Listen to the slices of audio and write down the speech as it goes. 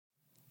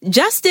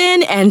Just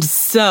in and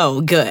so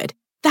good.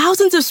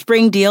 Thousands of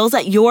spring deals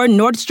at your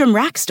Nordstrom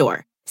Rack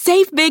store.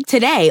 Save big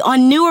today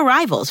on new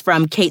arrivals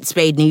from Kate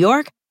Spade New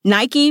York,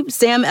 Nike,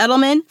 Sam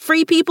Edelman,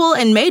 Free People,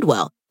 and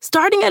Madewell,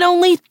 starting at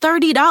only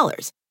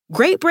 $30.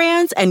 Great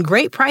brands and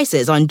great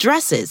prices on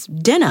dresses,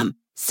 denim,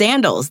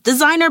 sandals,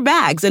 designer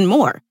bags, and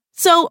more.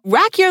 So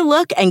rack your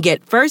look and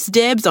get first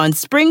dibs on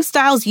spring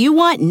styles you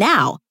want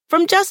now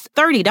from just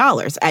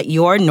 $30 at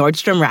your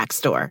Nordstrom Rack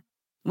store.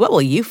 What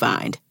will you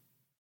find?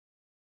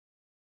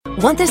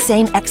 Want the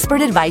same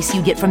expert advice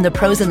you get from the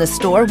pros in the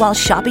store while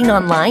shopping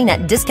online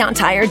at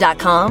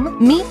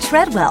DiscountTire.com? Meet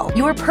Treadwell,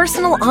 your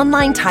personal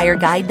online tire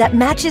guide that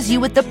matches you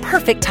with the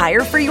perfect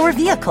tire for your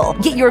vehicle.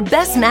 Get your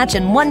best match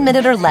in 1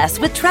 minute or less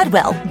with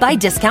Treadwell by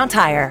Discount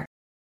Tire.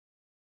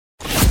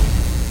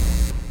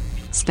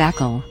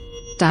 Spackle,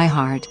 Die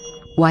Hard,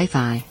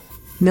 Wi-Fi,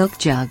 Milk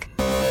Jug.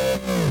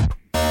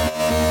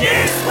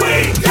 Yes,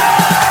 we go!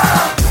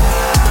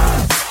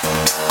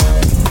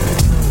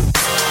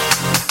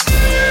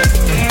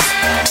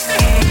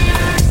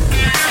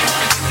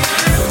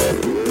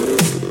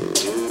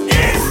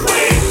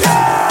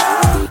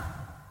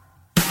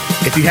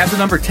 If you have the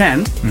number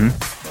 10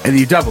 and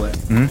you double it,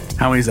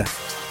 how many is that?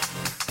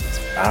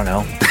 I don't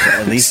know.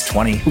 At least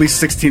 20. At least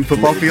 16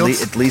 football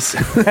fields? At least.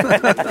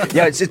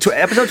 Yeah, it's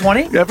episode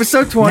 20?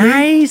 Episode 20.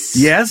 Nice.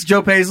 Yes,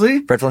 Joe Paisley.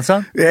 Fred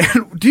Flintstone?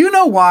 Do you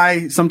know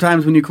why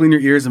sometimes when you clean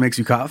your ears it makes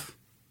you cough?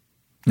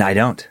 No, I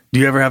don't. Do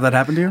you ever have that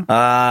happen to you?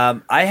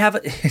 I have.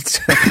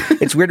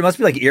 It's weird. It must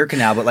be like ear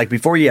canal, but like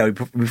before we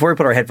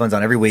put our headphones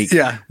on every week,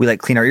 we like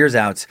clean our ears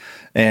out.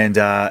 And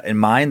in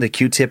mine, the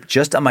Q-tip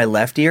just on my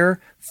left ear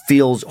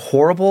feels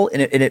horrible,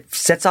 and it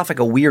sets off like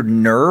a weird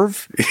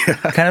nerve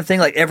kind of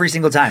thing, like every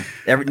single time.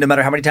 No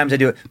matter how many times I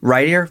do it.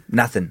 Right ear,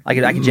 nothing. I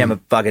can jam a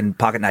fucking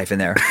pocket knife in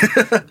there,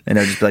 and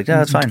it'll just be like, oh,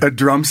 that's fine. A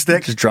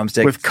drumstick, just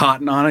drumstick with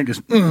cotton on it,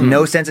 just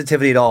no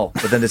sensitivity at all.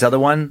 But then this other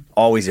one,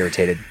 always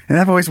irritated. And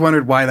I've always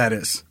wondered why that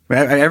is.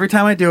 Every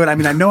time I do it, I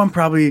mean, I know I'm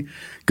probably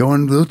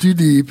going a little too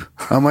deep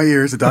on my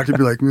ears. The doctor would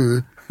be like,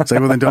 ugh. It's like,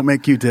 well, then don't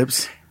make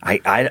Q-tips.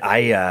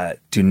 I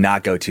do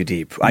not go too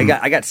deep. I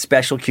got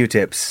special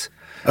Q-tips.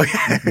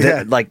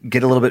 That like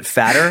get a little bit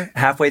fatter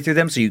halfway through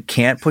them, so you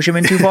can't push them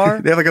in too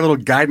far. They have like a little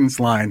guidance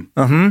line.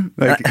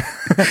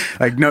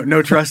 Like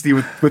no trusty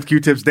with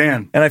Q-tips,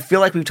 Dan. And I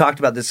feel like we've talked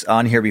about this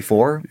on here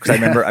before because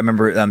I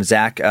remember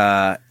Zach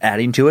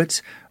adding to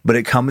it. But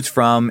it comes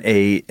from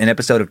an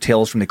episode of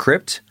Tales from the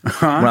Crypt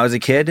when I was a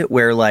kid,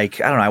 where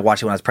like, I don't know, I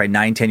watched it when I was probably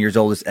 9, 10 years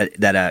old,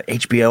 that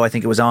HBO, I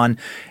think it was on,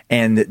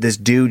 and this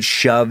dude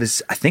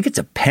shoves, I think it's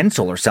a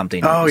pencil or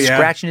something,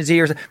 scratching his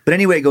ear. But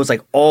anyway, it goes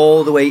like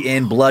all the way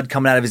in, blood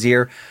coming out of his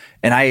ear.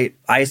 And I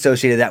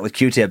associated that with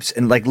Q-tips.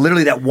 And like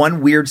literally that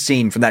one weird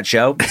scene from that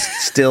show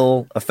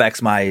still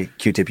affects my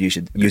Q-tip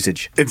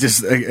usage. It's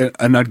just an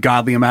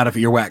ungodly amount of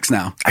earwax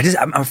now.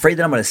 I'm afraid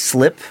that I'm going to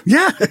slip.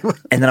 Yeah.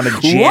 And then I'm going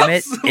to jam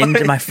it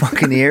into my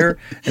fucking ear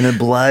and then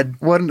blood.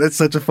 It's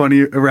such a funny,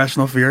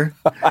 irrational fear.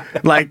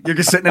 Like you're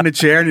just sitting in a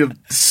chair and you're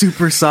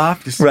super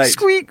soft. Just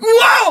squeak.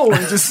 Whoa!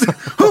 And just,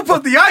 who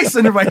put the ice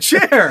under my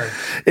chair?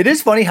 It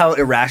is funny how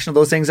irrational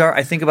those things are.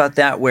 I think about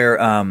that where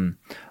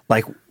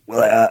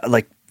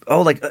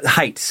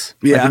heights.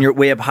 Yeah. Like when you're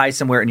way up high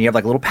somewhere and you have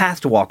like a little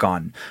path to walk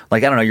on.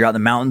 Like, I don't know, you're out in the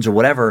mountains or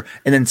whatever.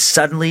 And then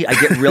suddenly I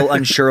get real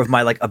unsure of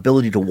my like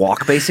ability to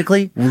walk,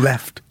 basically.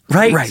 Left.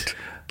 Right.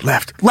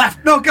 Left.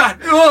 No, God.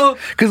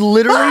 Because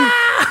literally,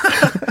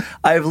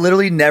 I've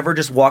literally never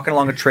just walking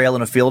along a trail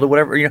in a field or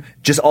whatever,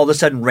 just all of a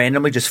sudden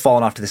randomly just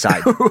fallen off to the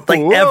side. Like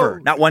ever.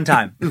 Not one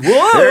time.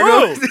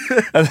 Whoa.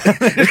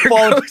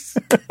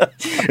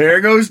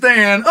 There goes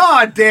Dan.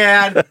 Oh,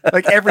 Dad.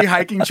 Like every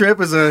hiking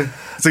trip is a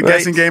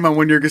guessing game on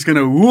when you're just going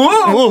to,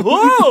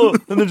 whoa.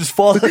 And then just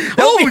fall.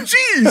 Oh,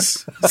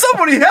 jeez.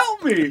 Somebody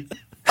help me.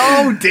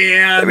 Oh,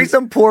 Dan. I mean,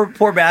 some poor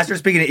bastard,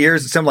 speaking of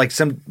ears, somebody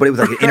with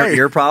like an inner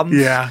ear problem.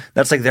 Yeah.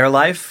 That's like their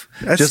life.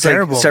 That's just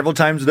terrible. Like several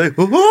times a day.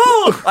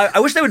 I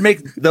wish they would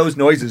make those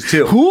noises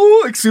too.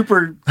 Like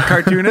super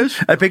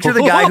cartoonish. I picture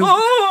the guy who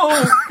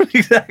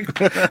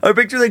exactly. I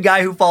picture the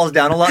guy who falls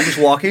down a lot just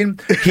walking.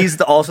 He's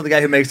also the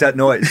guy who makes that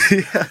noise.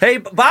 Yeah. Hey,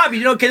 Bob,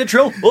 you okay the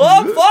trill? Oh,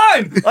 I'm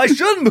fine. I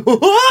shouldn't.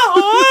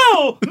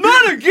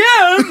 Not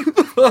again.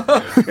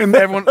 And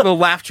everyone, the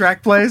laugh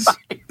track plays.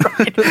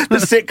 Right.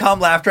 The sitcom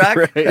laugh track.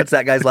 Right. That's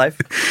that guy's life.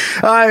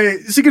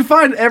 So you can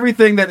find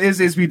everything that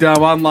is Be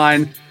Dumb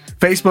online.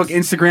 Facebook,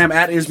 Instagram,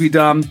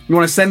 @IsBeDumb. You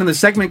want to send in the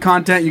segment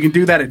content, you can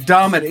do that at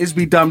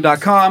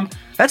dumb@isbedumb.com.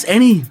 That's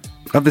any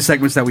of the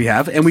segments that we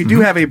have. And we do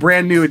have a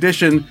brand new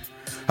edition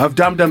of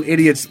Dumb Dumb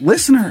Idiots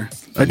listener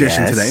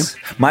edition today.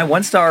 My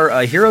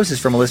 1-star heroes is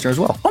from a listener as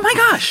well. Oh my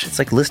gosh. It's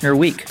like listener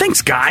week.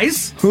 Thanks,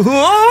 guys.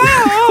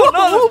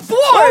 Oh boy.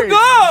 Oh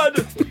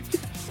God.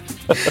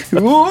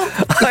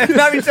 I'm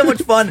having so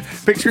much fun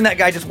picturing that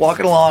guy just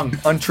walking along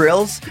on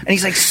trails, and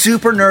he's like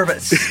super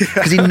nervous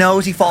because he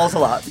knows he falls a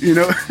lot. And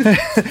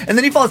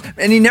then he falls,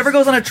 and he never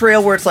goes on a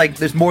trail where it's like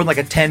there's more than like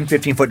a 10,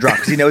 15 foot drop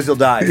because he knows he'll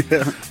die.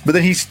 Yeah. But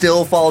then he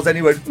still falls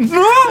anyway.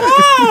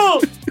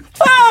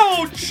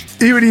 Ouch!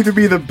 He would either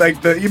be you'd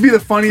be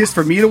the funniest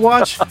for me to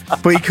watch,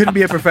 but he couldn't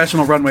be a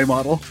professional runway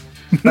model.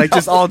 Like,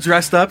 just all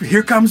dressed up.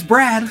 Here comes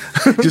Brad.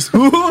 Just,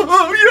 oh,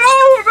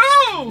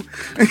 no!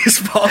 And he just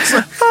falls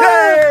up.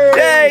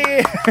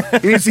 Hey!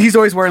 He's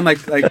always wearing like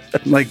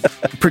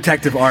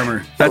protective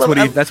armor. That's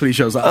what he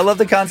shows off. I love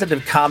the concept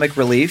of comic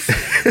relief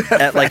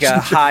at like a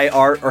high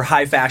art or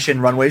high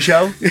fashion runway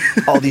show.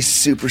 All these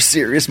super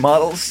serious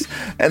models,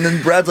 and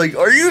then Brad's like,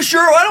 "Are you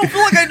sure? I don't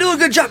feel like I do a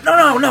good job."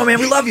 No, man,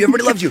 we love you.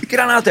 Everybody loves you. Get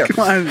on out there.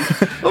 Come on.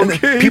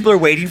 Okay. People are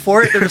waiting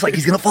for it. They're just like,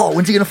 "He's gonna fall.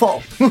 When's he gonna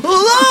fall?"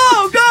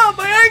 Oh God,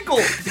 my ankle!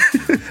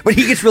 But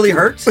he gets really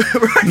hurt.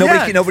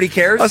 Right, nobody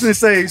cares. I was going to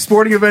say,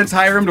 sporting events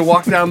hire him to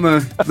walk down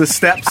the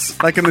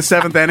steps, like in the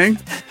 7th inning.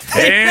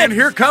 And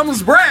here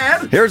comes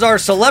Brad. Here's our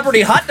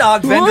celebrity hot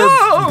dog vendor,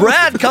 Whoa!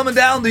 Brad, coming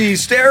down the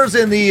stairs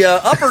in the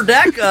upper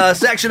deck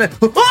section.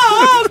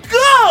 Oh,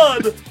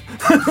 God!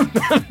 And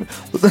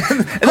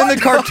then the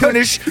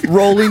cartoonish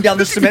rolling down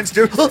the cement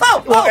stairs.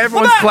 Oh,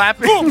 everyone's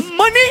clapping. Oh,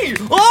 my knee!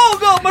 Oh,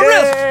 God, my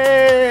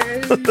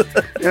wrist!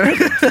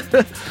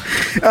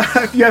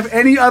 If you have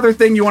any other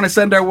thing you want to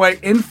send our way,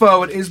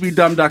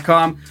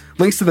 info@isbedumb.com.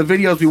 Links to the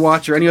videos we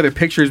watch or any other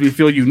pictures we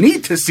feel you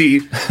need to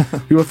see.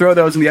 We will throw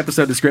those in the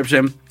episode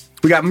description.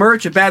 We got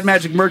merch at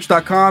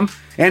badmagicmerch.com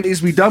and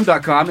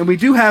isbedumb.com. And we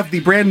do have the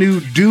brand new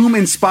Doom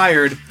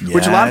Inspired,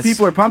 which a lot of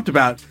people are pumped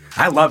about.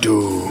 I love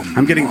Doom.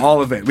 I'm getting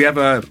all of it. We have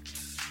a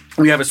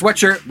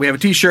sweatshirt, we have a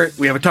t-shirt,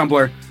 we have a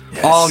tumbler.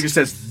 Yes. All just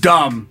says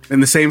dumb in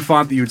the same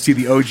font that you would see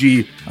the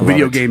OG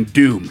video game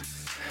Doom.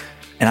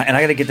 And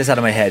I got to get this out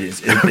of my head.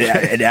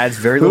 It adds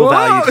very little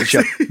value to the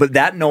show. But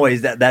that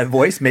noise, that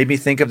voice made me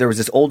think of, there was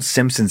this old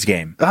Simpsons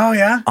game. Oh,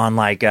 yeah? On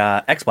like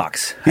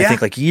Xbox, I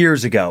think like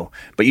years ago.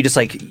 But you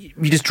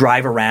just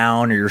drive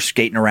around or you're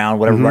skating around,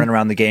 whatever, running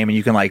around the game. And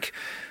you can like,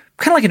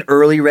 kind of like an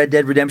early Red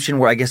Dead Redemption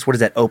where I guess, what is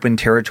that, open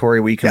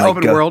territory where you can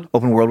open world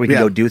where you can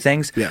go do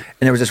things. Yeah. And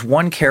there was this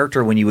one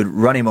character when you would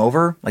run him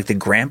over, like the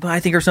grandpa, I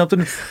think, or something.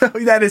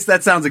 That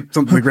sounds like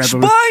something the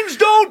grandpa Spines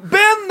don't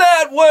bend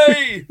that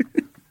way!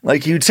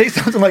 Like, you'd say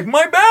something like,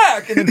 my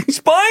back, and then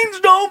spines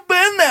don't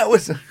bend that way.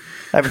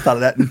 I haven't thought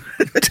of that in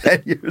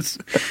 10 years.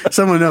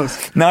 Someone knows.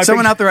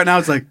 Someone out there right now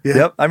is like, yeah,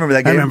 yep, I remember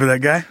that game. I remember that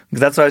guy.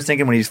 That's what I was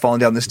thinking when he's falling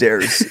down the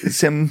stairs. It's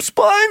him,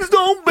 spines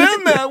don't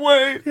bend that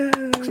way.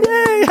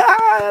 Yay,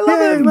 hi, I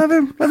love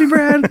him. Love you,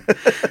 Brad.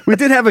 We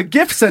did have a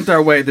gift sent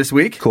our way this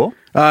week. Cool.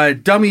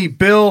 Dummy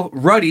Bill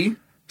Ruddy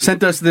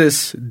sent us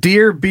this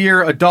Dear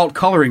Beer adult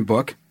coloring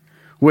book,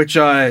 which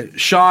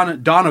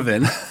Sean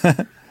Donovan...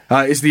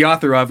 is the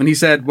author of, and he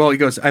said, he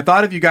goes, I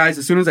thought of you guys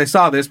as soon as I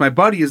saw this. My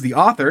buddy is the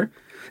author.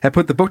 I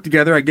put the book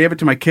together. I gave it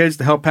to my kids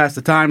to help pass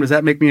the time. Does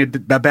that make me a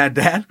bad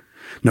dad?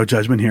 No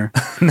judgment here.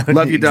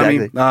 Love you,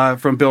 dummy,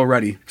 from Bill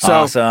Ruddy. So,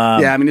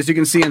 awesome. Yeah, I mean, as you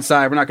can see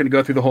inside, we're not going to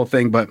go through the whole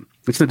thing, but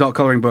it's an adult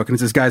coloring book, and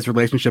it's this guy's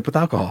relationship with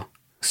alcohol.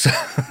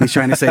 He's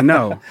trying to say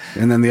no,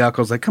 and then the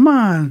alcohol's like, come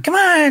on,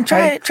 try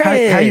it. How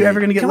are you ever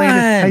going to get laid?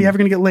 How are you ever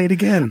going to get laid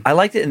again? I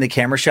liked it in the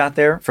camera shot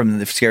there from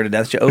the Scared to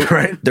Death show.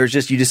 Right. You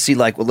just see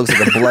like what looks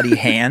like a bloody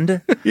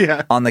hand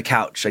on the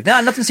couch. Like,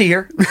 nothing to see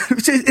here.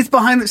 It's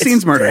behind the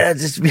scenes murder.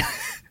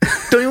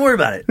 Don't even worry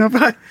about it. No,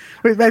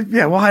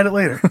 we'll hide it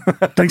later.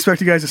 Don't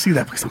expect you guys to see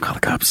that. Please don't call the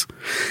cops.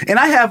 And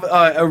I have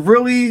a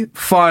really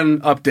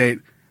fun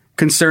update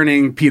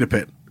concerning Pita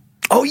Pit.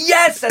 Oh,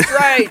 yes, that's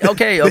right.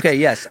 Okay,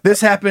 yes.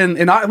 This happened,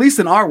 at least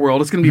in our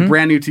world. It's going to be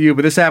brand new to you,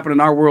 but this happened in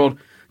our world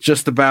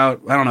just about,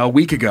 a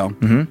week ago.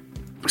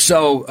 Mm-hmm.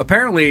 So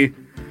apparently,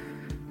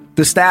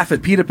 the staff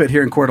at Pita Pit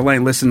here in Coeur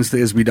d'Alene listens to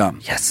Is We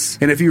Dumb. Yes.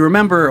 And if you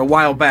remember a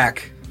while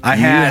back, I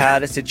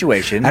had a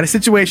situation.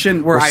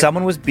 where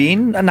someone was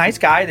being a nice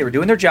guy, they were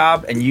doing their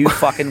job, and you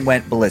fucking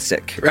went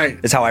ballistic. Right.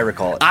 Is how I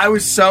recall it. I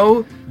was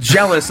so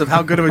jealous of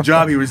how good of a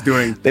job he was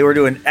doing. They were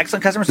doing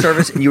excellent customer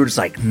service, and you were just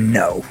like,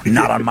 no,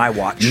 not on my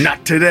watch.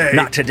 Not today.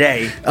 Not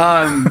today.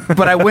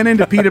 But I went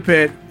into Pita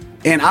Pit,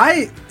 and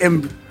I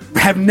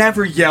have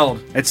never yelled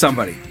at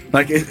somebody,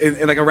 like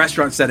in like a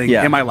restaurant setting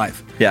in my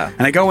life. Yeah.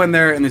 And I go in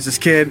there, and there's this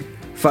kid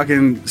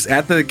fucking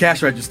at the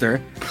cash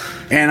register,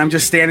 and I'm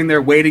just standing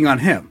there waiting on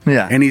him.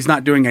 Yeah. And he's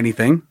not doing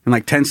anything. And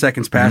like 10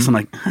 seconds pass. I'm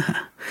like,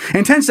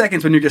 and 10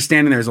 seconds when you're just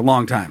standing there is a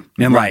long time.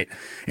 And right.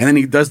 And then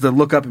he does the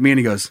look up at me and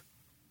he goes,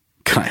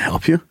 can I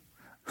help you?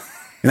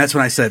 And that's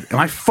when I said, am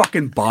I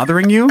fucking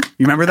bothering you?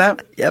 You remember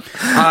that? Yep.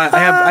 I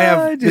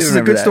have this is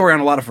a good story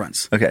on a lot of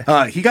fronts. Okay.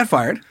 He got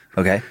fired.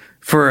 Okay.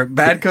 For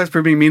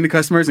for being mean to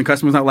customers and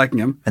customers not liking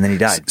him. And then he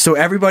died. So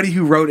everybody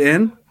who wrote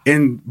in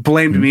and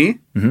blamed me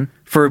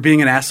for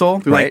being an asshole.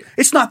 They're like,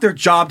 it's not their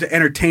job to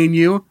entertain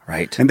you.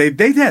 Right. And they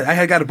did. I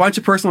had got a bunch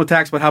of personal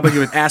attacks about how big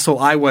of an asshole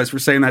I was for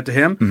saying that to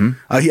him.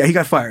 He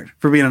got fired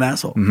for being an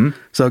asshole.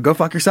 So go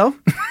fuck yourself.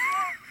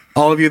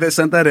 All of you that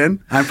sent that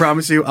in, I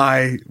promise you,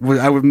 I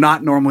would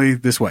not normally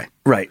this way.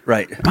 Right.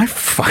 Am I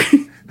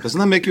fucking... Doesn't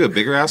that make you a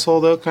bigger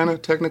asshole, though, kind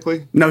of,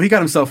 technically? No, he got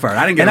himself fired.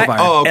 I didn't get him fired.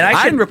 okay. And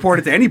I didn't report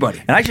it to anybody.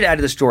 And I should add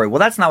to the story. Well,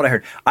 that's not what I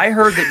heard. I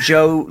heard that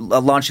Joe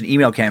launched an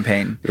email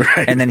campaign,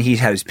 and then he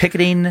was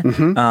picketing.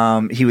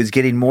 He was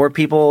getting more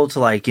people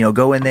to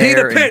go in there.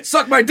 Peter Pitt,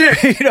 suck my dick.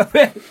 Peter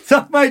Pitt,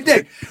 suck my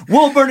dick.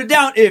 We'll burn it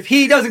down if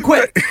he doesn't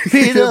quit.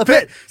 Peter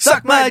Pitt,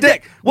 suck my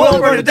dick. We'll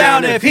burn it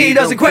down if he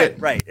doesn't quit.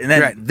 Right,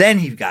 and then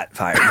he got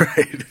fired.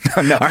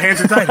 Right. No, our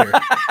hands are tied here.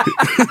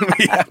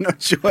 We have no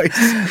choice.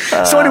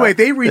 So anyway,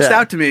 they reached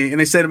out to me and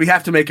they said we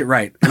have to make it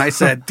right, and I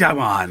said, "Come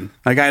on,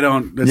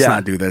 let's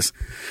not do this."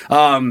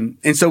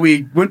 And so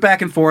we went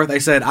back and forth. I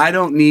said, "I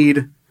don't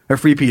need a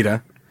free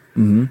pita.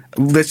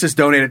 Let's just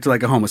donate it to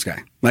a homeless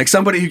guy,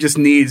 somebody who just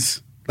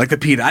needs the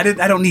pita. I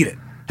don't need it.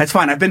 That's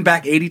fine. I've been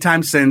back 80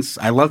 times since.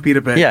 I love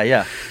Pita Pit.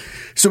 Yeah.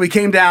 So we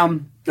came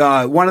down.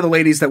 One of the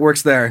ladies that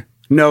works there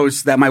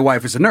knows that my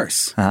wife is a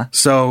nurse.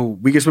 So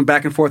we just went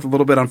back and forth a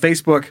little bit on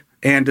Facebook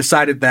and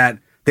decided that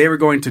they were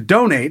going to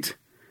donate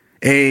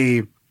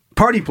a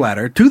party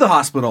platter to the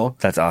hospital.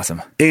 That's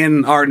awesome.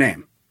 In our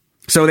name.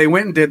 So they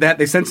went and did that.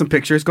 They sent some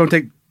pictures. Go and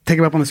take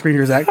them up on the screen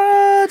here, Zach.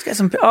 Let's get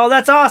some. Oh,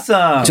 that's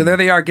awesome. So there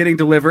they are getting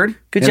delivered.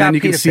 Good and job, then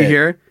you can Pita see Pit.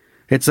 here.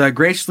 It's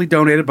graciously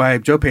donated by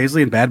Joe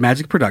Paisley and Bad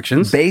Magic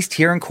Productions. Based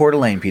here in Coeur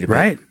d'Alene, Pita Pit.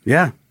 Right,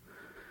 yeah.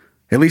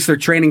 At least their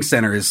training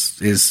center is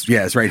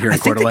right here in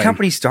Coeur d'Alene. I think the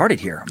company started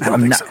here. I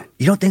don't think so.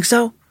 You don't think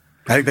so?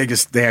 I think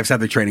they have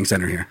their training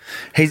center here.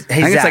 Hey, I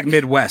think Zach, it's like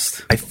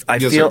Midwest.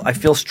 I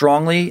feel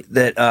strongly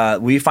that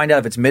we find out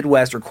if it's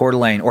Midwest or Coeur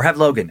d'Alene, or have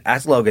Logan.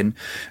 Ask Logan.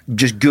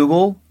 Just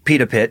Google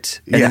Pita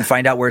Pit and then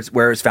find out where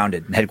it's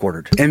founded and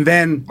headquartered. And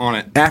then on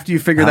it. After you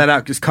figure that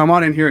out, just come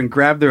on in here and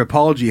grab their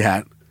apology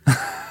hat.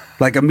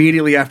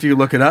 Immediately after you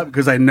look it up,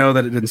 because I know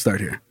that it didn't start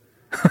here.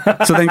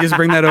 So then just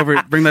bring that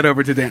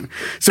over to Dan.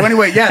 So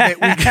anyway,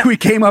 we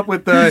came up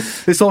with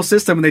this whole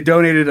system, and they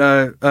donated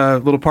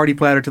a little party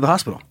platter to the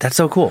hospital. That's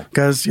so cool.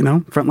 Because,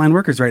 frontline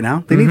workers right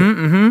now, they need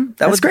it.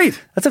 That's great.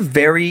 That's a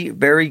very,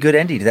 very good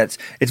ending. It's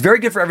very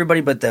good for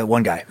everybody but the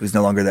one guy who's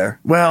no longer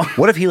there. Well,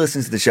 what if he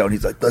listens to the show and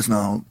he's like, that's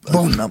no.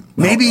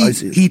 Maybe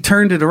he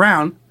turned it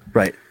around.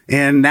 Right.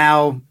 And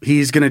now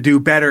he's going to do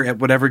better at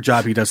whatever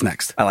job he does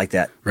next. I like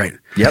that. Right.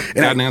 Yep.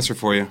 Got an answer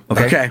for you.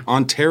 Okay.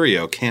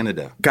 Ontario,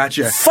 Canada.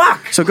 Gotcha.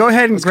 Fuck! So go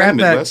ahead and That's grab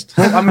kinda that.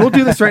 Midwest. We'll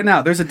do this right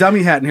now. There's a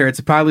dummy hat in here. It's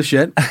a pile of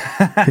shit.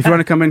 If you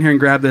want to come in here and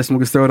grab this, and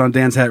we'll just throw it on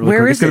Dan's hat real Where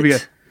quick. is It's going to be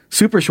it? a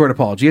super short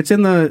apology. It's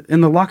in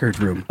the locker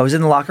room. I was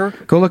in the locker?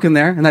 Go look in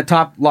there, in that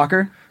top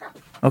locker.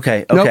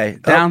 Okay.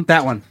 Nope, down,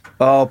 that one.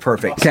 Oh,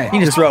 perfect. Okay. You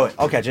can just throw it.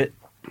 I'll catch it.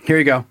 Here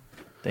you go.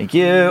 Thank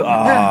you.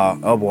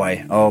 Oh,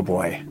 boy. Oh,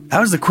 boy.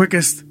 That was the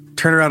quickest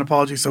turnaround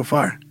apology so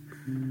far.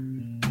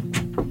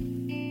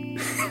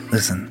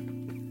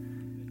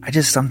 Listen, I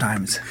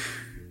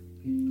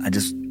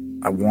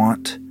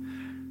want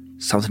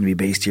something to be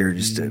based here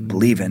just to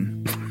believe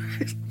in.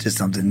 Just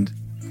something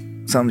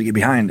to get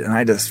behind. And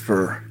I just,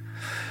 for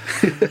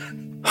a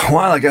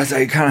while, I guess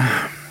I kind of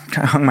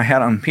hung my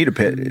hat on Pita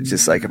Pit. It's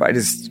just like,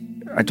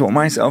 I told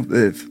myself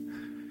that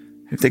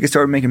if they could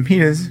start making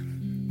pitas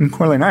in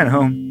Coeur d'Alene,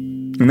 Idaho,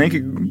 and they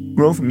could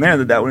grow from there,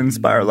 that would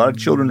inspire a lot of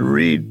children to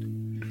read.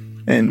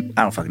 And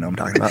I don't fucking know what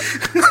I'm talking about.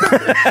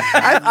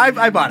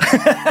 I bought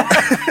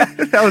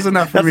it. That was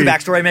enough for me.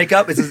 That's the backstory I make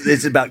up.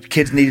 It's about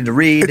kids needing to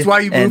read. It's why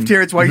you moved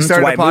here. It's why you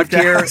started a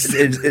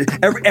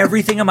podcast.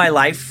 Everything in my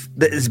life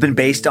that has been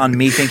based on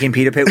me thinking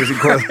Pita Pit was in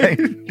Coeur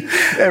d'Alene.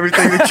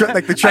 Everything,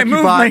 like the truck I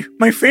moved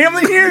my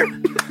family here.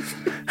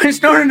 I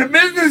started a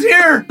business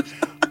here.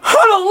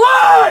 What a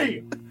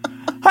lie!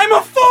 I'm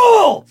a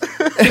fool!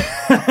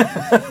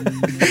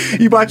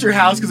 You bought your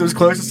house because it was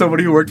close to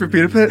somebody who worked for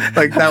Pita Pit?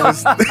 Like that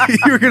was,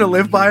 you were going to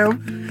live by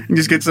him and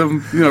just get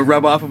some,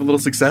 rub off of a little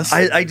success?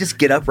 I just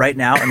get up right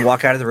now and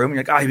walk out of the room and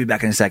you're like, I'll be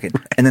back in a second.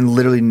 And then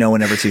literally no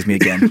one ever sees me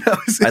again.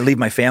 I leave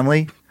my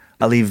family.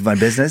 I leave my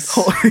business.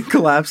 Whole thing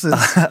collapses.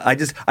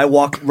 I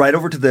walk right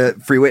over to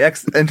the freeway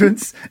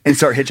entrance and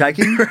start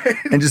hitchhiking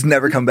and just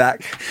never come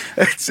back.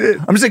 That's it.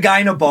 I'm just a guy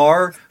in a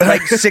bar,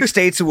 like 6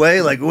 states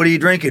away. Like, what are you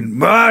drinking?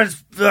 It's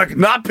fucking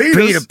not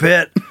Pita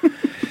Pit.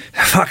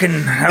 Fucking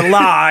a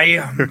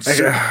lie.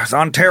 It's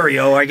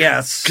Ontario, I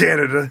guess.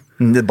 Canada.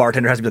 And the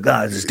bartender has to be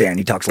like, this is Dan.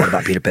 He talks a lot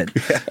about Pita Pit.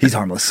 Yeah. He's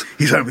harmless.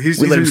 We let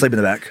him sleep in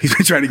the back. He's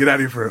been trying to get out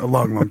of here for a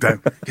long, long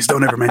time. Just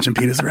don't ever mention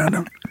pitas around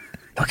him.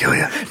 He'll kill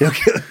you.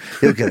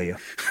 He'll kill you.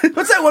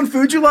 What's that one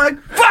food you like?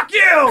 Fuck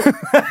you!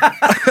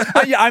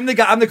 Yeah, I'm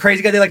the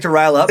crazy guy they like to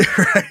rile up.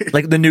 Right.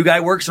 Like the new guy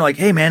works and like,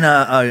 hey man,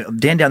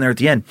 Dan down there at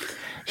the end,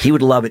 he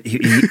would love it.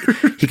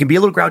 He can be a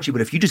little grouchy,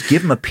 but if you just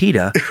give him a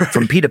pita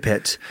from Pita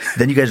Pit,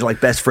 then you guys are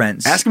like best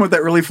friends. Ask him what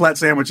that really flat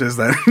sandwich is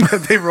then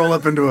that they roll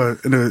up into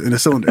a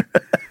cylinder.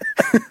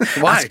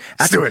 Why?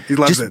 Let's do it. He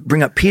loves it.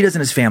 Bring up pitas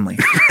and his family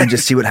and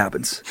just see what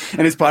happens.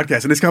 And his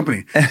podcast and his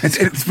company.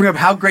 It's bring up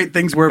how great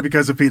things were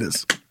because of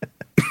pitas.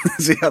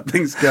 See how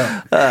things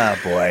go. Oh,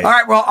 boy. All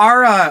right. Well,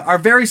 our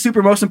very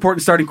super most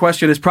important starting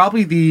question is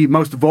probably the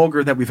most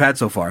vulgar that we've had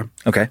so far.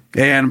 Okay.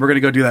 And we're going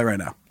to go do that right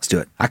now. Let's do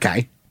it.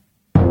 Okay.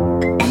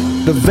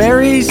 The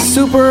very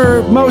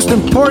super most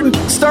important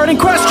starting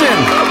question.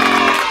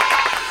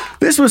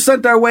 This This was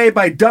sent our way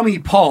by Dummy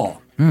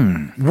Paul.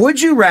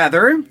 Would you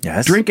rather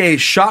Yes. drink a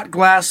shot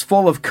glass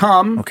full of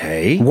cum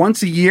Okay.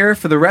 once a year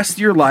for the rest of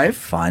your life,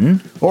 Fun.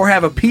 or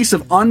have a piece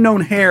of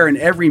unknown hair in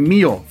every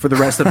meal for the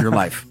rest of your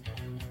life?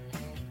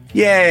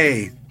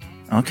 Yay.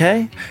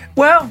 Okay.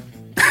 Well,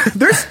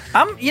 There's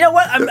you know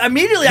what? I'm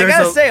immediately, I There's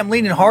gotta a- say, I'm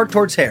leaning hard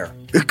towards hair.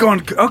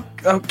 going,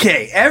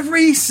 okay,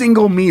 every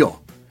single meal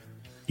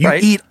you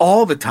Right. eat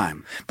all the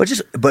time. But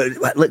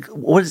look,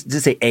 does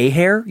it say a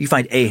hair? You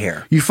find a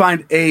hair. You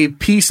find a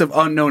piece of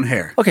unknown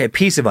hair. Okay, a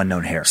piece of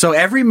unknown hair. So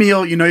every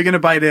meal, you know you're going to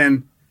bite in,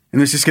 and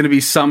there's just going to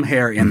be some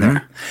hair in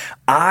there.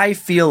 I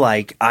feel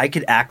like I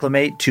could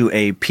acclimate to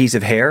a piece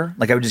of hair.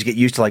 Like I would just get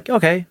used to like,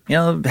 okay, you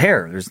know,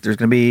 hair. There's going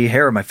to be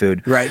hair in my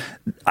food. Right.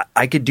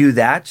 I could do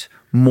that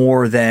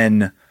more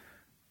than,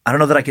 I don't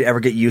know that I could ever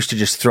get used to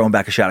just throwing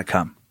back a shot of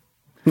cum.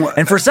 Well,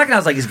 And for a second I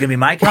was like, is it going to be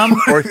my cum?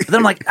 Or then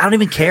I'm like, I don't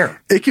even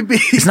care. it could be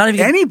It's not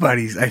even-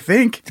 anybody's, I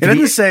think. It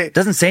doesn't say.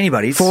 Doesn't say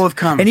anybody's. full of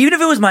cum. And even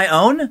if it was my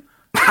own,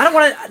 I don't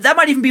want to, that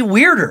might even be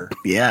weirder.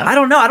 Yeah. I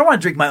don't know. I don't want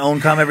to drink my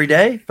own cum every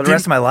day for the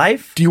rest of my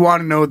life. Do you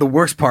want to know the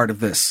worst part of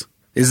this?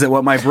 Is that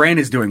what my brain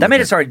is doing? That with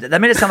made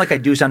it sound like I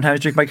do sometimes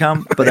drink my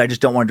cum, but I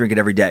just don't want to drink it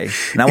every day.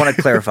 And I want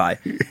to clarify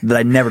that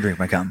I never drink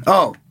my cum.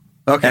 Oh,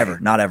 okay. Ever.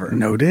 Not ever.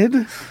 Noted.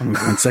 1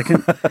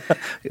 second.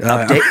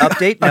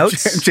 Update I'm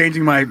notes.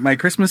 changing my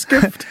Christmas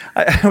gift.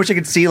 I wish I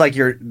could see like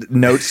your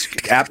notes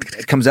app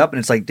comes up and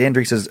it's like Dan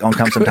drinks his own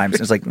cum sometimes.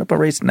 And it's like, nope,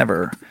 erase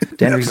never.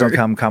 Dan drinks his own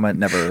cum, comment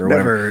never. Or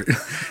whatever.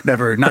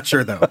 Never. Not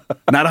sure though.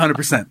 Not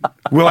 100%.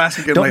 We'll ask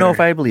again Don't later. know if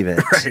I believe it.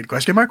 Right.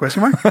 Question mark?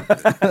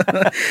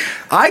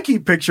 I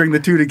keep picturing the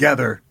two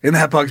together, and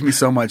that bugs me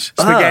so much.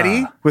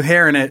 Spaghetti with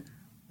hair in it,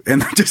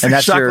 and just And a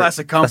that's shot your, glass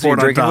of cum that's what you're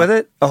poured on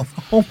drinking top. with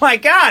it? Oh my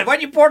God.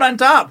 Why'd you pour it on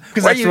top?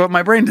 Because that's what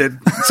my brain did.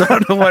 So I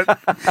don't know what.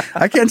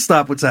 I can't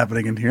stop what's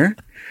happening in here.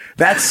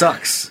 That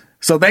sucks.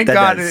 So thank That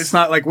God does. it's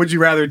not like, would you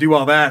rather do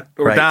all that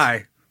or Right.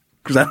 die?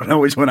 Because I don't know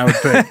which one I would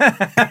pick.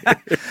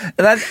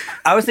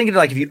 I was thinking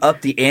like if you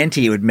up the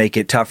ante, it would make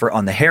it tougher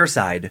on the hair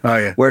side. Oh,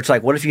 yeah. Where it's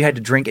like, what if you had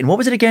to drink? And what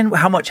was it again?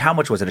 How much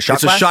was it? A shot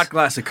It's glass? a shot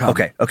glass of cum.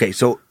 Okay.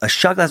 So a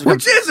shot glass of cum.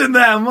 Which isn't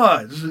that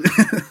much.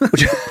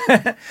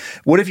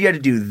 What if you had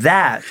to do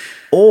that,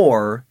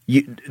 or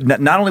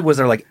not only was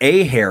there like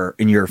a hair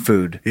in your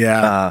food,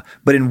 but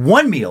in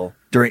one meal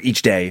during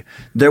each day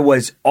there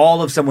was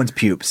all of someone's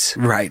pubes,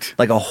 Right.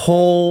 Like a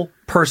whole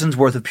person's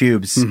worth of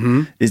pubes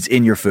is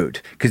in your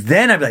food. Because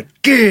then I'd be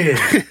like, good.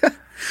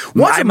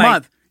 Once I a might-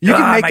 month, you I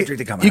can might make drink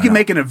the cum, I you don't can know.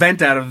 make an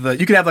event out of the.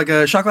 You could have like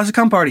a shot glass of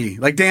cum party,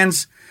 like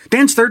Dan's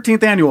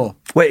 13th annual.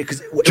 Wait,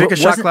 because Drink a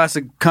shot glass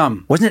of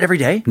cum. Wasn't it every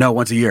day? No,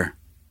 once a year.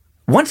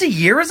 Once a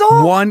year is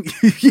all? One,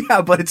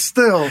 yeah, but it's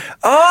still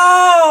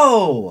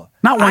Oh,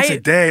 not once a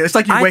day. It's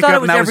like you I wake thought up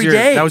it was and every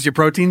day. that was your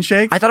protein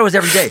shake. I thought it was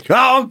every day.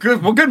 Oh,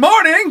 good. Well, good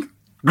morning.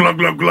 Glub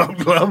glub glub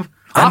glub.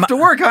 Off to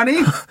work,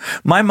 honey.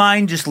 My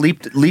mind just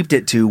leaped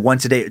it to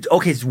once a day.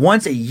 Okay, it's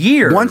once a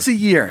year. Once a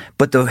year.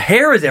 But the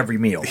hair is every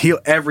meal.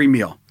 Every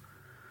meal.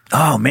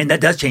 Oh man,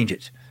 that does change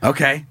it.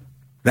 Okay.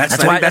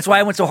 That's why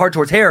I went so hard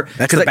towards hair.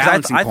 That's the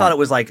balancing I thought point. it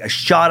was like a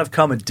shot of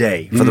cum a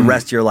day for the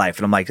rest of your life,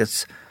 and I'm like, I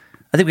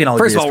think we can all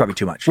agree First of that's all, probably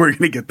too much. We're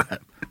gonna get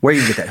that. Where are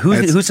you gonna get that?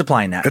 Who's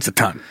supplying that? That's a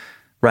ton.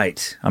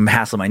 Right. I'm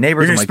hassling my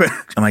neighbors. You're I'm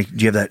gonna like, do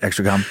you have that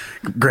extra gum?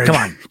 Great. Come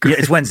on. Yeah,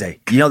 it's Wednesday.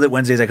 You know that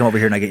Wednesdays I come over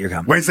here and I get your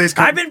gum. Wednesdays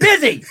I've been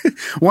busy.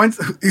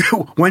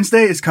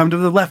 Wednesday is come to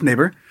the left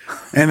neighbor,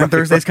 and then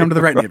Thursdays come to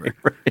the right neighbor.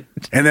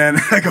 And then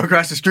I go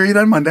across the street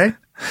on Monday.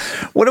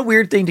 What a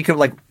weird thing to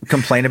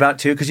complain about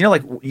too, because you know,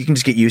 like you can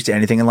just get used to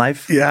anything in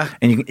life, Yeah.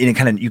 and you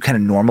kind of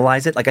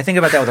normalize it. Like I think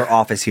about that with our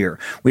office here.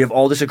 We have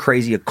all this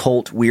crazy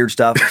occult weird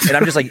stuff, and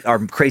I'm just like our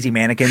crazy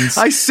mannequins.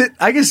 I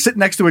can sit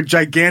next to a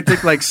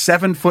gigantic, like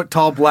 7 foot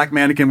tall black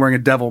mannequin wearing a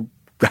devil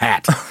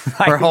hat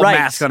or a whole Right.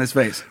 mask on his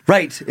face.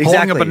 Right, exactly.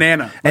 Holding a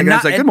banana. And Like, I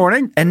was like, good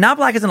morning. And not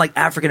black as in like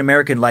African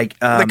American, like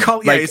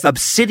it's the-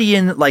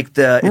 obsidian, like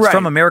it's Right.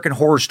 from American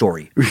Horror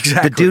Story.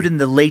 Exactly. The dude in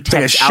the latex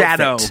Like a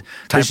shadow outfit.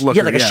 type looker,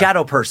 yeah, like a yeah.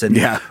 shadow person.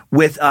 Yeah.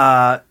 With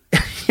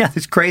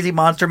this crazy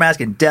monster mask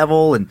and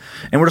devil, and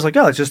we're just like,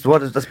 oh, it's just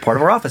that's part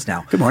of our office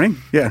now. Good morning.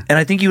 Yeah. And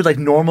I think you would like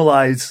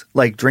normalize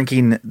like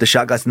drinking the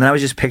shot glass. And then I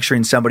was just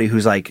picturing somebody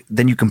who's like,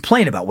 then you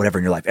complain about whatever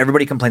in your life.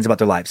 Everybody complains about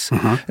their lives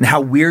and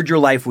how weird your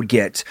life would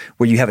get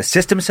where you have a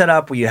system set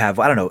up where you have,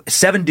 I don't know,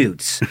 7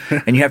 dudes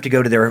and you have to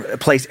go to their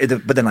place.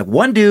 But then like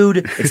one dude,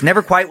 it's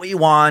never quite what you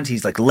want.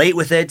 He's like late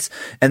with it.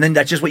 And then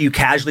that's just what you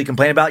casually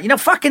complain about. You know,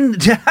 fucking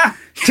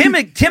Tim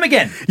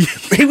again.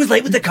 He was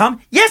late with the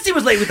cum. Yes, he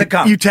was late with the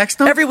cum. You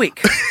text him? every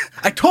week.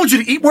 I told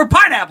you to eat more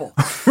pineapple.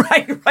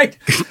 Right.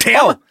 Tim?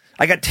 Oh,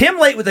 I got Tim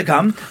late with the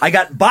cum. I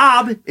got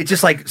Bob. It's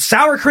just like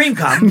sour cream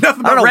cum.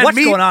 Nothing I don't but know red what's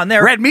meat. going on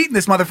there. Red meat in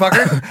this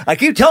motherfucker. I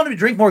keep telling him to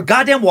drink more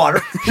goddamn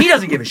water. He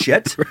doesn't give a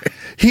shit.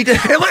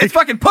 It's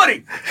fucking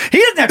pudding. He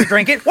doesn't have to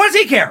drink it. What does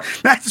he care?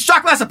 That's a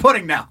shot glass of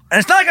pudding now. And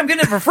it's not like I'm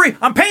getting it for free.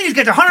 I'm paying these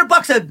guys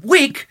 $100 a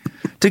week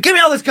to give me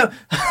all this cum.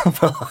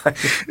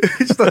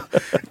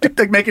 It's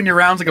like making your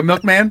rounds like a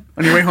milkman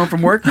on your way home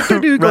from work.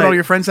 Going to all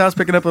your friend's house,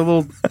 picking up a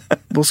little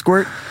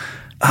squirt.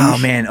 Oh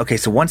man. Okay,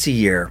 so once a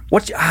year.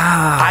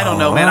 I don't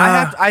know, man.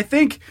 I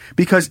think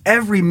because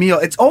every meal,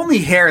 it's only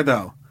hair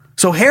though.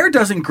 So hair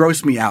doesn't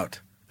gross me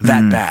out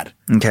that bad.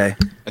 Okay.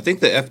 I think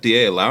the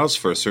FDA allows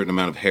for a certain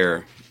amount of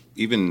hair,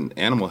 even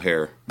animal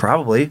hair.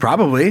 Probably.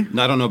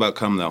 No, I don't know about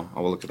cum though.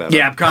 I will look at that.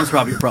 Yeah, up. cum's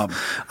probably a problem.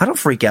 I don't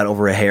freak out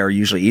over a hair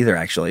usually either,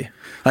 actually.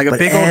 Like a But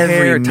big old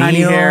hair, every tiny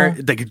meal- hair,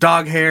 like a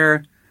dog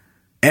hair.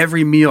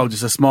 Every meal,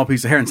 just a small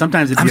piece of hair, and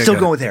sometimes I'm still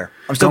going with hair.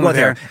 I'm still going with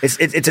hair.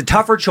 It's a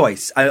tougher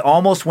choice. I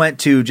almost went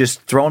to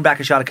just throwing back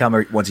a shot of cum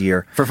once a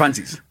year for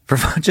funsies.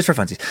 Just for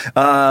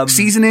funsies.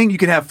 Seasoning, you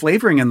could have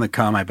flavoring in the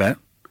cum. I bet.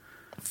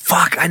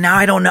 Fuck. Now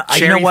I don't know. You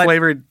Cherry know what?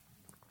 flavored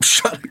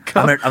shot of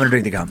cum. I'm gonna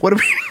drink the cum. What do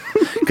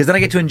we? Because then I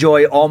get to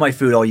enjoy all my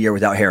food all year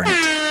without hair in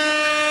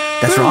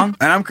it. That's wrong?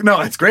 And no,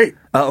 that's great.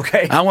 Oh,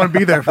 okay. I want to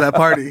be there for that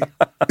party.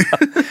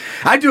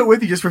 I do it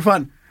with you just for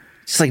fun.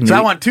 Just like So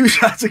I want 2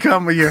 shots of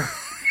cum a year.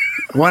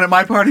 One at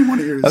my party, one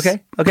at yours.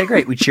 Okay,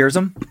 great. We cheers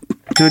them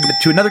to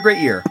another great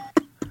year.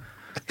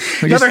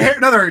 Another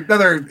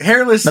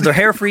hairless. Another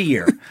hair-free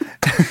year.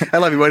 I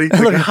love you, buddy.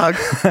 Like a hug.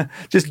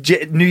 Just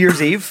New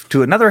Year's Eve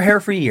to another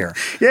hair-free year.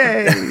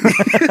 Yay.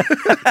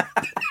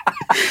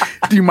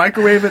 Do you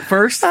microwave it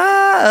first?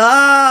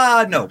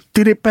 No.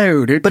 Should we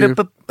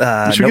Nope.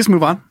 just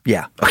move on?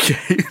 Yeah.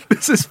 Okay.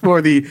 This is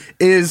for the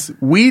Is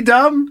We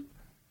Dumb?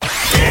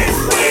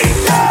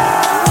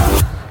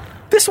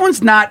 This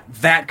one's not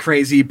that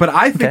crazy, but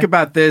I think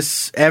about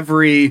this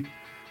every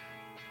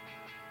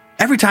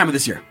time of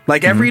this year.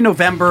 Like every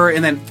November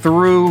and then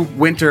through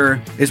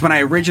winter is when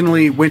I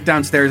originally went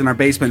downstairs in our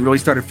basement and really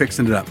started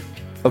fixing it up.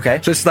 Okay.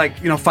 Just like,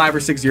 5 or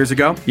 6 years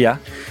ago. Yeah.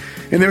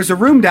 And there was a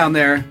room down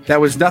there that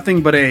was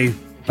nothing but a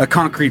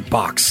concrete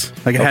box.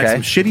 Like it had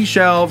some shitty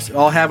shelves.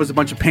 All it had was a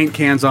bunch of paint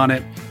cans on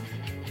it.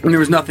 And there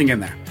was nothing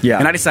in there. Yeah.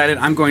 And I decided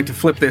I'm going to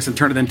flip this and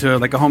turn it into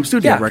like a home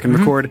studio where I can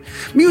record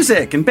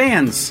music and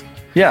bands.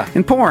 Yeah.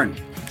 And porn.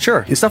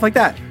 Sure. And stuff like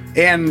that.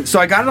 And so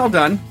I got it all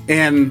done.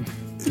 And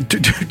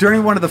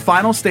during one of the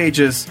final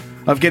stages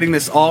of getting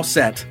this all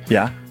set,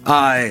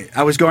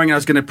 I was going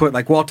to put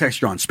like wall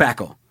texture on,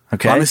 spackle.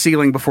 Okay. On the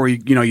ceiling before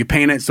you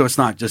paint it so it's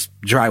not just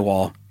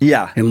drywall.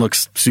 Yeah. And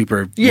looks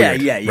super Yeah,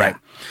 weird. yeah. Right.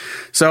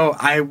 So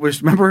I was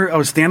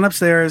standing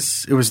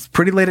upstairs. It was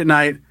pretty late at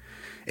night.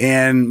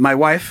 And my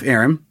wife,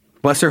 Erin,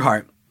 bless her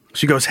heart,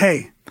 she goes,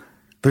 "Hey,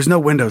 there's no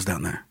windows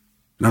down there."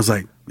 And I was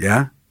like,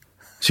 "Yeah?"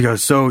 She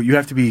goes, "So you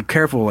have to be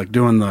careful like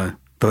doing the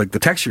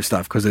texture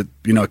stuff because it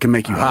can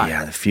make you hot."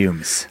 Yeah, the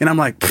fumes. And I'm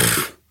like,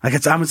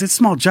 it's a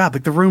small job.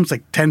 Like the room's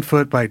like 10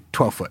 foot by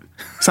 12 foot.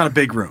 It's not a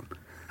big room.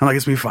 I'm like,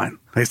 it's gonna be fine.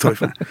 Like, it's totally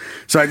fine.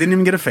 So I didn't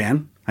even get a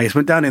fan. I just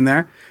went down in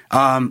there.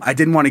 I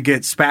didn't want to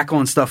get spackle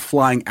and stuff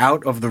flying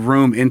out of the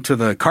room into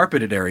the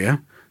carpeted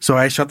area. So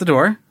I shut the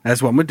door,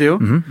 as one would do.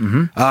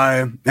 And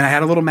I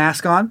had a little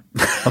mask on.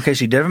 Okay,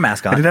 so you did have a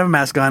mask on. I did have a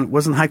mask on. It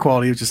wasn't high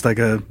quality. It was just like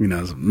a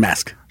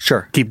mask.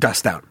 Sure. Keep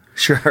dust out.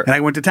 Sure. And I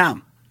went to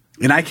town.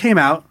 And I came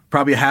out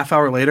probably a half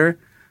hour later,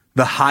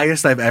 the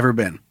highest I've ever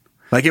been.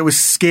 Like it was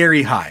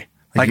scary high.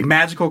 Like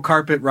magical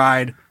carpet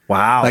ride.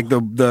 Wow. Like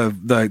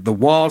the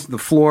walls, the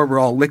floor were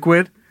all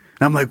liquid.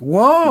 And I'm like,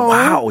 whoa.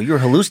 Wow, you were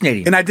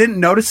hallucinating. And I didn't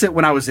notice it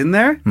when I was in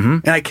there.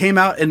 And I came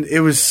out and it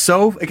was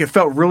it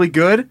felt really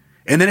good.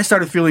 And then it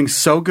started feeling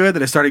so good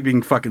that it started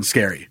being fucking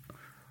scary.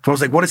 So I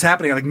was like, what is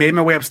happening? I made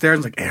my way upstairs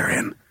and was like,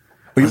 Aaron.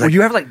 Would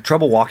you have like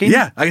trouble walking?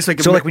 Yeah. I guess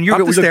so like when you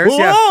were up the stairs,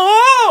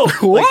 whoa,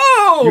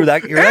 whoa, you're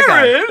that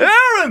guy.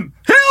 Aaron,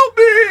 help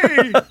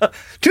me.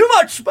 Too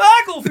much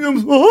spackle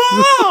fumes.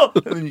 Whoa!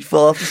 And then you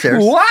fell off the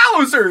stairs.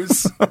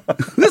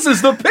 Wowzers. This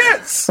is the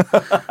pits.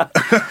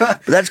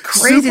 That's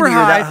crazy Super that you're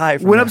high. that high.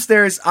 Went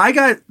upstairs. I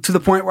got to the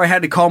point where I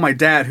had to call my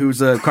dad,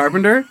 who's a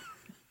carpenter.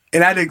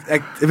 And I'd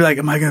be like,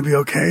 am I going to be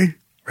okay?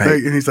 Right.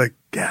 Like, and he's like,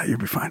 yeah, you'll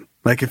be fine.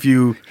 Like as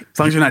long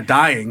as you're not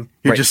dying,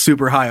 you're just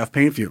super high off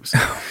paint fumes.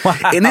 Wow.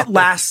 And it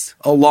lasts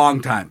a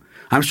long time.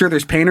 I'm sure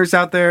there's painters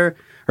out there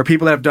or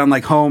people that have done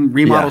like home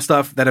remodel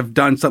stuff that have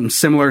done something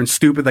similar and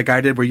stupid like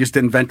I did where you just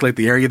didn't ventilate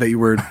the area that you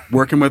were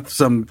working with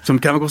some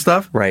chemical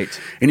stuff. Right.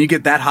 And you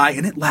get that high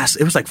and it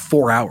was like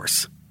 4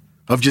 hours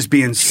of just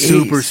being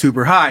super,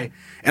 super high.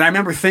 And I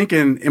remember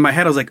thinking in my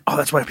head, I was like, oh,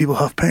 that's why people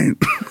huff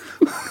paint.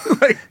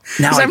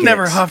 Now I've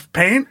never huffed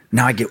paint.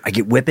 Now I get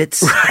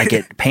whippets. Right. I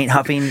get paint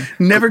huffing.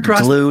 Never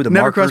crossed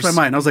my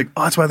mind. I was like,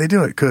 oh, that's why they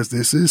do it because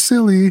this is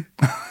silly.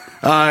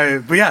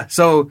 But yeah,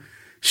 so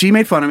she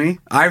made fun of me.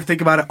 I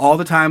think about it all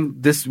the time.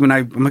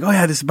 I'm like, oh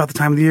yeah, this is about the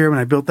time of the year when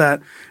I built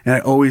that, and I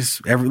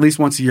always, at least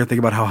once a year, think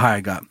about how high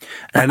I got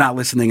and not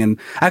listening. And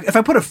if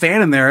I put a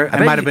fan in there,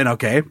 I might have been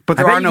okay. But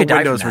there are no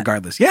windows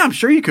regardless. Yeah, I'm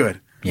sure you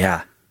could.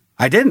 Yeah,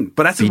 I didn't.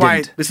 But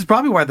this is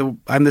probably why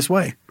I'm this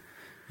way.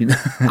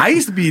 I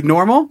used to be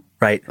normal.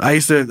 Right. I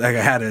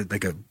had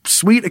a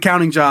sweet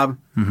accounting job.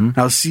 Mm-hmm.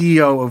 I was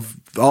CEO of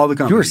all the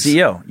companies.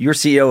 You were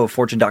CEO of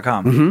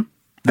Fortune.com.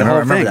 Mm-hmm. I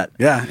remember that.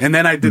 Yeah. And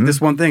then I did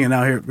this one thing, and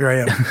now here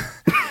I am.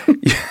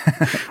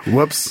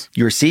 Whoops.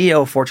 You were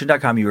CEO of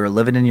Fortune.com. You were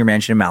living in your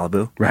mansion in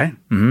Malibu. Right.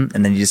 And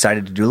then you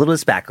decided to do a little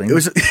spackling. It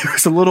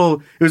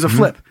was a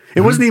flip.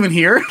 It wasn't even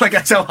here. Like,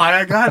 that's how high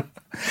I got.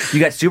 You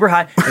got super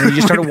high, and then you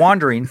just started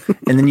wandering,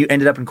 and then you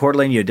ended up in Coeur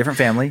d'Alene. You had a different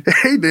family.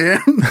 Hey, man.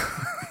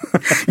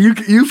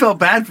 You felt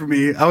bad for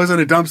me. I was in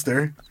a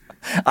dumpster.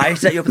 I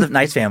set you up with a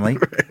nice family.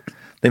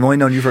 They've only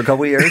known you for a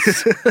couple of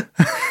years.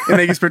 And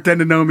they just pretend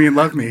to know me and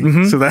love me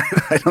so that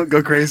I don't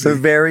go crazy. They're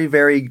very,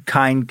 very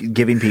kind,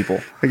 giving people.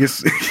 I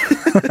guess.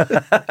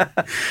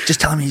 Just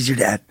tell him he's your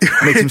dad. It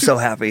makes him so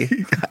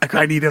happy.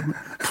 I need him.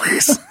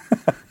 Please.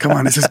 Come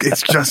on. It's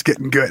just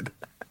getting good.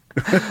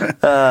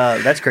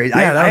 That's crazy.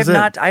 Yeah,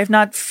 I have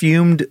not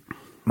fumed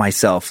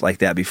myself like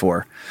that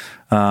before.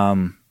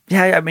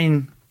 I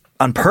mean,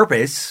 on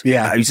purpose.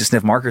 Yeah. I used to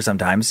sniff markers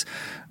sometimes,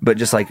 but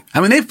just like I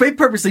mean, they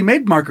purposely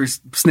made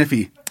markers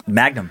sniffy.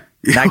 Magnum.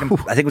 I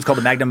think it was called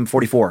the Magnum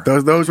 44.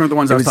 Those weren't the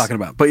ones I was talking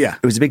about. But yeah.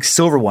 It was a big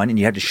silver one, and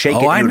you had to shake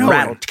it, I and it know. would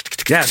rattle.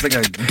 Yeah, it's like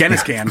a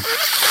Guinness can.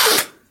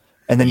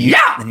 And then you,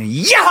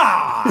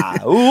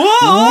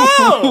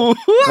 Whoa!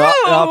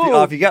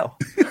 Off you go.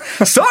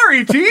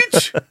 Sorry,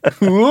 Teach.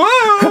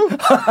 Whoa!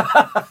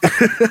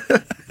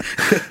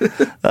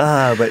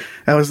 But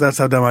That's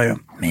how dumb I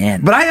am.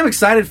 man, But I am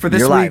excited for this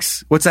You're live.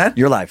 week's. What's that?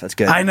 your life. That's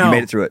good. I know. You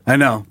made it through it. I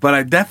know. But I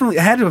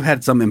had to have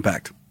had some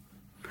impact.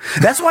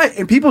 That's why,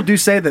 and people do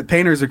say that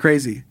painters are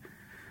crazy.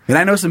 And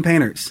I know some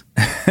painters.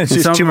 It's And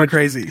just some too of them are much.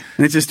 crazy.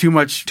 And it's just too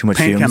much Too much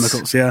paint fumes.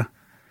 chemicals. Yeah.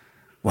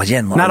 Well,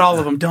 yeah, Not all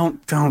of them. Don't.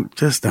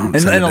 Just don't.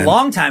 And, send and it a in.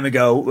 long time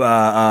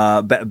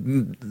ago,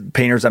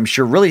 painters, I'm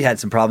sure, really had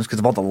some problems because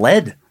of all the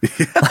lead.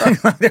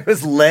 There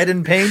was lead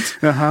in paint.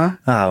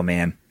 Oh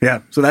man. Yeah.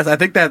 So I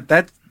think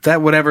that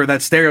whatever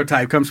that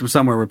stereotype comes from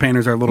somewhere where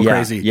painters are a little Yeah,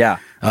 crazy. yeah.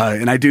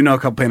 And I do know a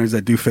couple painters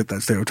that do fit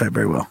that stereotype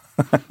very well.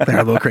 They're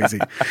a little crazy.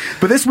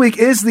 But this week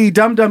is the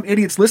Dumb Dumb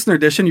Idiots listener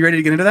edition. You ready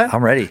to get into that?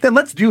 I'm ready. Then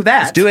let's do that.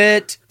 Let's do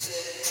it.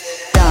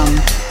 Dumb.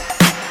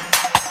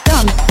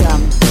 Dumb,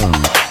 dumb.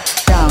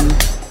 Dumb.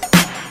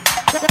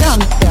 Dumb,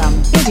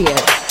 dumb.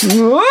 Idiot.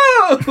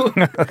 Whoa!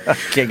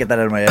 Can't get that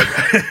out of my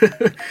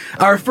head.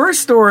 Our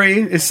first story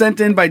is sent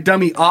in by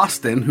Dummy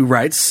Austin, who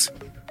writes,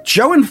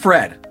 Joe and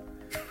Fred.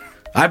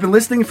 I've been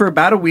listening for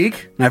about a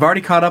week, and I've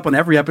already caught up on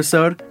every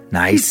episode.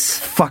 Nice.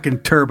 Fucking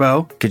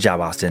turbo. Good job,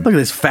 Austin. Look at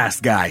this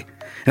fast guy.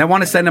 And I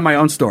want to send him my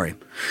own story.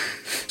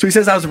 So he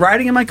says, I was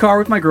riding in my car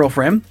with my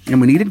girlfriend,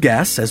 and we needed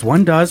gas. As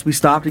one does, we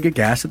stopped to get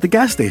gas at the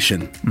gas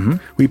station.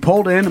 We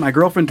pulled in, and my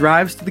girlfriend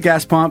drives to the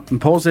gas pump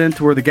and pulls in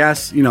to where the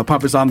gas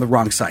pump is on the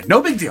wrong side.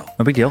 No big deal.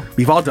 No big deal.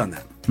 We've all done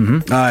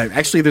that.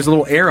 Actually, there's a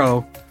little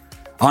arrow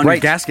on your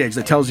Right. gas gauge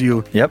that tells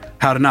you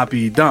Yep. how to not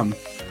be dumb.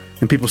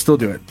 And people still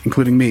do it,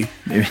 including me.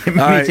 Me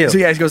too. So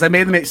yeah, he goes, I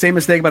made the same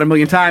mistake about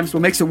 1,000,000 times. What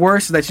makes it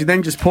worse is that she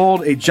then just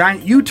pulled a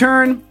giant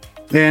U-turn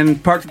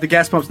and parked at the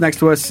gas pumps next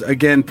to us,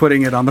 again,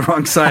 putting it on the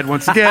wrong side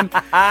once again.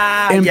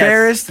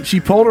 Embarrassed, she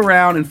pulled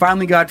around and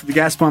finally got to the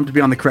gas pump to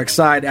be on the correct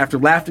side. After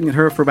laughing at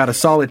her for about a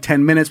solid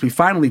 10 minutes, we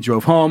finally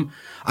drove home.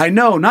 I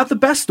know, not the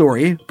best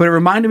story, but it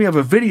reminded me of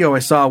a video I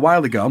saw a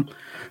while ago.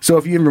 So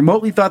if you even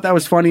remotely thought that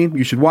was funny,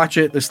 you should watch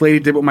it. This lady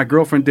did what my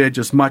girlfriend did,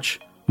 just much,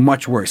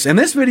 much worse. And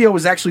this video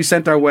was actually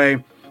sent our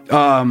way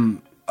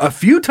a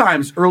few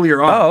times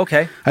earlier on. Oh,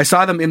 okay. I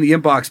saw them in the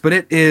inbox, but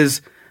it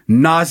is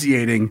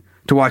nauseating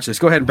to watch this.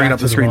 Go ahead and bring it up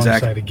the screen,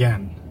 Zach. Side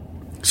again.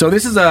 So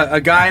this is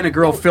a guy and a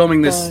girl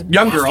filming this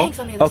young girl.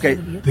 Okay.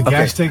 The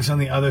gas tank's on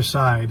the other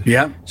side.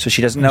 Yeah. So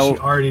she doesn't And know. She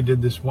already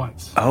did this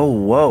once. Oh,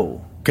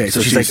 whoa. Okay,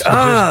 So so she's like, she's-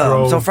 I'm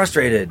drove- so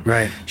frustrated.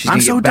 Right. She's I'm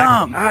gonna so get back-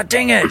 dumb. Ah,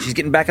 dang it. She's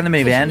getting back in the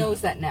She minivan. knows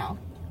that now.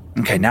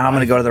 Okay, now I'm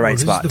going to go to the right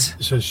This is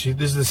spot.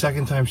 this is the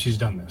second time she's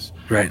done this.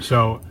 Right.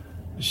 So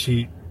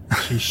she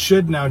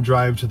should now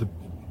drive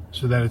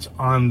so that it's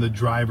on the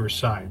driver's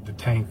side. The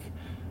tank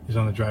is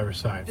on the driver's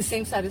side. The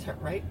same side as her,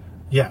 right?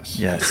 Yes.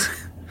 Yes.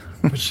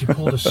 But she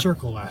pulled a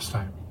circle last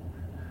time.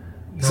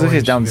 This looks like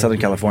it's down in She's Southern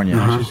gonna- California.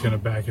 Now she's going to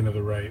back into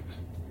the right.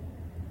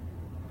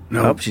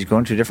 Nope. She's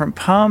going to a different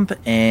pump,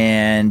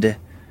 and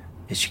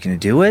is she going to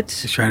do it?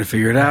 She's trying to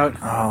figure it out.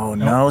 Oh,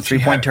 no. Nope, she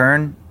 3-point had it.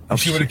 turn. Oh,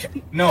 She would have.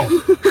 No.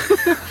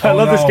 I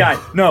love this no.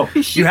 guy. No,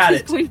 you had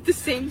it. Going the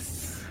same.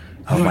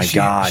 Oh, No, my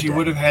God. She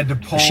would have had to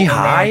pull. Is she around.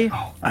 high?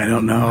 Oh, I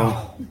don't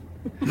know.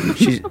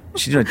 She's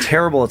doing a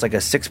terrible. It's like a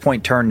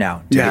 6-point turn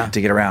now to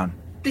get around.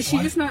 Does she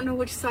just not know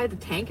which side the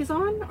tank is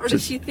on, or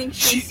does she think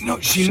she's?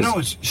 She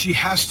knows. She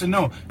has to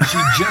know. She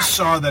just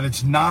saw that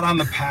it's not on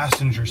the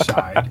passenger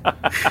side.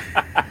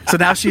 So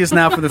now she is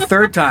now for the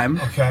third time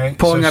Okay,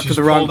 pulling so up to she's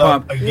the wrong pulled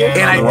up pump. again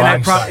And on the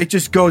wrong side. it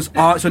just goes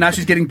on. So now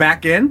she's getting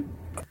back in.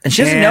 And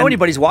she doesn't And- know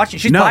anybody's watching.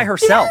 She's No. by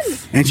herself.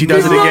 And she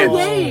does it No again.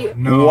 way.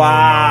 No.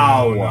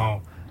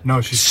 Wow. No,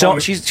 she's So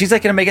pulled- she's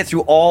like going to make it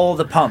through all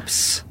the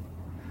pumps.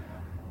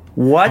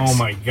 What? Oh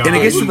my God. And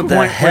it gets to the The point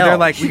where hell? they're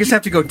like, we just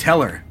have to go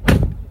tell her.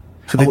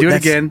 So they do it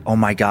that's- again. Oh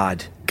my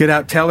God. Get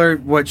out, tell her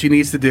what she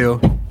needs to do.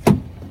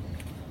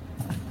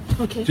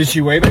 Okay. Did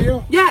she wave at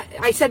you? Yeah,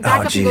 I said back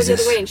Oh, up and go the other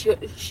Jesus. way,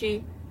 and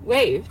she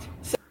waved.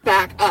 So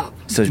back up.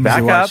 So back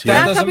up. watch, yeah. That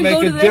Back up doesn't and make go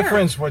a to there.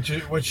 difference what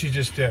she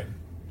just did.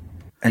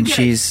 and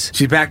she's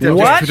backed up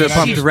What? to the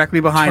pump She's directly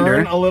behind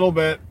Turn her. a little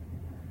bit.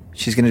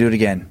 She's going to do it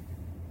again.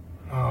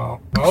 Oh,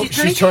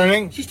 she's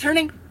turning. She's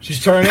turning.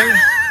 She's turning.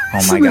 Oh my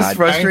Isn't this God.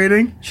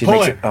 frustrating? She Pull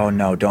makes it. it. Oh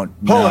no! Don't.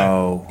 Pull it.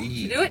 No.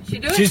 She do it. She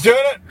do it. She's doing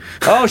it.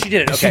 Oh, she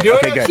did it. Okay. she doing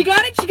okay. it? Good. She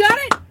got it. She got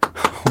it.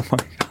 Oh my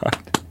God.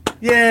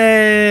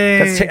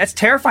 Yay! That's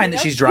terrifying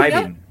that she's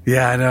driving.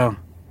 Yeah, I know.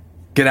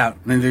 Get out.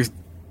 I mean, there's.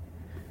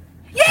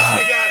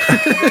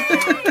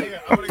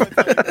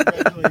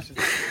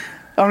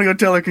 I'm gonna go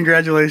tell her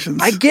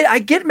congratulations. I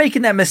get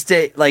making that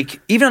mistake, like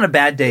even on a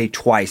bad day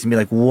twice, and be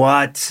like,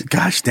 "What?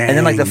 Gosh dang!" And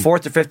then like the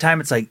fourth or fifth time,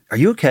 it's like, "Are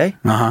you okay?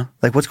 Uh-huh.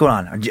 Like what's going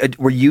on?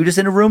 Were you just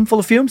in a room full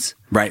of fumes?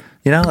 Right.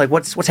 You know, like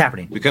what's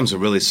happening? Becomes a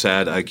really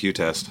sad IQ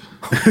test.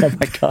 Oh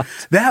my God!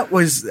 That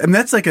was, I mean,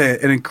 that's like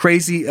a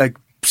crazy,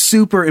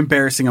 super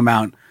embarrassing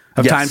amount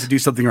of Yes. time to do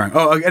something wrong.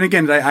 Oh, and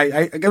again,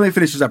 I let me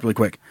finish this up really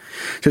quick.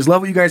 Says,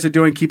 love what you guys are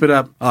doing. Keep it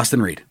up,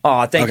 Austin Reed.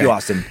 Oh, thank you,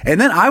 Austin. And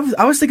then I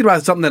was thinking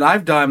about something that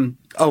I've done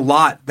a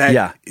lot.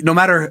 That no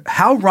matter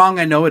how wrong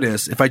I know it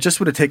is, if I just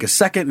would have taken a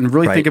second and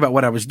really think about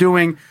what I was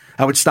doing,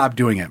 I would stop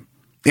doing it.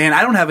 And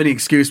I don't have any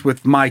excuse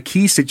with my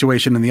key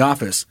situation in the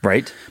office,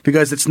 right?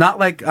 Because it's not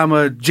like I'm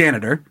a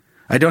janitor.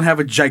 I don't have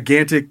a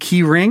gigantic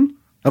key ring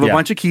of a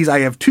bunch of keys. I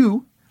have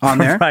two on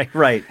there.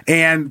 right.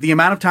 And the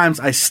amount of times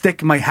I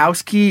stick my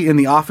house key in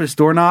the office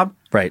doorknob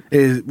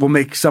will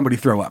make somebody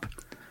throw up.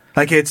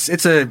 Like it's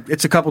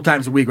a couple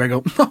times a week where I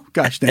go, oh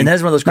gosh, dang. And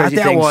that's one of those crazy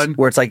Not that things one.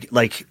 where it's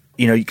like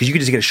you know, because you could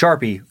just get a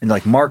Sharpie and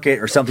like mark it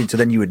or something, so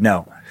then you would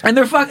know. And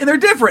they're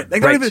different.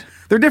 Like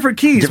they're different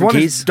keys. Different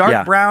one keys? is dark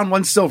Yeah. brown,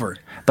 one's silver.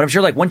 But I'm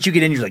sure like once you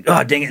get in, you're like,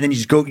 oh dang it, and then you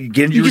just you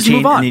get into You your just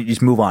routine move on. and you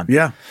just move on.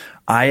 Yeah.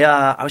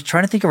 I was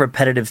trying to think of a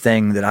repetitive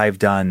thing that I've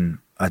done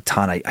a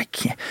ton. I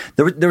can't.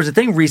 There was a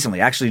thing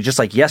recently, actually, just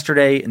like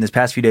yesterday and this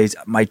past few days.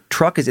 My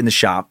truck is in the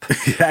shop,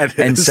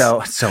 and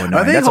so it's so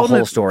annoying. That's a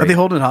whole story. Are they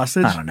holding it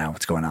hostage? I don't know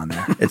what's going on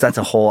there. That's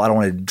a whole. I don't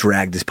want to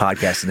drag this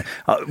podcast. When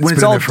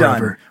it's been all there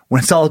done,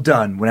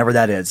 forever. whenever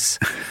that is,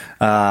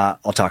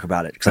 I'll talk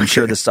about it because I'm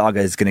sure the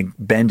saga is going to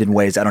bend in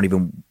ways I don't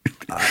even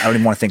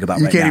want to think about.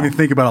 You right can't now. even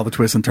think about all the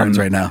twists and turns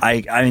right now.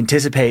 I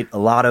anticipate a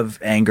lot of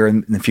anger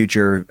in the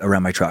future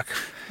around my truck.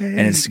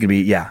 And it's going to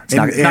be, it's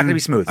not going to be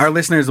smooth. Our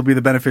listeners will be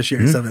the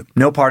beneficiaries of it.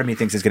 No part of me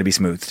thinks it's going to be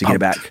smooth to get it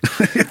back.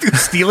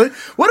 Steal it?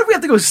 What if we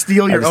have to go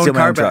steal your own steal my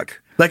car own back?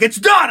 truck. Like, it's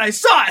done. I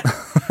saw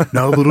it.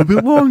 Now a little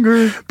bit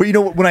longer. But you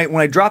know, when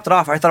I dropped it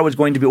off, I thought it was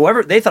going to be,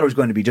 whatever they thought it was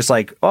going to be, just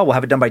like, oh, we'll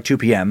have it done by 2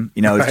 p.m.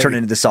 You know, it's turned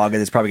into the saga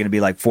that's probably going to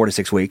be like 4 to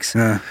 6 weeks.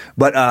 Yeah.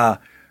 But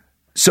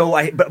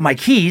my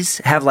keys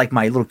have like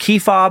my little key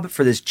fob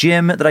for this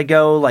gym that I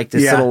go, like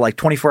this little like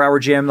 24-hour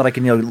gym that I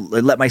can,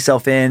 let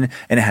myself in,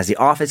 and it has the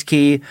office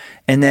key.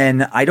 And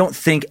then I don't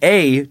think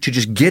to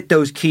just get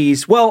those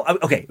keys. Well,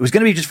 okay, it was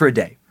going to be just for a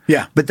day.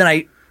 Yeah. But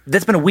then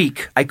that's been a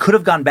week. I could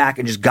have gone back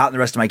and just gotten the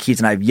rest of my keys,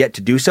 and I've yet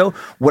to do so.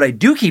 What I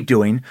do keep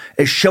doing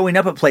is showing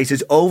up at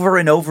places over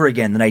and over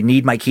again that I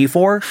need my key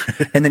for,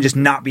 and then just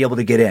not be able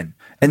to get in.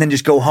 And then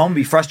just go home,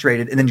 be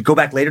frustrated, and then go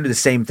back later to the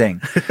same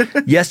thing.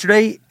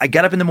 Yesterday, I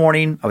got up in the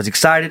morning. I was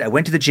excited. I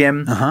went to the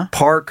gym,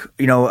 park,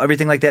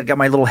 everything like that. Got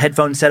my little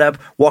headphones set up,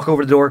 walk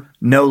over to the door,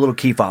 no little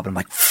key fob. And I'm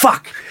like,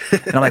 fuck.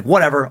 And I'm like,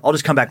 whatever. I'll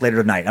just come back later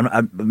tonight.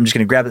 I'm just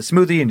going to grab the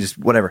smoothie and just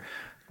whatever.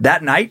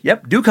 That night,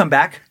 do come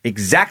back.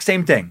 Exact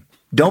same thing.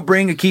 Don't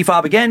bring a key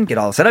fob again. Get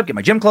all set up. Get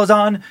my gym clothes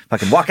on. If I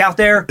can walk out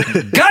there,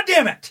 God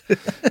damn it!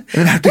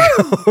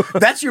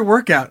 That's your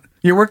workout.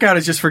 Your workout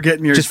is just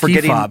forgetting your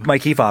key fob. My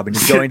key fob and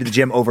just going to the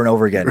gym over and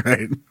over again.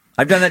 Right.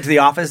 I've done that to the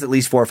office at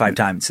least 4 or 5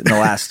 times in the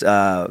last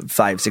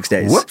 5-6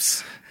 days.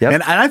 Whoops. Yep.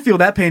 And I feel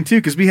that pain too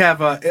because we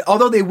have,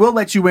 although they will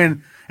let you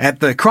in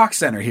at the Croc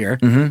Center here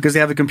because they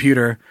have a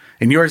computer.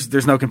 In yours,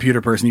 there's no computer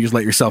person. You just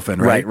let yourself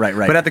in, right? Right.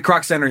 But at the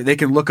Croc Center, they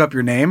can look up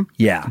your name.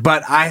 Yeah.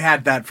 But I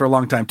had that for a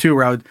long time too,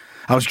 where I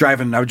would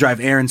drive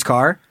Aaron's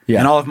car,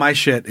 and all of my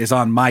shit is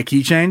on my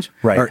key change,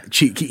 or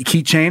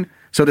key chain.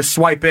 So to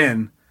swipe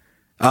in,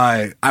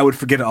 I would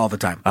forget it all the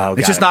time. Oh,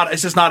 it's just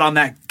not on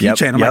that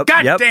keychain. I'm like,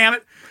 God damn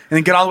it! And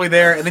then get all the way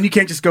there, and then you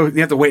can't just go. You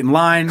have to wait in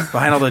line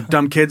behind all the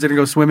dumb kids that are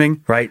going to go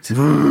swimming. Right.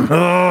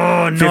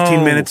 Oh no!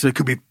 15 minutes. So it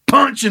could be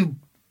punch and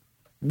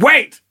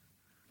wait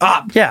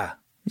up. Yeah.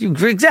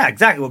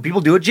 Exactly what people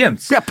do at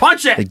gyms. Yeah,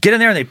 punch it. They get in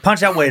there and they punch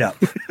that weight up.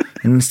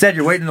 And instead,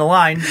 you're waiting in the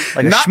line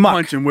like a Not schmuck.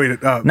 punch and wait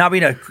it up. Not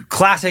being a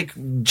classic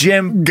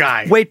gym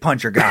guy, weight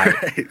puncher guy.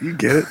 You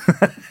get it.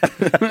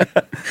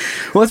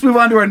 Well, let's move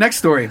on to our next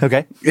story.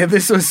 Okay. Yeah,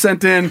 this was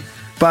sent in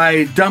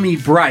by Dummy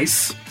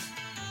Bryce.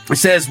 It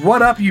says,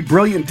 "What up, you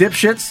brilliant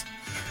dipshits?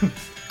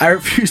 I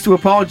refuse to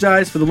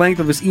apologize for the length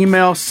of this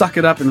email. Suck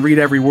it up and read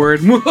every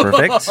word."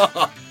 Perfect.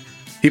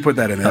 He put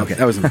that in there. Okay.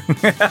 That was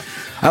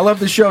I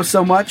love the show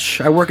so much.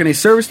 I work in a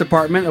service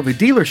department of a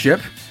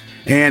dealership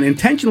and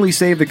intentionally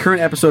saved the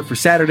current episode for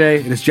Saturday.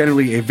 It is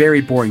generally a very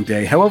boring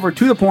day. However,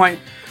 to the point,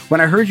 when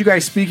I heard you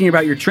guys speaking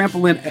about your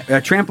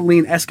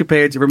trampoline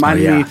escapades, it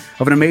reminded me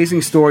of an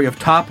amazing story of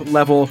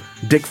top-level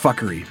dick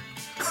fuckery.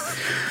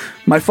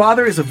 My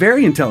father is a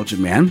very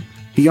intelligent man.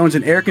 He owns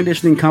an air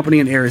conditioning company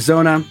in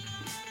Arizona.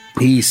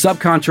 He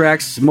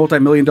subcontracts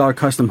multi-million-dollar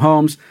custom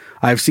homes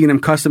I've seen him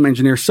custom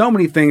engineer so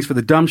many things for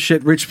the dumb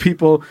shit rich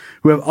people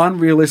who have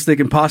unrealistic,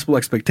 impossible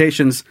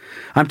expectations.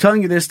 I'm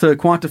telling you this to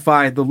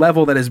quantify the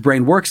level that his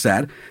brain works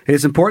at. It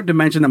is important to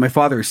mention that my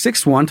father is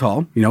 6'1"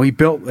 tall. You know, he's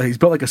built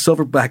like a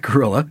silverback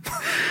gorilla.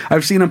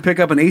 I've seen him pick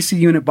up an AC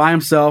unit by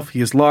himself.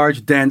 He is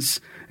large,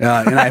 dense,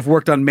 and I've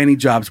worked on many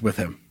jobs with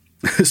him.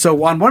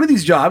 So on one of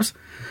these jobs,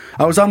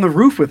 I was on the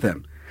roof with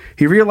him.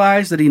 He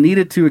realized that he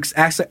needed to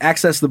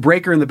access the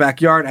breaker in the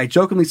backyard. I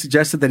jokingly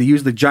suggested that he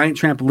use the giant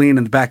trampoline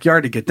in the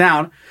backyard to get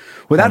down.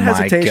 Without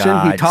hesitation,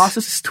 he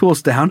tosses his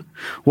tools down,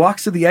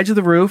 walks to the edge of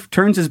the roof,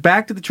 turns his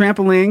back to the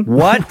trampoline.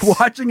 What?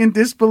 Watching in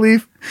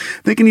disbelief,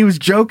 thinking he was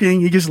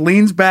joking, he just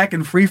leans back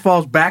and free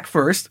falls back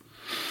first.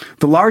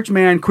 The large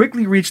man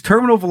quickly reached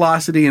terminal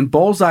velocity and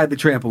bullseyed the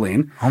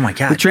trampoline. Oh my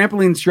God. The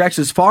trampoline stretched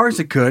as far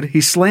as it could.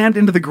 He slammed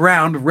into the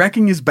ground,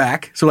 wrecking his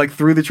back, so like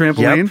through the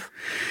trampoline. Yep.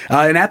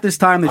 And at this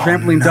time, the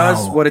trampoline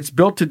does what it's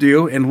built to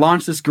do and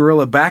launched this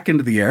gorilla back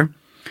into the air.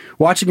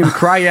 Watching him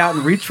cry out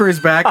and reach for his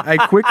back, it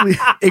quickly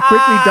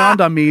dawned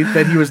on me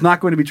that he was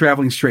not going to be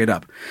traveling straight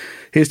up.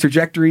 His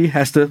trajectory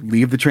has to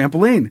leave the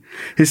trampoline.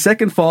 His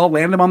second fall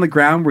landed him on the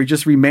ground where he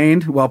just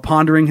remained while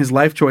pondering his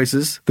life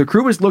choices. The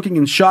crew was looking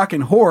in shock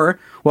and horror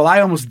while I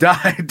almost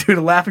died due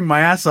to laughing my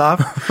ass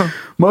off.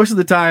 Most of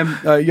the time,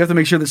 you have to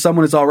make sure that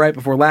someone is all right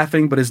before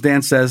laughing, but as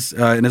Dan says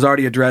in his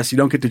Artie address, you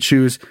don't get to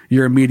choose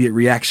your immediate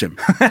reaction.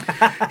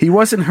 He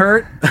wasn't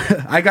hurt.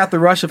 I got the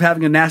rush of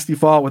having a nasty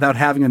fall without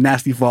having a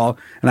nasty fall,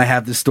 and I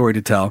have this story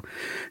to tell.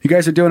 You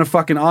guys are doing a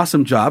fucking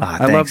awesome job.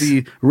 I love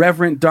the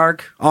reverent,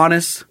 dark,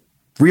 honest,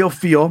 real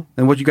feel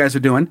and what you guys are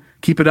doing.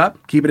 Keep it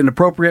up. Keep it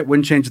inappropriate.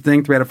 Wouldn't change a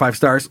thing. 3 out of 5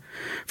 stars.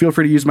 Feel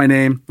free to use my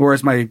name, or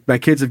as my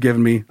kids have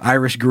given me,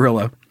 Irish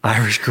Gorilla.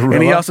 Irish Gorilla.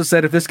 And he also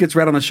said, if this gets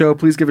read on the show,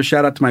 please give a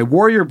shout out to my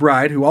warrior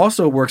bride, who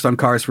also works on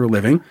cars for a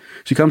living.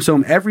 She comes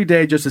home every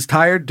day just as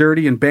tired,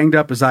 dirty, and banged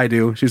up as I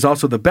do. She's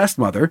also the best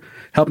mother,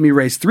 helping me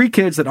raise 3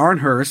 kids that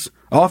aren't hers.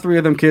 All 3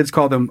 of them kids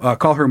call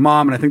her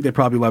mom, and I think they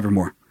probably love her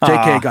more.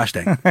 JK, gosh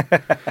dang.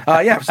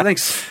 So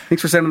thanks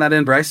for sending that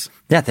in, Bryce.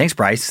 Yeah, thanks,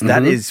 Bryce.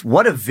 That is,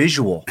 what a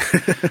visual.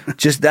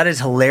 Just, that is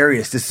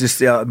hilarious. It's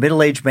just a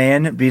middle-aged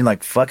man being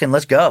like, fucking,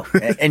 let's go.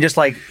 And just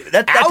like,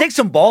 that takes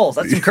some balls.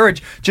 That's some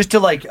courage. Just to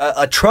like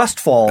a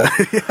trust fall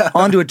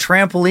onto a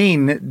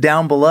trampoline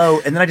down below.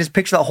 And then I just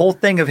picture the whole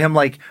thing of him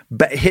like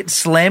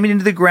slamming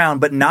into the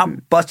ground, but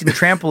not busting the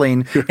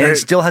trampoline. And it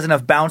still has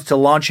enough bounce to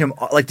launch him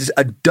like this,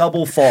 a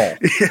double fall.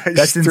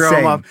 That's insane. Throw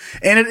him off.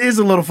 And it is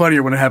a little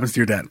funnier when it happens to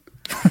your dad.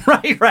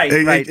 Right.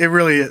 It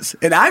really is.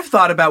 And I've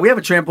thought about, we have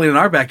a trampoline in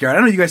our backyard.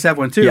 I know you guys have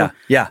one too.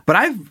 Yeah. But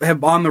I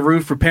have on the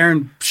roof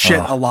repairing shit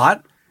a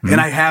lot. And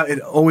I have, it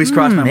always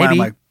crossed my mind. I'm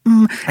like,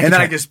 and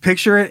then I just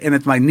picture it, and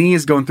it's my knee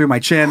is going through my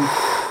chin.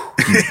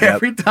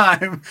 Every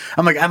time.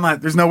 I'm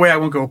like, there's no way I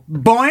won't go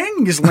boing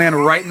and just land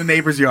right in the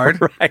neighbor's yard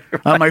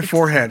on my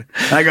forehead.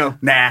 And I go,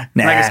 nah.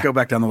 And I just go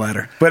back down the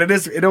ladder. But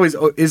it always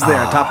is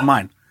there, top of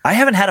mind. I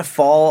haven't had a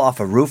fall off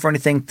a roof or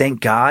anything,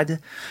 thank God.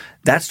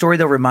 That story,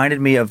 though, reminded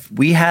me of,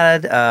 we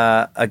had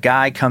a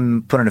guy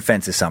come put in a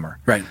fence this summer.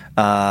 Right.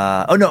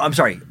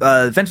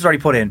 The fence was already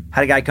put in.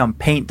 Had a guy come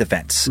paint the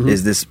fence,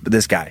 is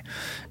this guy.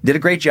 Did a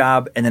great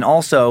job. And then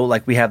also,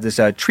 like, we have this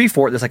tree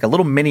fort. There's like a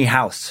little mini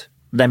house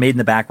that I made in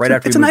the back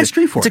after it's a nice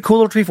tree fort. It's a cool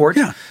little tree fort.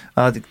 Yeah.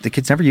 The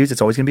kids never use it.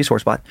 It's always going to be a sore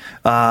spot.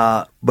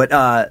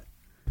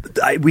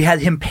 We had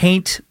him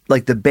paint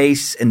like the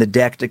base and the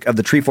deck of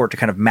the tree fort to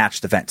kind of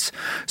match the fence.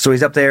 So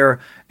he's up there,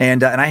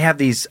 and I have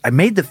these. I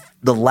made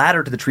the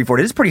ladder to the tree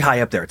fort. It is pretty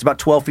high up there. It's about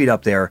 12 feet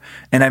up there,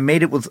 and I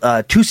made it with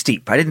too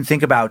steep. I didn't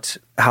think about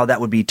how that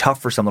would be tough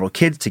for some little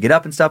kids to get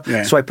up and stuff.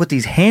 Yeah. So I put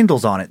these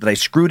handles on it that I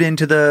screwed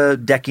into the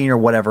decking or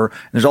whatever.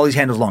 And there's all these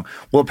handles along.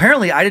 Well,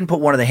 apparently I didn't put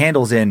one of the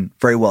handles in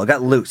very well. It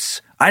got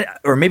loose.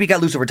 Or maybe it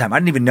got loose over time. I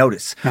didn't even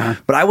notice.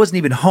 But I wasn't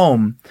even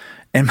home.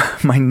 And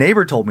my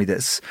neighbor told me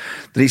this,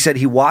 that he said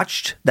he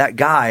watched that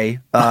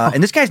guy,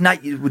 and this guy's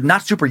not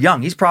super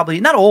young. He's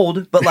probably not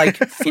old, but like,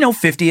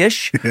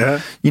 50-ish,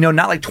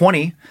 not like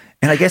 20.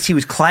 And I guess he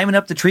was climbing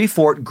up the tree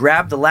fort,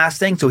 grabbed the last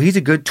thing. So he's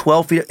a good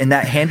 12 feet, and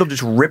that handle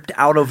just ripped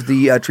out of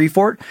the tree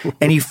fort,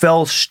 and he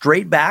fell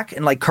straight back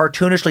and like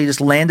cartoonishly just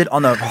landed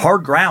on the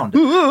hard ground.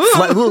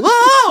 Flat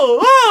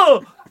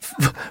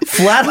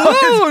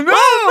on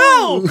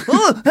no!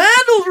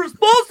 Handles are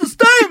supposed to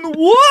stay in the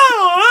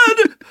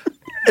wood!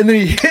 And then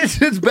he hits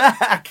his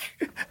back.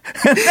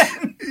 And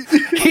then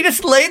he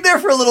just laid there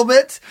for a little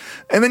bit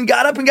and then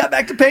got up and got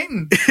back to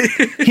painting.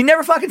 He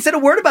never fucking said a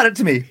word about it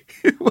to me.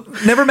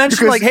 Never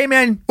mentioned like, hey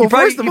man, you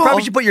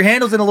probably should put your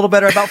handles in a little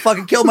better. I about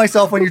fucking killed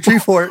myself on your tree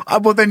fort.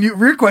 But then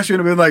your question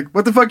would have been like,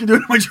 what the fuck are you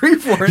doing to my tree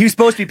fort? He was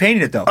supposed to be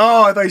painting it though.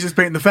 Oh, I thought he was just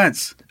painting the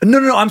fence.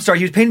 No, I'm sorry.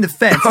 He was painting the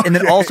fence and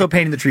then also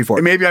painting the tree fort.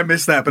 And maybe I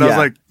missed that, but I was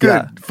like,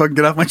 good, fucking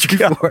get off my tree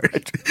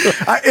fort.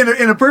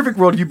 In a perfect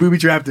world, you booby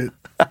trapped it.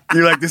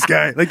 You're like, this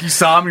guy, like you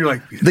saw him, you're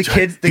like, the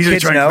kids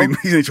know.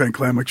 He's going to try and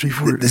climb my tree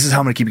fort. This is how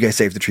I'm going to keep you guys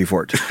safe, the tree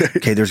fort.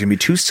 Okay, there's going to be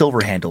 2 silver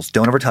handles.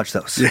 Don't ever touch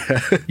those.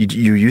 Yeah.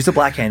 You use the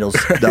black handles.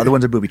 The other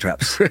ones are booby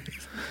traps.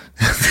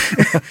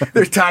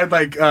 They're tied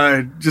like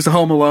just a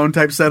Home Alone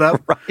type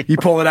setup. Right. You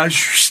pull it out,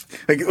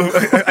 like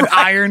an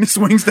iron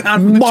swings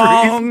down from the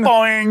Bong. trees.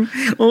 Boing.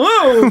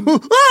 Whoa.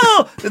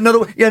 Oh!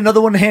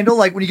 Another one handle,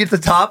 like when you get to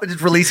the top, it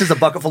just releases a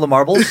bucket full of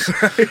marbles.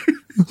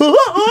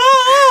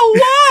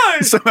 Why?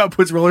 Somehow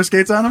puts roller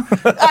skates on them.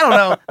 I don't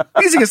know.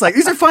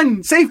 These are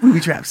fun, safe booby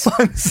traps.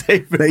 Fun,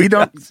 safe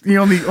that you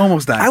only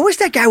almost die. I wish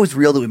that guy was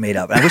real that we made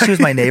up. I wish he was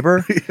my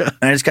neighbor, and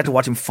I just got to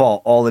watch him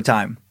fall all the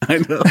time. I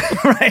know.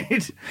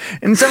 Right?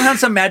 And somehow in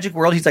some magic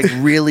world, he's like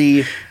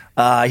really,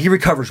 he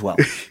recovers well.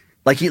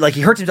 Like he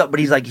hurts himself, but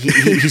he's like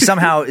he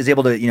somehow is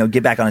able to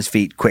get back on his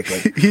feet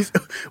quickly.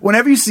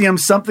 Whenever you see him,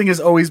 something is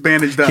always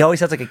bandaged up. He always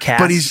has like a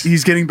cast, but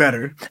he's getting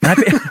better.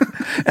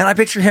 And I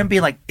picture him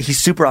being like he's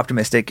super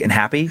optimistic and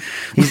happy.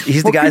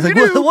 He's the guy who's like,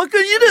 what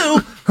can you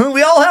do?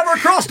 We all have our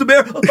cross to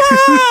bear.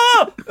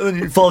 Ah! And then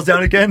he falls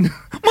down again.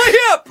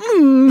 My hip.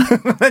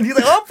 And he's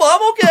like,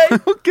 I'm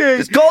okay. Okay,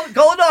 just call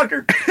a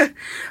doctor.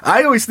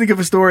 I always think of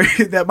a story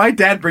that my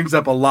dad brings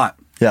up a lot.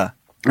 Yeah.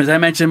 As I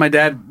mentioned, my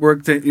dad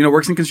works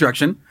in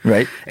construction,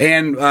 right,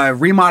 and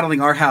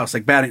remodeling our house,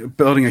 like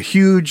building a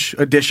huge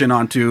addition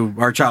onto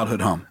our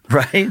childhood home,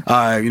 right.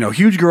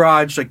 Huge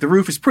garage, like the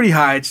roof is pretty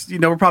high. It's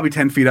we're probably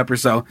 10 feet up or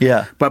so.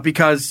 Yeah, but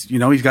because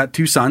he's got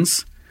 2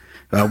 sons,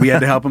 we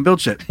had to help him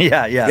build shit.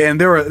 Yeah. And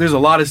there's a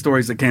lot of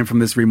stories that came from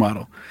this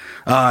remodel,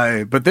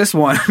 but this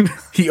one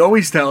he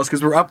always tells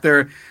because we're up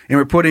there and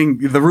we're putting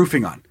the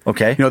roofing on.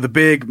 Okay, the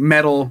big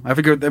metal, I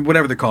forget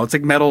whatever they're called. It's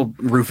like metal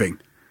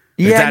roofing.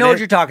 Yeah, I know what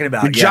you're talking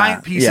about. The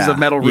giant pieces of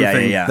metal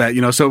roofing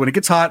that, so when it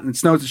gets hot and it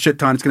snows a shit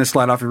ton, it's going to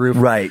slide off your roof.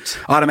 Right.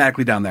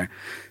 Automatically down there.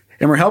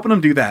 And we're helping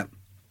them do that.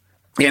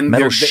 And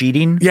metal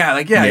sheeting? Yeah.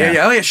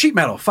 Oh, yeah, sheet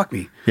metal. Fuck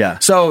me. Yeah.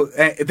 So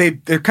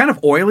they're kind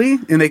of oily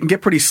and they can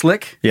get pretty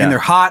slick. Yeah. And they're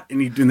hot.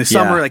 And in the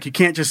summer, like you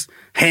can't just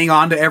hang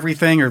on to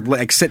everything or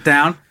like sit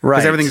down. Right.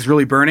 Because everything's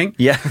really burning.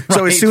 Yeah.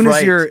 So as soon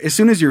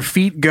as your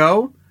feet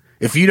go,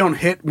 if you don't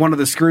hit one of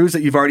the screws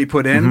that you've already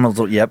put in,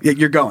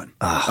 you're going.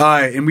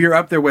 And we were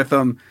up there with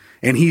them.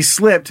 And he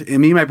slipped, and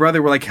me and my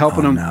brother were like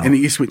helping him, and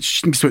he went,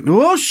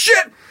 oh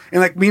shit! And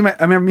like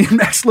I remember me and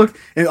Max looked,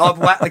 and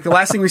the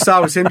last thing we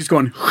saw was him just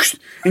going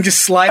and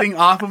just sliding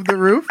off of the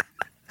roof.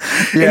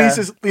 Yeah. And he's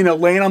just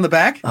laying on the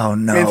back. Oh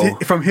no!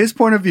 And from his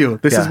point of view,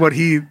 this is what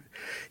he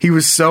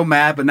was so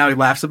mad, but now he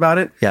laughs about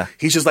it. Yeah,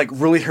 he's just like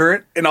really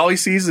hurt, and all he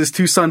sees is his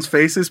 2 sons'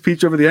 faces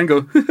peach over the end,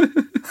 go.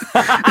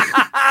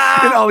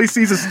 And all he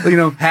sees is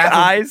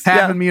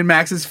half of me and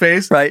Max's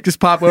face, right? Just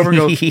pop over and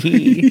go.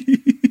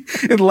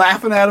 And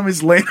laughing at him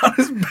is laying on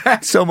his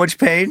back. So much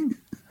pain.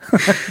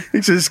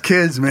 It's just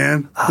kids,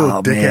 man.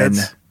 Little dickheads.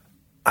 Man.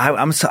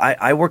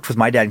 I worked with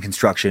my dad in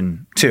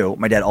construction too.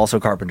 My dad also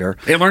carpenter.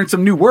 They learned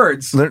some new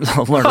words. Learned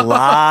a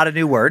lot of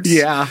new words.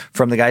 Yeah,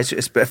 from the guys,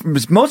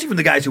 mostly from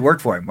the guys who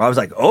worked for him. I was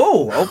like,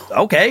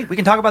 okay, we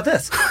can talk about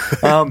this.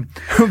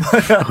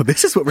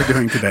 This is what we're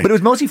doing today. But it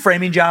was mostly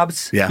framing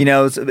jobs. Yeah,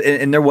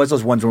 and there was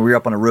those ones when we were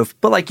up on a roof,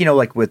 but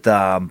like with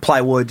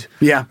plywood,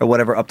 or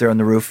whatever up there on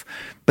the roof.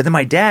 But then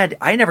my dad,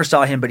 I never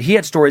saw him, but he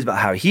had stories about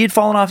how he had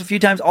fallen off a few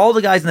times. All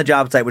the guys in the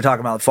job site were talking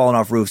about falling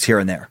off roofs here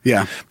and there.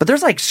 Yeah. But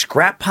there's like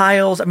scrap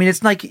piles. I mean,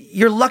 it's like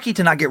you're lucky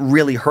to not get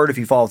really hurt if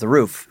you fall off the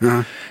roof.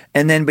 Uh-huh.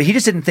 But he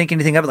just didn't think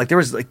anything of it. Like there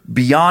was like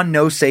beyond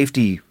no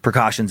safety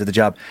precautions at the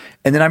job.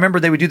 And then I remember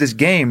they would do this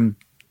game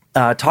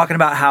talking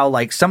about how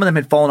like some of them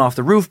had fallen off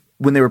the roof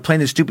when they were playing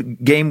this stupid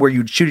game where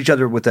you'd shoot each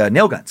other with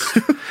nail guns.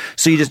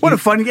 So a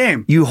fun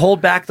game. You hold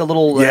back the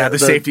little the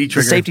safety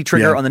trigger, the safety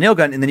trigger on the nail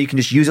gun, and then you can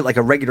just use it like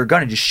a regular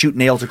gun and just shoot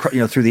nails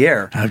through the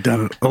air. I've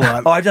done it a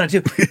lot. I've done it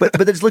too. But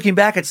then just looking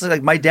back, it's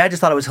like my dad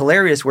just thought it was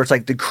hilarious. Where it's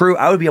like the crew,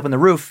 I would be up on the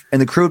roof,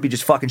 and the crew would be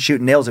just fucking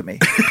shooting nails at me,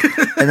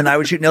 and then I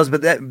would shoot nails.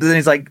 But then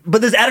he's like, but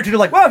this attitude of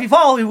like, well, if you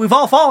fall, we've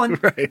all fallen.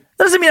 Right. That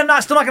doesn't mean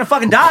I'm still not going to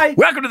fucking die.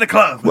 Welcome to the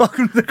club.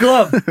 Welcome to the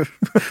club.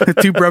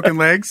 2 broken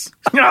legs.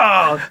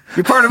 Oh,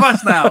 you're part of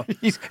us now.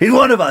 He's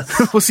one of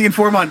us. We'll see you in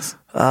 4 months.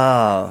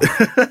 Oh.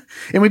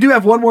 And we do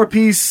have one more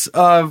piece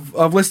of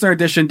listener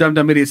edition Dumb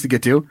Dumb Idiots to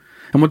get to.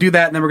 And we'll do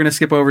that, and then we're going to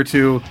skip over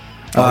to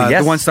the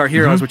 1-star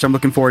heroes, which I'm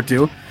looking forward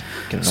to.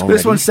 So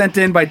this one's sent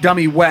in by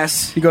Dummy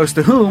Wes. He goes,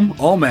 to whom,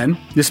 all men,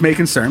 this may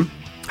concern.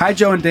 Hi,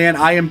 Joe and Dan.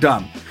 I am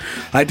dumb.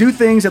 I do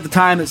things at the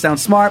time that sound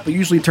smart, but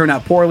usually turn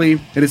out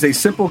poorly. It is a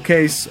simple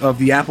case of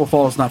the apple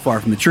falls not far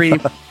from the tree.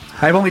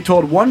 I've only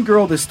told one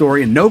girl this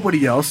story and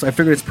nobody else. I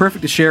figured it's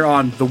perfect to share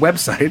on the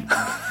website.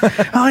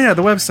 Oh, yeah,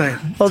 the website.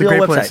 It's a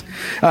great place.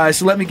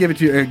 So let me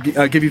give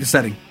you the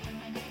setting.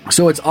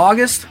 So it's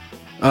August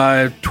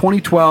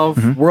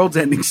 2012. World's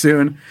ending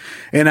soon.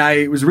 And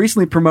I was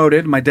recently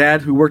promoted. My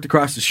dad, who worked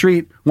across the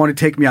street, wanted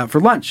to take me out for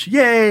lunch.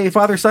 Yay,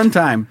 father-son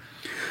time.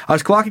 I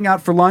was clocking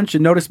out for lunch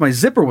and noticed my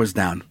zipper was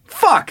down.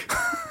 Fuck!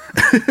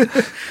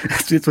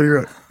 That's what he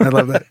wrote. I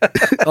love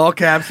that. All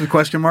caps with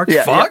question marks.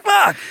 Yeah, fuck.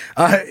 Yeah.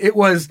 It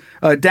was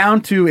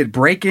down to it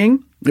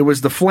breaking. It was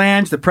the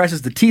flange that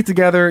presses the teeth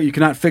together. You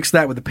cannot fix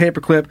that with a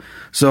paperclip.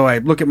 So I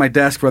look at my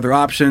desk for other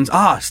options.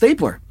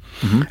 Stapler.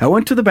 I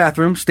went to the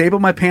bathroom,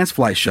 stapled my pants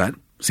fly shut.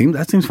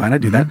 That seems fine. I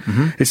do that.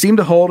 It seemed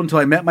to hold until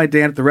I met my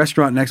dad at the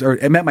restaurant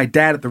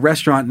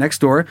next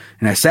door,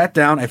 and I sat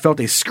down. I felt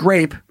a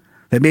scrape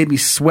that made me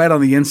sweat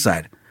on the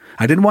inside.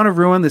 I didn't want to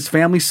ruin this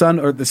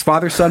this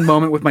father-son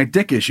moment with my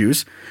dick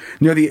issues.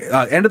 Near the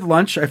end of the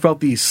lunch, I felt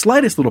the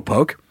slightest little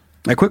poke.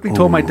 I quickly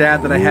told my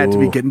dad that I had to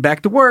be getting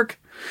back to work.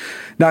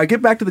 Now I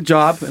get back to the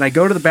job and I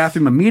go to the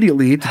bathroom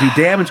immediately to do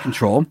damage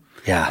control.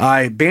 Yeah.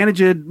 I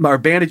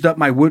bandaged up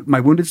my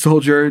wounded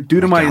soldier. Due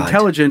to my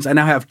intelligence, I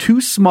now have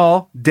 2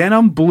 small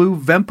denim blue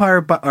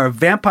vampire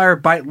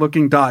bite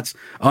looking dots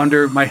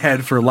under my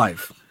head for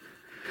life.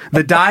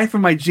 The dye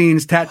from my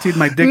jeans tattooed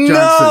my Dick Johnson.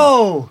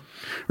 No!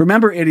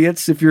 Remember,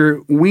 idiots, if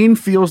your ween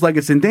feels like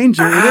it's in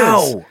danger, it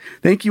is.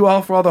 Thank you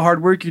all for all the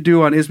hard work you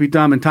do on Is We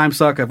Dumb and Time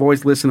Suck. I've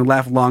always listened and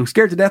laughed along.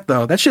 Scared to death,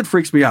 though. That shit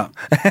freaks me out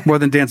more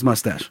than Dan's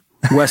mustache.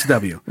 Wes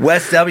W.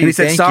 Wes W. And he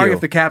said, thank sorry you.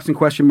 if the caps and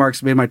question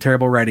marks made my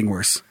terrible writing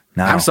worse.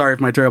 No. I'm sorry if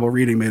my terrible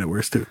reading made it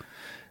worse, too.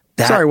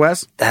 Sorry,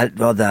 Wes.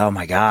 Oh,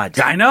 my God.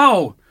 I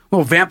know.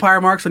 Little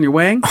vampire marks on your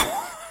wing.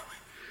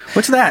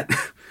 What's that?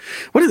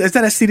 What is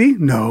that? STD?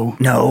 No.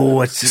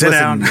 Sit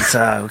down. It's,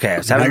 okay.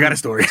 I got a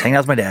story. Hanging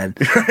out with my dad.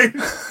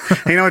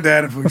 Hanging out with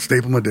dad and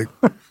staple my dick.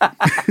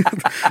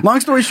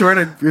 Long story short,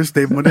 I just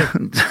staple my dick.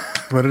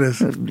 What it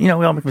is. We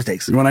all make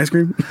mistakes. You want ice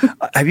cream?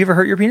 Have you ever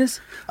hurt your penis?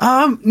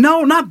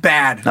 No, not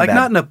bad.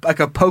 Not in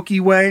a pokey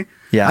way.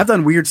 Yeah. I've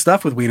done weird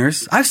stuff with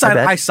wieners. I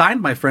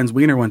signed my friend's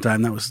wiener one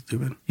time. That was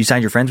stupid. You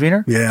signed your friend's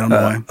wiener? Yeah, I don't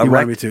know why. He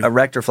wanted me to.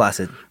 Erect or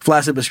flaccid?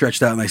 Flaccid but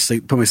stretched out, and I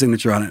put my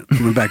signature on it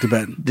and went back to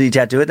bed. Did he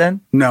tattoo it then?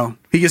 No.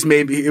 He just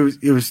made me. It was.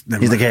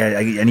 He's like,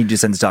 hey, I need you to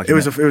send this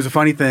document. It was a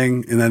funny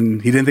thing, and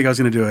then he didn't think I was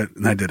going to do it,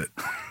 and I did it.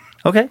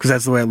 Okay. Because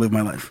that's the way I live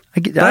my life.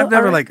 But I've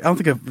never I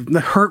don't think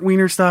I've hurt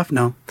wiener stuff.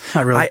 No,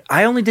 not really.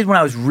 I only did when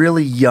I was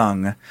really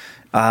young.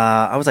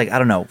 I was like, I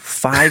don't know,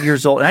 5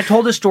 years old. And I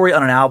told this story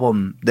on an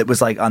album that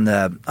was like on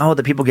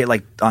that people get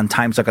like on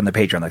Time Suck on the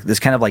Patreon. Like this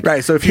kind of like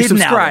right. So if you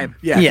subscribe,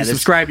 if you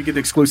subscribe, you get the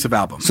exclusive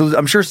album. So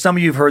I'm sure some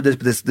of you have heard this,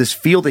 but this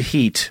Feel the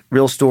Heat,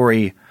 real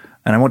story.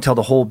 And I won't tell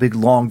the whole big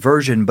long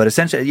version, but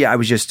essentially,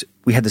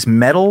 we had this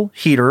metal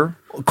heater,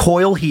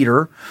 coil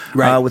heater,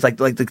 right. With like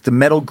the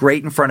metal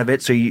grate in front of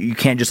it, so you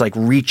can't just like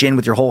reach in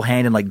with your whole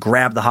hand and like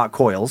grab the hot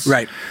coils.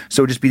 Right.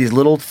 So it'd just be these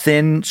little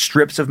thin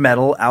strips of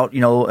metal out,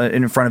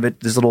 in front of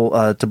it, this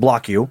little to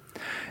block you.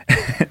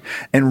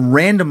 And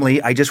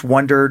randomly, I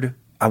wonder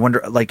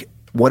like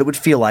what it would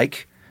feel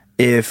like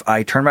if I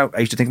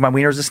used to think of my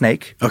wiener as a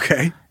snake.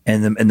 Okay.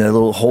 And the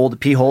little hole, the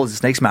pee hole is the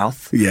snake's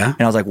mouth. Yeah.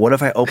 And I was like, what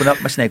if I open up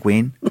my snake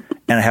ween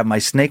and I have my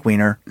snake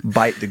wiener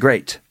bite the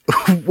grate?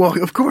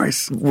 Well, of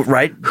course.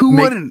 Right? Who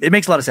wouldn't? It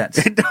makes a lot of sense.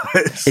 It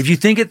does. If you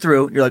think it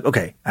through, you're like,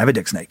 okay, I have a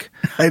dick snake.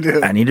 I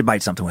do. I need to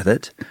bite something with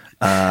it.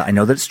 I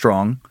know that it's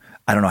strong.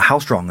 I don't know how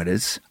strong it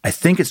is. I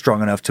think it's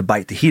strong enough to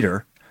bite the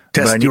heater.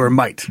 Test your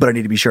might. But I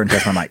need to be sure and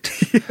test my might.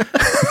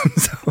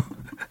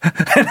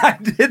 And I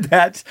did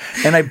that,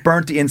 and I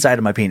burnt the inside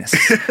of my penis,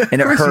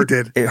 and it hurt.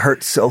 It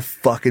hurt so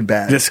fucking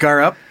bad. Did it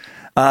scar up?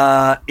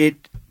 I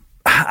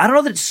don't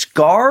know that it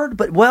scarred,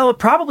 but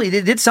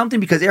it did something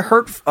because it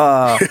hurt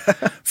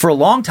for a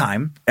long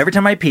time. Every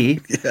time I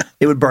pee,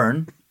 it would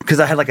burn because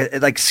I had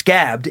like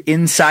scabbed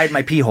inside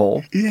my pee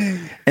hole. Yeah.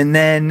 And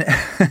then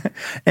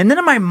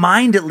in my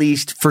mind, at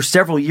least for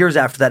several years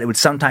after that, it would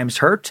sometimes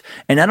hurt.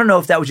 And I don't know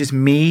if that was just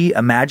me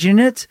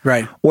imagining it,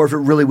 right, or if it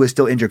really was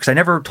still injured. Because I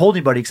never told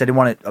anybody because I didn't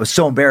want it. I was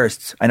so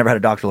embarrassed. I never had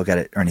a doctor look at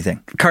it or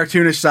anything.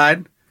 Cartoonish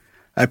side.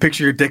 I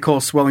picture your dick hole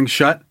swelling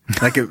shut,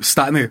 like it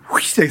stopped me.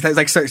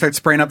 Like start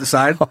spraying up the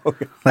side,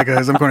 like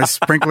some kind of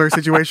sprinkler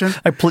situation.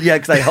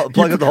 Because I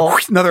plug up the hole.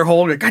 Another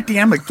hole. Like, God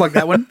damn! Like plug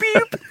that one.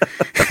 Beep.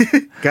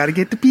 Got to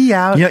get the pee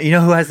out. You know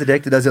who has the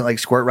dick that doesn't like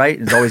squirt right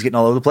and is always getting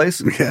all over the place?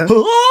 Yeah.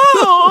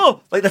 Oh!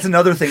 Like that's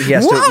another thing he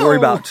has to worry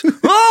about.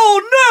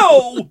 Oh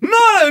no!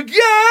 Not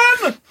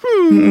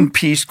again!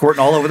 Pee squirting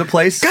all over the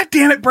place. God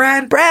damn it,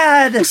 Brad!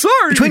 I'm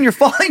sorry. Between your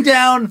falling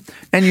down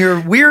and your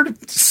weird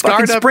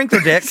fucking sprinkler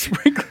dick.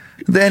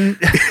 Then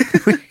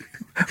we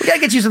gotta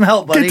get you some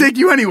help, buddy. Can't take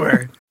you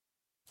anywhere.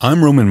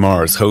 I'm Roman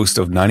Mars, host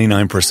of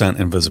 99%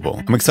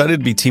 Invisible. I'm excited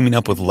to be teaming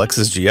up with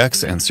Lexus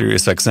GX and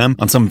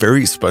SiriusXM on some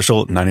very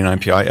special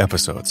 99PI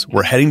episodes.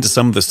 We're heading to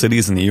some of the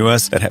cities in the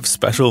U.S. that have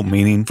special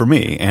meaning for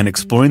me and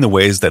exploring the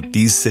ways that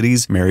these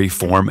cities marry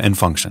form and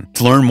function.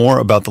 To learn more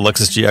about the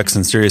Lexus GX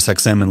and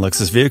SiriusXM and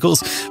Lexus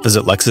vehicles,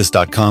 visit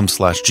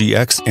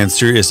lexus.com/GX and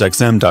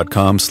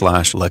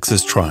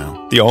SiriusXM.com/Lexus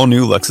Trial. The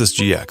all-new Lexus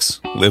GX.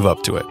 Live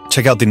up to it.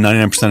 Check out the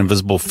 99%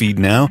 Invisible feed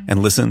now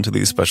and listen to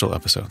these special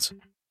episodes.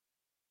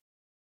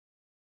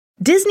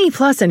 Disney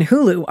Plus and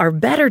Hulu are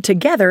better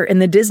together in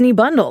the Disney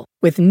Bundle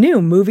with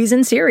new movies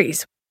and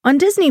series. On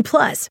Disney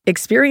Plus,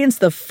 experience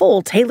the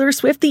full Taylor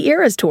Swift The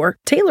Eras Tour,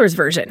 Taylor's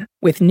version,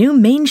 with new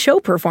main show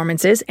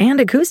performances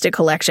and acoustic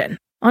collection.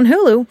 On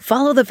Hulu,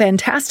 follow the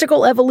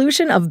fantastical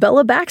evolution of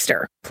Bella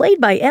Baxter, played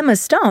by Emma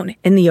Stone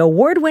in the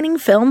award-winning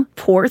film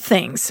Poor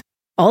Things.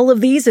 All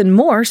of these and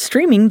more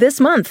streaming this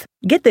month.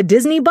 Get the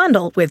Disney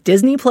Bundle with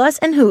Disney Plus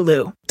and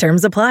Hulu.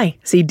 Terms apply.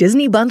 See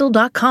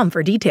DisneyBundle.com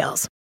for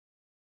details.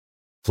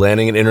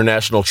 Planning an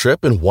international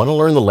trip and want to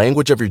learn the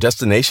language of your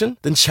destination?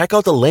 Then check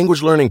out the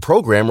language learning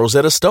program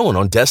Rosetta Stone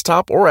on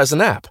desktop or as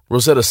an app.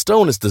 Rosetta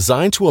Stone is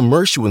designed to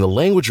immerse you in the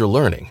language you're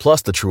learning.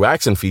 Plus, the True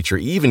Accent feature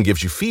even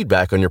gives you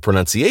feedback on your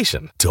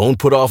pronunciation. Don't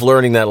put off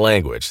learning that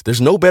language. There's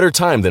no better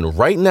time than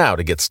right now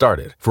to get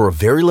started. For a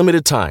very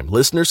limited time,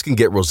 listeners can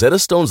get Rosetta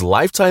Stone's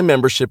lifetime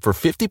membership for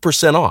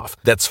 50% off.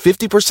 That's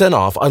 50%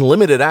 off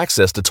unlimited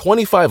access to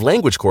 25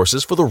 language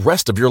courses for the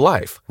rest of your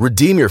life.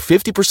 Redeem your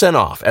 50%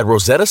 off at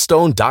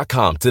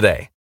rosettastone.com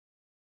today.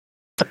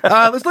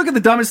 Let's look at the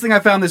dumbest thing I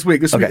found this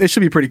week. This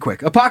should be pretty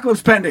quick.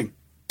 Apocalypse pending.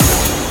 It's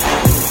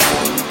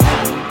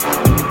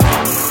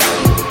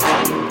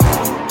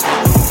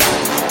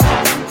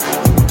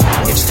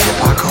the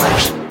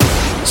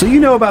apocalypse. So you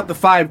know about the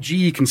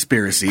 5G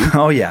conspiracy.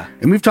 Oh, yeah.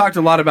 And we've talked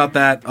a lot about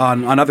that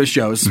on other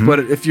shows. Mm-hmm.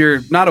 But if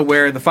you're not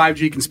aware, the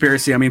 5G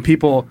conspiracy, I mean,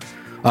 people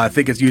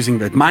think it's using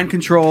the mind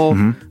control.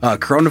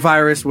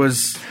 Coronavirus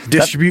was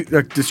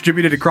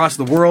distributed across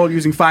the world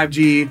using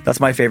 5G. That's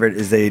my favorite,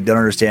 is they don't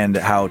understand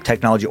how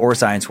technology or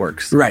science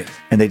works. Right.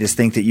 And they just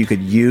think that you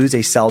could use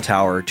a cell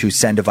tower to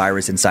send a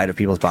virus inside of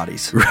people's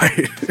bodies.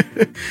 Right.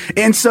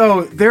 And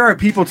so there are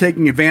people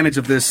taking advantage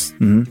of this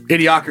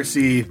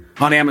idiocracy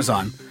on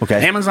Amazon.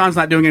 Okay. Amazon's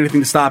not doing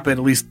anything to stop it, at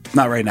least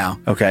not right now.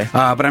 Okay.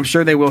 But I'm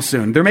sure they will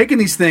soon. They're making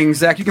these things,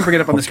 Zach, you can bring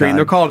it up on the screen. God.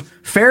 They're called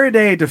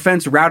Faraday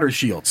Defense Router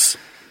Shields.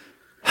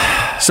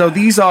 So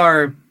these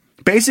are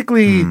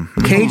basically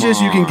cages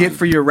you can get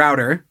for your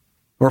router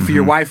or for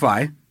your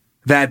Wi-Fi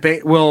that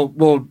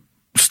will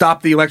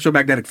stop the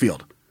electromagnetic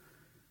field.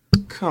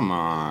 Come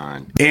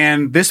on.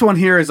 And this one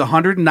here is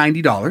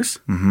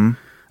 $190.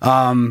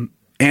 And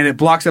it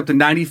blocks up to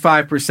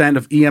 95%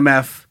 of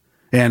EMF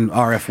and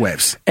RF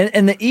waves.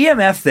 And the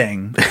EMF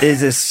thing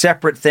is a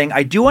separate thing.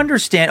 I do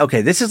understand.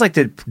 Okay, this is like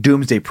the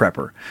doomsday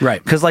prepper.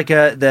 Right. Because like wait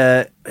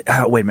a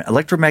minute,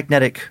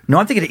 electromagnetic. No,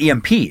 I'm thinking of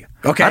EMP.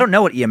 Okay. I don't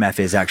know what EMF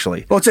is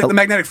actually. Well, it's like the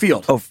magnetic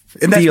field. Oh,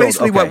 and that's field,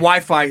 basically okay. what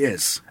Wi-Fi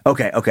is.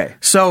 Okay.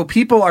 So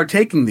people are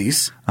taking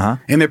these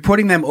and they're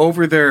putting them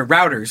over their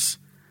routers.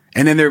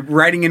 And then they're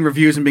writing in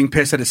reviews and being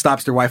pissed that it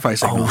stops their Wi-Fi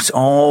signal.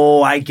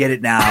 Oh, I get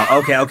it now.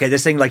 Okay.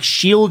 This thing like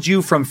shields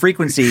you from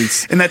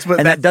frequencies, and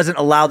that doesn't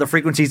allow the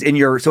frequencies in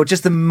your. So it's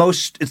just the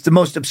most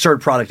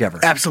absurd product ever.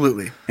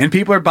 Absolutely. And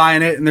people are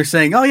buying it, and they're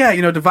saying, "Oh yeah,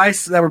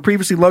 devices that were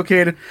previously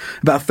located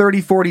about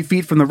 30, 40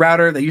 feet from the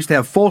router that used to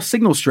have full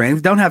signal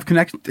strength don't have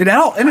connection at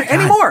all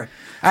anymore."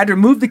 I had to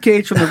remove the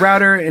cage from the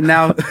router, and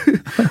now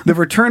the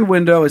return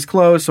window is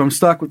closed, so I'm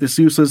stuck with this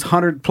useless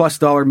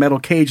 $100+ metal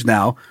cage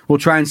now. We'll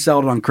try and sell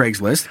it on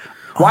Craigslist.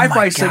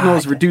 Wi-Fi signal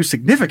is reduced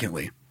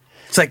significantly.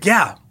 It's like,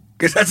 yeah,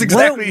 because that's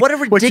exactly what a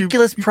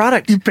ridiculous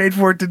product you paid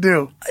for it to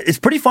do. It's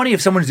pretty funny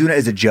if someone's doing it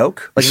as a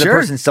joke, like the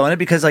person's selling it,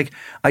 because like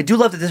I do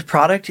love that this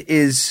product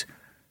is.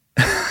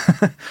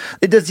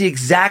 It does the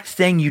exact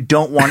thing you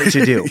don't want it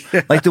to do.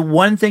 Like the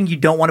one thing you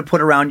don't want to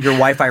put around your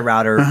Wi-Fi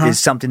router is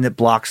something that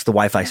blocks the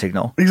Wi-Fi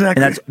signal.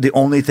 Exactly. And that's the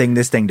only thing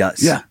this thing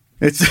does. Yeah.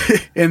 It's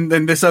and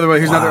then this other way,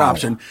 here's another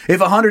option.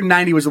 If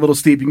 190 was a little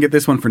steep, you can get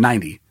this one for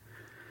 90.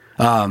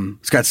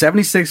 It's got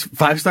 76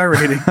 5-star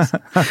ratings.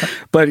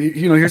 But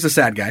here's a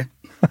sad guy.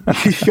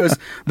 He goes,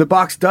 the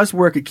box does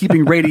work at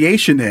keeping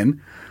radiation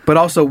in, but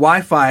also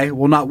Wi-Fi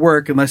will not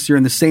work unless you're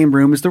in the same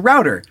room as the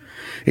router.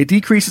 It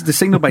decreases the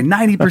signal by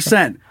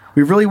 90%.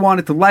 We really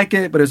wanted to like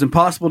it, but it's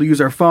impossible to use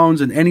our phones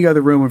in any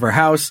other room of our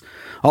house.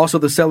 Also,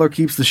 the seller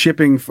keeps the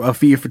shipping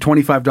fee for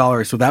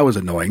 $25, so that was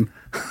annoying.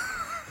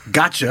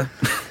 Gotcha,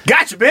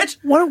 bitch.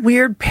 What a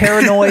weird,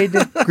 paranoid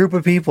group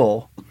of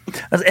people.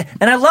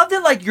 And I love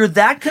that, like, you're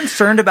that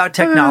concerned about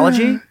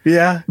technology,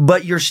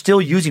 but you're still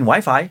using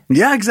Wi-Fi.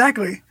 Yeah,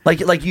 exactly.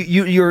 Like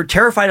you're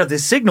terrified of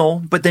this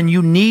signal, but then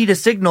you need a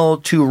signal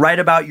to write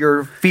about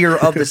your fear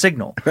of the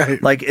signal,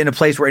 right? Like in a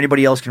place where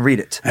anybody else can read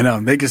it. I know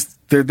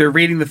they're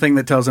reading the thing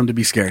that tells them to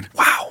be scared.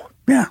 Wow.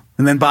 Yeah,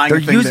 and then buying.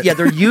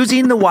 They're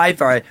using the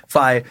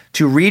Wi-Fi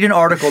to read an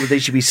article that they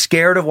should be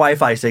scared of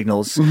Wi-Fi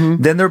signals.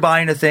 Then they're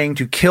buying a thing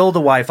to kill the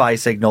Wi-Fi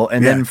signal,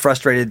 and then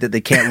frustrated that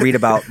they can't read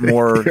about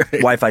more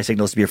Wi-Fi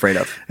signals to be afraid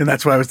of. And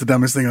that's why it was the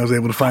dumbest thing I was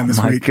able to find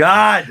this week.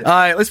 God! All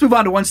right, let's move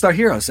on to 1-star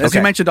heroes. As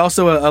you mentioned,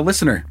 also a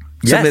listener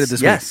submitted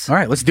this week. All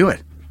right, let's do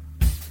it.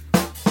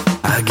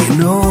 I get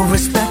no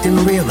respect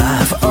in real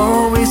life.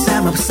 Always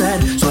am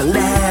upset, so I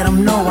let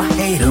them know I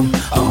hate them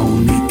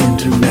on the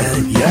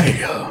internet.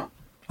 Yeah.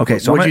 Okay,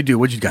 so what'd you do?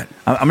 What'd you got?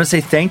 I'm going to say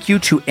thank you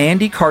to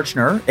Andy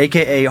Karchner,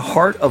 a.k.a.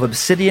 Heart of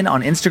Obsidian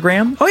on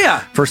Instagram. Oh,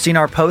 yeah. For seeing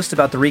our post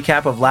about the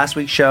recap of last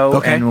week's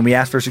show. And when we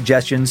asked for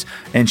suggestions,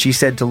 and she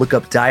said to look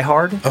up Die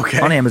Hard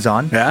on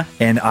Amazon. Yeah.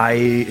 And I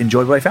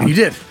enjoyed what I found. You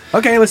did.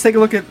 Okay, let's take a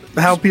look at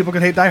how people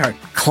can hate Die Hard.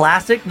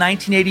 Classic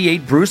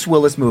 1988 Bruce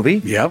Willis movie.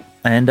 Yep.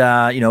 And,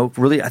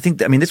 really,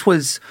 this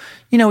was,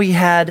 he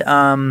had,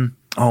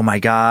 oh my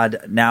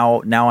God, now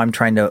I'm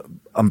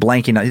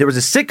blanking. There was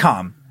a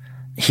sitcom.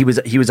 He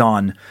was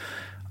on.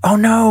 Oh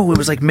no! It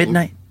was like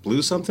midnight.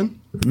 Blue something?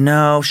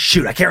 No,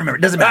 shoot, I can't remember.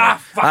 It doesn't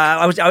matter.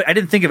 I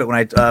didn't think of it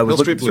when I was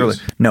looking Hill Street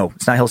Blues. No,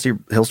 it's not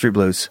Hill Street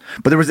Blues.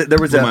 But there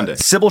was a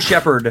Sybil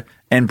Shepherd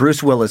and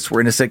Bruce Willis were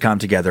in a sitcom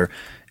together,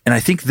 And I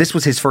think this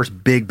was his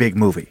first big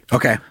movie.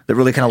 Okay. That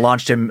really kind of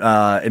launched him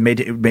and made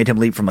him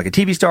leap from like a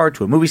TV star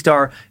to a movie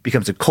star,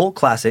 becomes a cult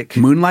classic.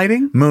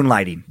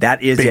 Moonlighting?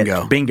 That is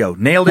Bingo. it. Bingo.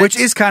 Nailed it. Which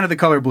is kind of the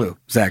color blue,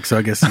 Zach, so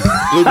I guess.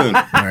 Blue Moon.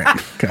 All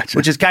right. Gotcha.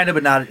 Which is kind of,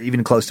 but not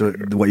even close to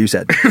what you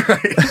said.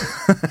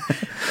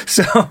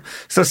 So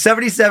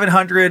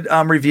 7,700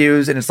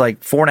 reviews, and it's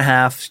like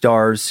 4.5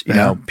 stars. You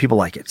know, people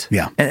like it.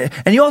 Yeah.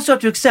 And you also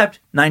have to accept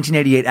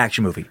 1988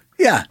 action movie.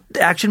 Yeah. The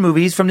action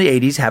movies from the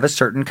 80s have a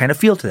certain kind of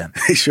feel to them.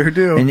 They sure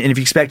do. And if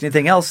you expect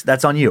anything else,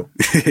 that's on you.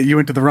 You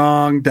went to the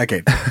wrong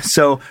decade.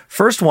 So,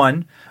 first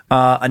one,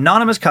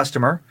 anonymous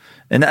customer.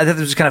 And I thought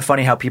this was kind of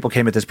funny how people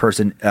came at this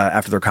person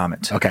after their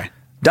comment. Okay.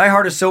 Die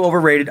Hard is so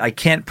overrated, I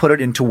can't put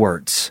it into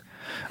words.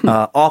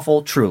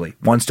 Awful, truly.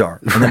 1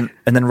 star. And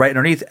then right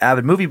underneath,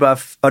 avid movie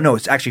buff. Oh, no,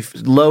 it's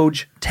actually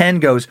Loge 10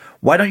 goes,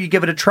 why don't you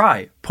give it a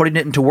try? Putting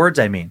it into words,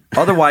 I mean.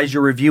 Otherwise,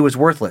 your review is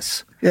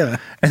worthless. Yeah.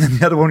 And then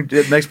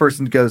the next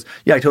person goes,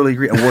 yeah, I totally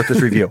agree. A worthless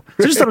review.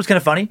 So I just thought it was kind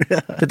of funny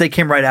that they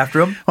came right after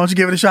him. Why don't you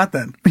give it a shot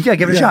then? Yeah,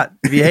 give it a shot.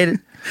 If you hate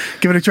it,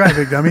 give it a try,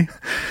 big dummy.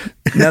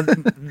 Now,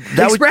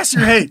 Express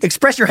your hate.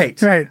 Express your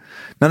hate. Right.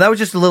 Now, that was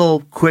just a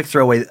little quick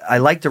throwaway. I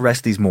like the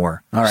rest of these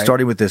more. All right.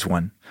 Starting with this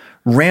one.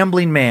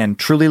 Rambling Man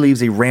truly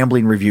leaves a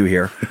rambling review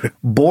here.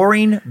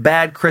 Boring,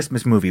 bad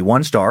Christmas movie.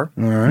 1 star.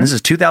 All right. And this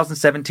is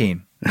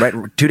 2017, right?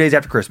 2 days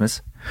after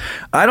Christmas.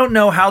 I don't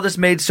know how this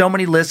made so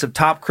many lists of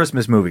top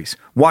Christmas movies.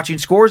 Watching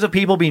scores of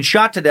people being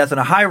shot to death in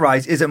a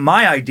high-rise isn't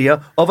my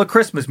idea of a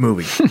Christmas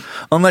movie.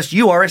 Unless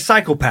you are a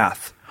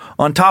psychopath.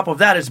 On top of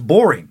that, it's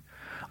boring.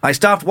 I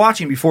stopped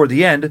watching before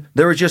the end.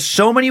 There are just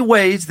so many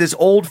ways this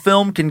old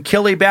film can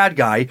kill a bad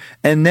guy,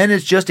 and then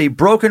it's just a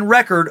broken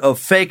record of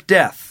fake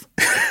death.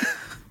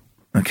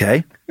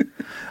 Okay.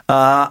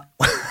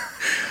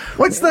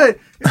 What's the...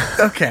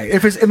 Okay,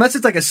 unless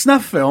it's like a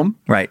snuff film,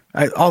 right?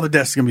 All the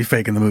deaths are gonna be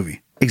fake in the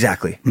movie.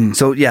 Exactly.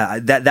 So yeah,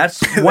 that's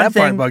one that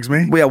thing. part bugs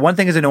me. Well, yeah, one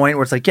thing is annoying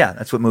where it's like, yeah,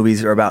 that's what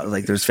movies are about.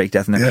 Like there's fake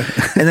death in there.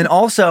 Yeah. And then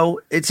also,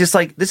 it's just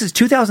like, this is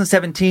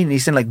 2017 and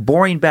he's saying like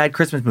boring, bad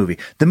Christmas movie.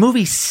 The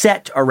movie's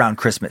set around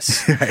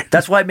Christmas. Right.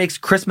 That's why it makes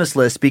Christmas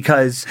list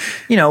because,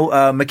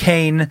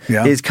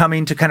 McCain is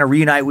coming to kind of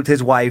reunite with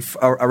his wife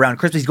around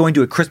Christmas. He's going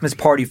to a Christmas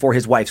party for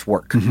his wife's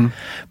work. Mm-hmm.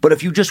 But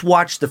if you just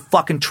watch the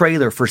fucking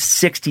trailer for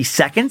 60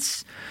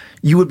 seconds,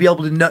 you would be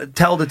able to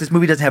tell that this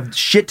movie doesn't have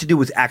shit to do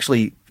with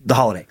actually the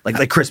holiday,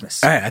 like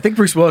Christmas. I think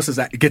Bruce Willis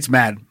gets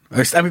mad.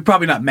 I mean,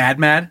 probably not mad.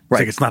 It's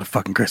like, it's not a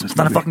fucking Christmas movie. It's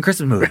not a fucking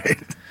Christmas movie.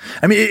 Right.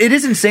 I mean, it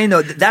is insane,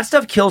 though. That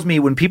stuff kills me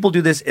when people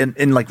do this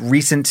in like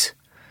recent...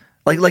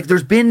 Like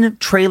there's been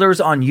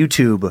trailers on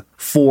YouTube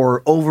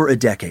for over a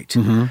decade.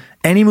 Mm-hmm.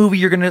 Any movie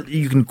you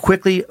can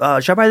quickly...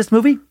 should I buy this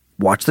movie?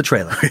 Watch the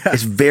trailer. Yeah.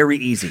 It's very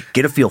easy.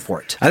 Get a feel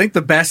for it. I think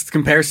the best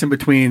comparison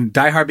between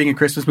Die Hard being a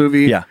Christmas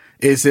movie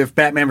is if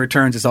Batman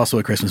Returns is also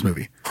a Christmas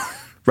movie.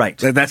 Right.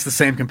 That's the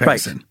same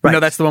comparison. Right.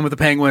 That's the one with the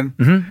penguin.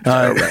 Mm-hmm.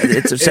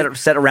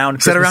 It's set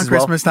around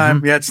Christmas time.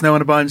 Mm-hmm. Yeah, it's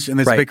snowing a bunch, and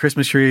there's a big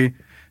Christmas tree.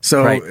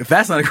 So if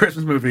that's not a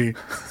Christmas movie,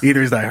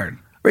 either is Die Hard.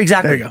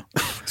 Exactly. There you go.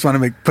 Just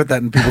want to put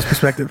that in people's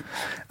perspective.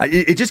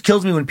 It just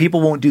kills me when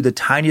people won't do the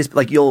tiniest...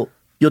 Like, you'll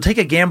take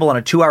a gamble on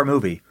a 2-hour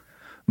movie,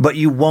 but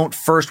you won't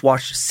first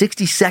watch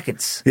 60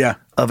 seconds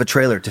of a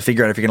trailer to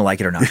figure out if you're going to like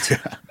it or not.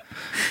 Yeah.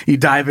 You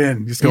dive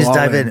in. You just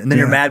dive in. And then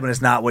you're mad when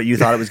it's not what you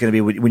thought it was going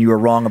to be when you were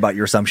wrong about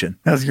your assumption.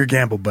 That was your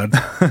gamble, bud.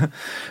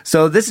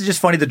 So this is just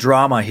funny, the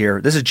drama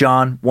here. This is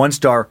John, 1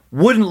 star.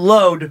 Wouldn't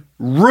load,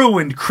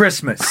 ruined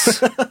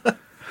Christmas.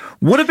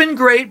 Would have been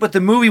great, but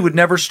the movie would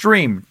never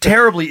stream.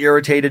 Terribly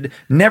irritated.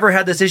 Never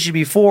had this issue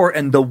before.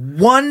 And the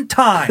one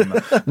time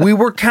we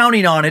were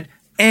counting on it,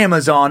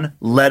 Amazon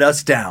let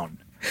us down.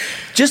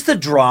 Just the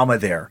drama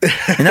there.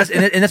 And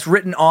that's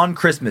written on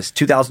Christmas,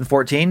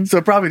 2014. So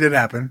it probably did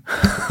happen.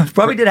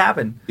 Probably did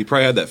happen. He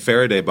probably had that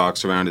Faraday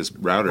box around his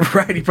router.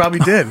 Right, he probably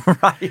did.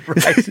 Right.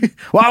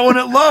 Why won't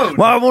it load?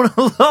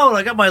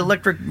 I got my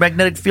electric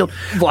magnetic field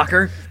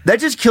blocker. That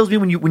just kills me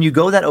when you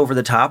go that over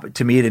the top.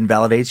 To me, it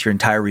invalidates your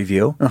entire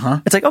review.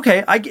 Uh-huh. It's like,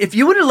 okay, if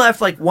you would have left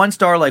like 1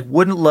 star, like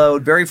wouldn't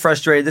load, very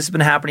frustrated, this has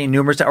been happening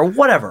numerous times, or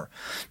whatever.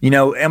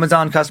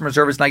 Amazon customer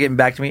service not getting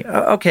back to me.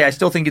 Okay, I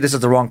still think this is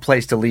the wrong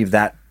place to leave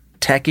that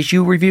tech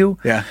issue review.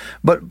 Yeah.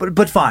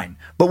 But fine.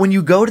 But when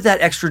you go to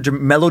that extra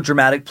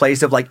melodramatic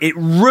place of like, it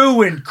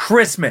ruined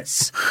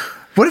Christmas.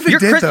 What if it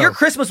did, though? Your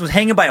Christmas was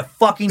hanging by a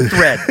fucking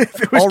thread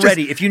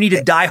already if you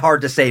needed Die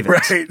Hard to save it.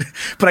 Right.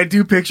 But I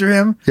do picture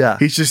him. Yeah.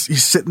 He's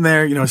sitting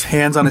there, his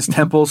hands on his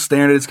temples,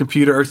 staring at his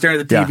computer or staring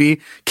at the TV.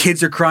 Yeah.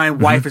 Kids are crying.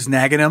 Mm-hmm. Wife is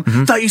nagging him.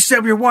 Mm-hmm. Thought you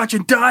said we were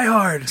watching Die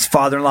Hard. His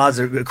father-in-law's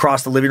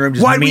across the living room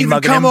just Why'd we even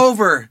come him.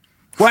 over?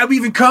 Why'd we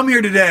even come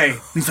here today?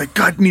 And he's like,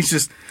 God, and he's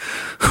just...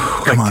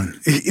 Come on.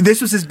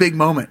 This was his big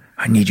moment.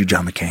 I need you,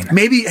 John McCain.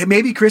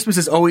 Maybe Christmas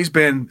has always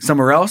been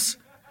somewhere else,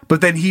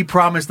 but then he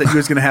promised that he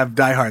was going to have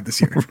Die Hard this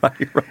year.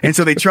 Right. And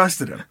so they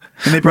trusted him.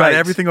 And they brought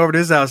everything over to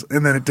his house,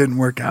 and then it didn't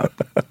work out.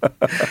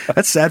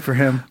 That's sad for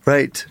him.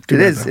 Right.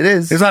 It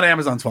is. It's not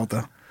Amazon's fault,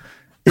 though.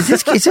 Is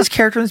this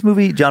character in this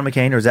movie John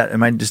McCain, or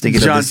am I just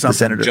thinking of the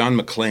senator? John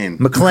McClane.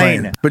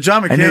 McClane. But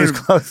John McCain was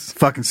close.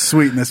 Fucking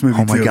sweet in this movie,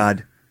 too. Oh, my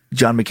God.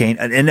 John McCain.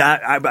 And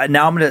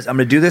now I'm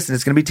gonna do this, and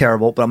it's gonna be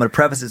terrible, but I'm gonna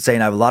preface it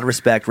saying I have a lot of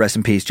respect. Rest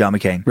in peace, John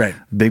McCain. Right.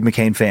 Big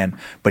McCain fan,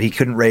 but he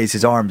couldn't raise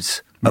his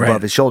arms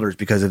above his shoulders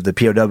because of the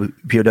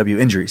POW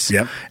injuries.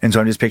 Yep. And so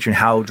I'm just picturing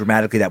how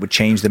dramatically that would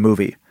change the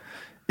movie.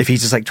 If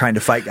he's just like trying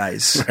to fight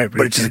guys, but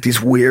it's just like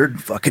these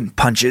weird fucking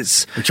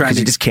punches because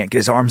he just can't get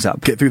his arms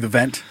up. Get through the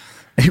vent.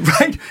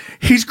 Right?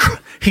 He's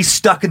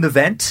stuck in the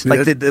vent.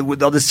 Like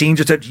with all the scenes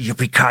are said,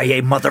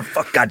 yippee-ki-yay,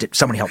 motherfucker. God,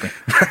 somebody help me.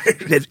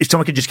 If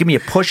someone could just give me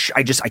a push,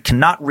 I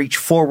cannot reach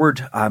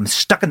forward. I'm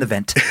stuck in the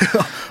vent.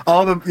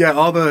 all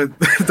the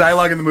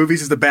dialogue in the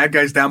movies is the bad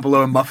guys down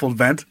below a muffled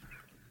vent.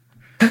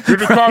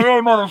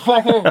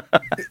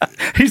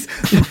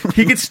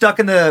 He gets stuck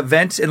in the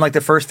vent in like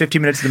the first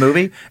 15 minutes of the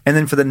movie, and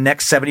then for the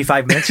next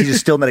 75 minutes, he's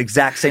just still in that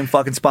exact same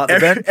fucking spot in the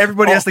vent.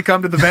 Everybody has to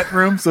come to the vent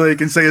room so they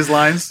can say his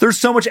lines. There's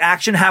so much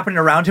action happening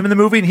around him in the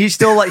movie, and he's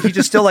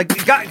just still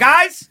like,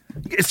 guys,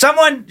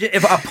 someone,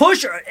 if a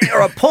push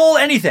or a pull,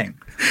 anything.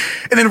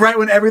 And then right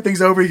when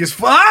everything's over, he just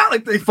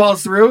he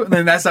falls through, and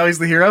then that's how he's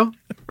the hero.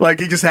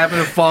 Like he just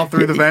happened to fall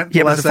through the vent.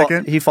 Last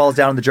second, he falls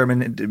down. The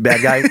German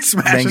bad guy,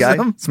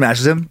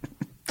 smashes him.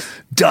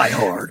 Die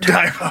Hard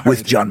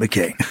with John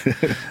McCain.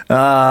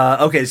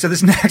 Okay, so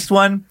this next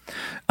one,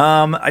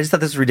 I just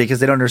thought this was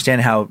ridiculous. They don't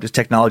understand how this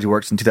technology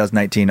works in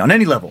 2019 on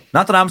any level.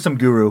 Not that I'm some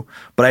guru,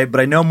 but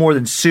I know more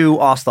than Sue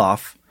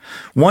Osthoff.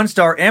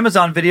 1-star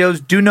Amazon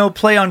videos do no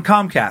play on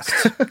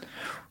Comcast.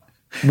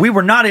 We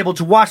were not able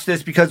to watch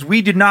this because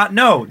we did not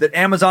know that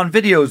Amazon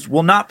videos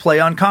will not play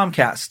on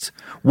Comcast.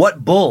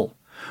 What bull.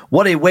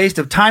 What a waste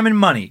of time and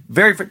money.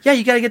 You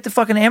got to get the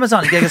fucking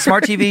Amazon. You got to get a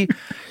smart TV.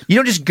 You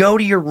don't just go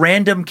to your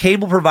random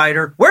cable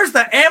provider. Where's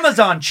the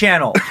Amazon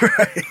channel?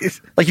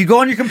 Right. Like you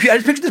go on your computer. I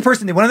just picture this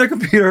person. They went on their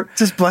computer.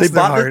 Just bless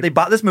their heart. They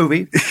bought this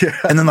movie. Yeah.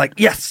 And then like,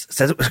 yes, it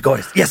says we got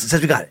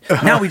it.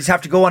 Uh-huh. Now we just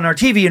have to go on our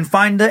TV and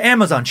find the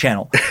Amazon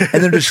channel.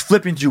 And they're just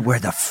flipping through, where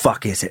the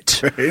fuck is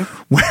it? Right.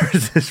 Where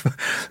is this?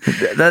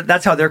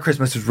 That's how their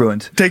Christmas was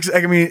ruined. A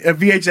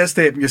VHS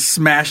tape and just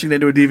smashing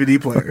it into a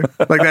DVD player.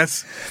 Like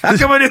that's, how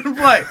come I didn't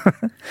play?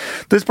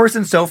 This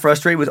person's so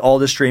frustrated with all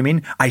this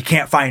streaming. I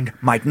can't find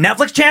my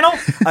Netflix channel.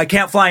 I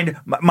can't find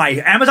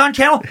my Amazon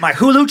channel, my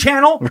Hulu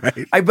channel.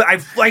 Right. I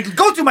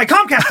go through my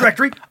Comcast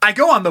directory. I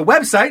go on the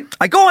website.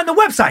 I've been on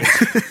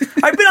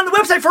the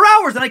website for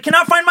hours and I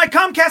cannot find my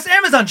Comcast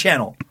Amazon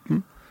channel.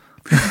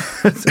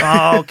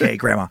 Okay,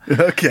 Grandma.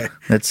 Okay.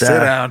 Sit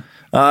down.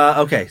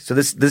 Okay, so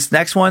this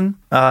next one,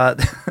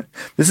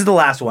 this is the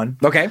last one.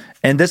 Okay.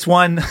 And this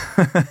one,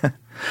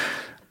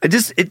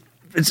 it's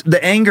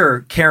the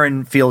anger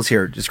Karen feels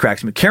here just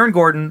cracks me. Karen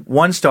Gordon,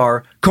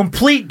 1-star,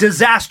 complete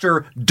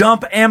disaster,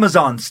 dump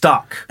Amazon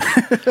stock.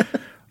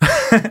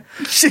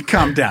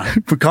 Calm down.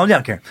 Calm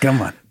down, Karen.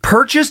 Come on.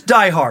 Purchased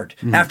Die Hard.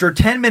 After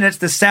 10 minutes,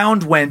 the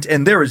sound went,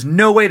 and there is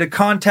no way to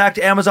contact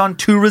Amazon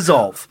to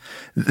resolve.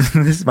 This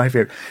is my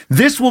favorite.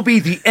 This will be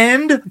the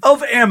end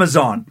of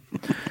Amazon.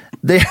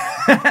 They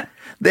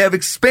have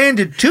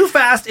expanded too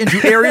fast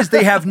into areas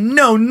they have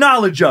no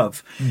knowledge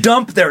of.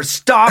 Dump their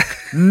stock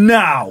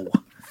now.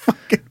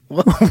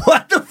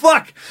 What the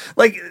fuck?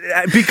 Like,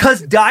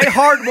 because Die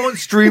Hard won't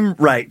stream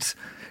right,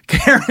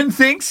 Karen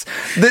thinks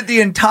that the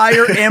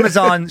entire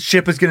Amazon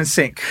ship is going to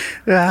sink.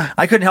 Yeah.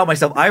 I couldn't help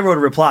myself. I wrote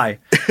a reply.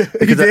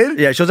 You did?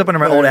 Yeah, it shows up under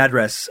my old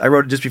address. I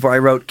wrote it just before. I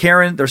wrote,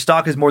 Karen, their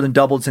stock has more than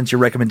doubled since your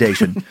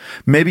recommendation.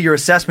 Maybe your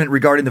assessment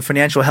regarding the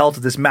financial health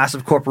of this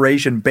massive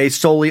corporation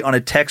based solely on a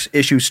text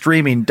issue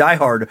streaming Die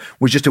Hard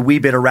was just a wee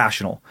bit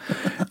irrational.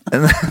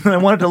 And then I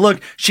wanted to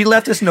look. She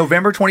left us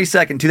November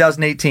 22nd,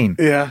 2018.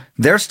 Yeah.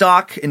 Their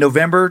stock in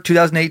November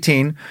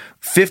 2018,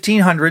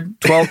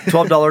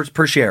 $1,512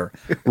 per share.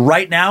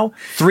 Right now,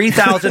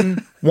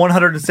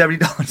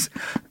 $3,170.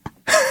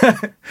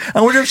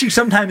 I wonder if she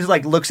sometimes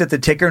like looks at the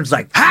ticker and is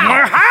like,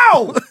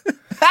 how?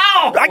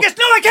 How? I guess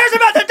no one cares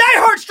about the Die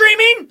Hard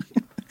streaming.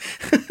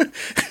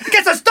 I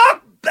guess the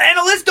stock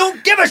analysts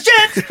don't give a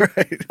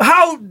shit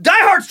how Die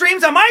Hard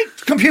streams on my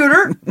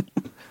computer.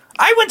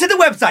 I went to the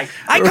website.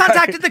 I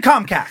contacted the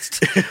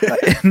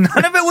Comcast.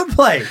 None of it would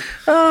play.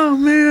 Oh,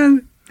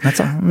 man. That's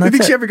all. I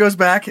think she ever goes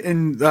back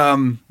and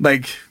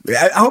I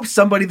hope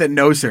somebody that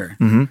knows her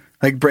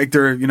like break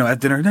their at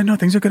dinner. No,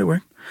 things are good at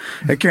work.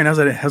 Hey, Karen, how's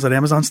that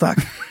Amazon stock?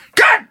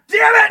 God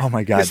damn it! Oh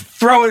my God! Just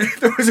throws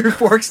her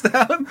forks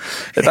down.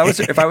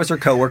 If I was her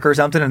coworker or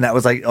something, and that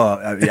was like,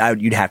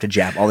 you'd have to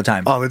jab all the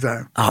time. All the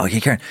time. Oh, okay,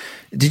 Karen.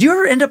 Did you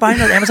ever end up buying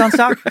that Amazon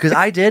stock? Because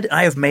I did.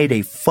 I have made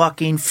a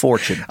fucking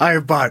fortune. I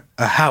have bought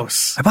a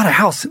house. I bought a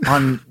house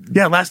on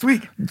last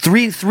week.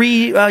 Three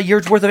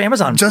years worth of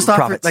Amazon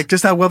profits.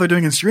 Just how well they're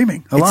doing in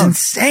streaming. Alone. It's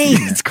insane.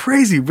 It's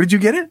crazy. Did you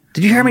get it?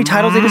 Did you hear how many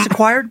titles they just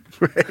acquired?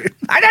 Right.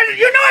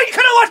 You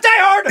couldn't watch Die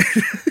Hard.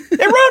 It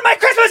ruined my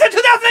Christmas in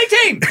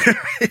 2018.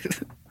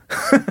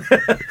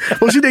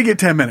 Well, she did get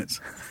 10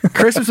 minutes.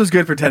 Christmas was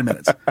good for 10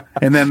 minutes.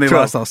 And then they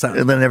lost all sound.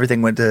 And then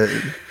everything went to...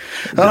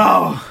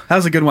 Oh, that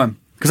was a good one.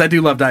 Because I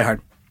do love Die Hard.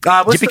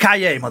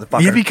 Yippee-ki-yay,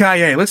 motherfucker.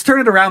 Yippee-ki-yay. Let's turn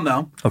it around,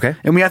 though. Okay.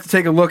 And we have to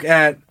take a look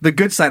at the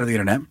good side of the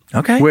internet.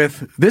 Okay.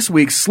 With this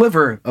week's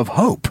Sliver of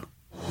Hope.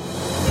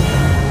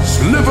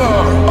 Sliver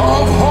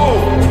of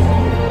Hope.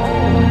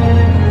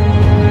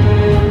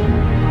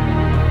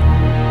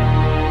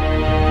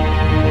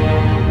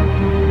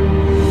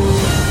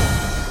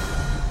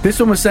 This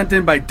one was sent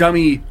in by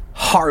dummy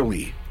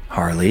Harley.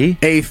 Harley?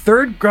 A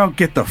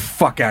get the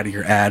fuck out of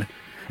here, ad.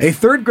 A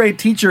third grade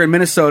teacher in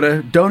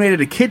Minnesota donated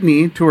a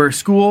kidney to her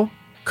school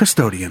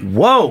custodian.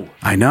 Whoa.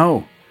 I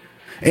know.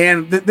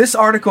 And this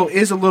article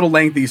is a little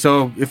lengthy,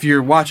 so if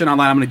you're watching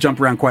online, I'm going to jump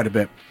around quite a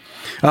bit.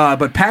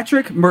 But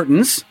Patrick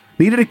Mertens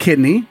needed a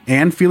kidney,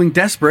 and feeling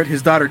desperate,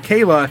 his daughter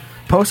Kayla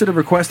posted a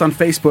request on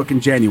Facebook in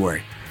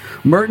January.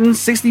 Mertens,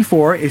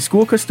 64, a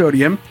school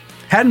custodian,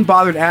 hadn't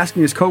bothered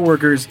asking his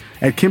coworkers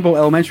at Kimball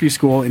Elementary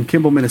School in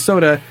Kimball,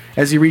 Minnesota,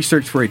 as he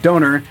researched for a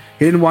donor.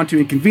 He didn't want to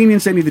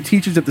inconvenience any of the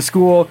teachers at the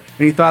school,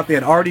 and he thought they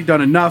had already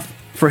done enough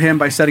for him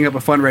by setting up a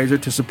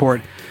fundraiser to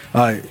support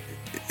dialysis.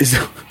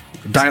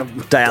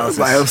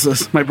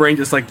 My brain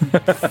just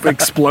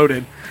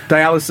exploded.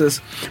 Dialysis.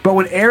 But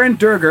when Erin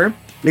Durger,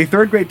 a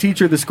third grade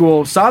teacher at the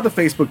school, saw the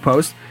Facebook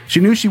post, she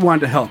knew she wanted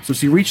to help. So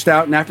she reached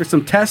out, and after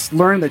some tests,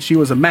 learned that she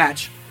was a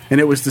match, and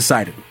it was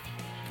decided.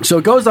 So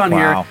it goes on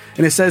here,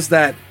 and it says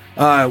that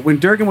when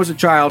Durgan was a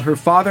child, her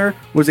father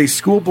was a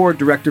school board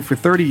director for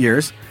 30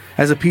 years.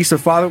 As a piece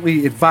of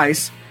fatherly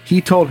advice,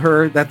 he told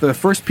her that the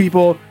first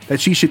people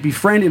that she should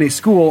befriend in a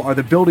school are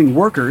the building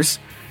workers,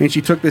 and she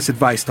took this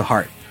advice to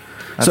heart.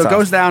 So it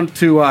goes down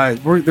to,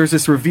 there's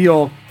this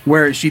reveal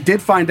where she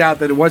did find out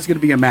that it was going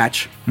to be a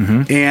match,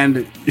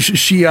 and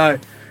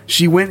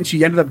she went and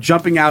she ended up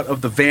jumping out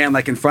of the van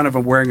in front of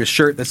him wearing a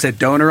shirt that said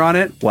donor on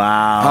it.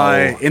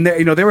 Wow. And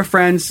they were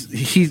friends.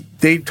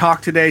 They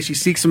talked today. She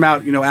seeks him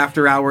out,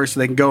 after hours so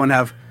they can go and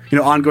have,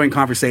 ongoing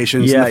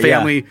conversations. And the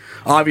family,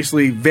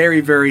 obviously,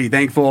 very, very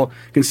thankful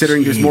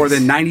considering there's more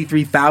than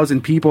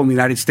 93,000 people in the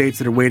United States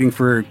that are waiting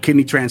for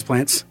kidney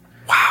transplants.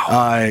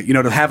 Wow.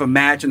 To have a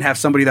match and have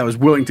somebody that was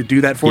willing to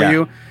do that for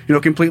you,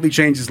 completely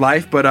changed his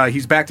life. But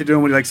he's back to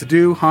doing what he likes to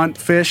do, hunt,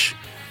 fish.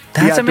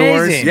 That's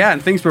amazing. Yeah,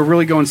 and things were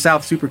really going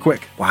south super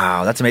quick.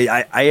 Wow, that's amazing.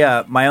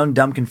 I my own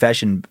dumb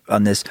confession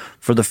on this,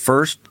 for the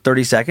first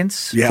 30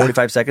 seconds,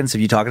 45 seconds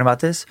of you talking about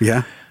this,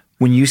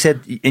 when you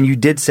said, and you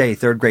did say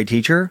third grade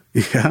teacher,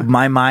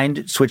 my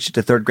mind switched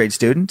to third grade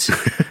student,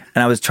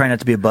 and I was trying not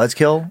to be a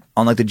buzzkill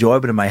on the joy,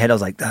 but in my head I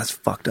was like, that's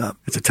fucked up.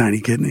 It's a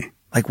tiny kidney.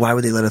 Why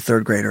would they let a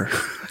third grader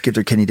give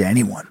their kidney to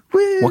anyone?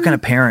 What kind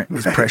of parent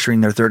is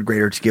pressuring their third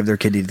grader to give their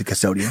kidney to the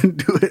custodian?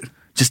 Do it.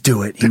 Just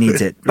do it. He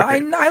needs it. I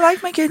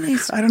like my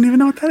kidneys. I don't even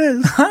know what that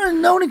is. I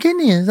don't know what a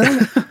kidney is.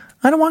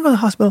 I don't want to go to the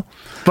hospital.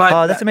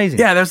 But that's amazing.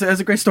 Yeah, that's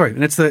a great story.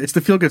 And it's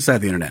the feel-good side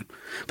of the internet.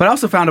 But I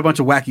also found a bunch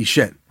of wacky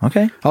shit.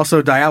 Okay.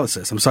 Also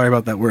dialysis. I'm sorry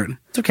about that word.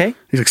 It's okay.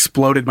 He's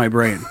exploded my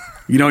brain.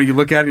 You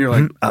look at it and you're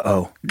like,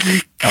 uh-oh.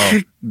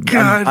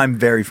 God. I'm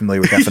very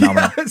familiar with that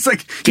phenomenon. It's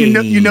like,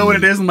 you know what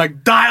it is? I'm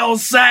like, dial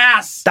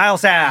sass. Dial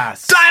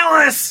sass.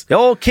 Dialysis. The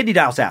old kidney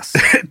dial sass.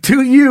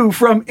 To you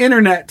from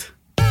internet.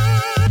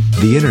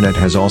 The internet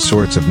has all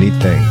sorts of neat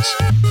things.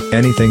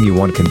 Anything you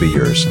want can be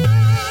yours.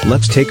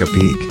 Let's take a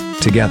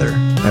peek, together,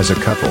 as a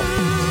couple.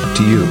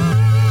 To you,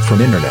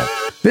 from internet.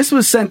 This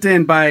was sent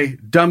in by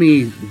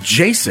dummy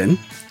Jason.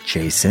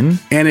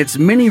 And it's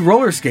mini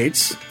roller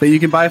skates that you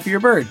can buy for your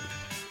bird.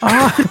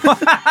 That's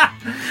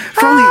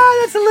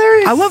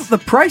hilarious. I love the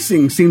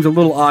pricing. Seems a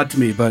little odd to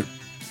me, but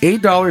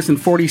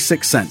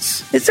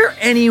 $8.46. Is there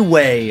any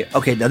way?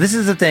 Okay, now this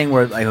is the thing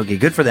where, okay,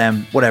 good for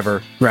them,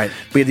 whatever. Right.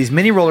 We have these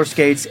mini roller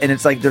skates, and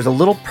it's there's a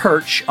little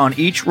perch on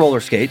each roller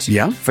skate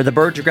for the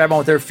bird to grab on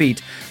with their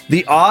feet.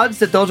 The odds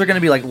that those are going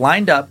to be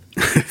lined up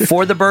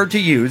for the bird to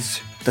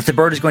use, that the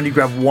bird is going to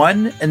grab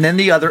one and then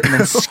the other and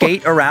then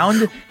skate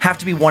around, have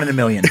to be 1 in a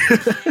million.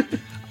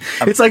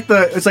 It's like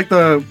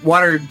the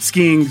water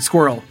skiing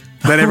squirrel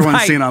that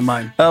everyone's seen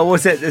online.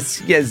 What's it?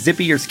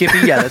 Zippy or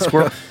Skippy. Yeah, that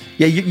squirrel.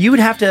 Yeah, you would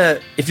have to,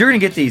 if you're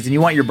going to get these and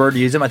you want your bird to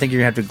use them, I think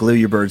you're going to have to glue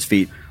your bird's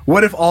feet.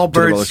 What if all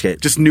birds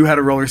just knew how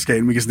to roller skate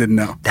and we just didn't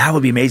know? That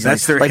would be amazing.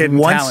 That's their hidden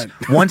talent.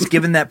 Once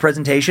given that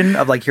presentation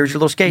of here's your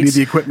little skates. You need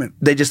the equipment.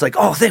 They just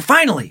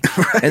finally.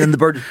 Right. And then the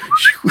bird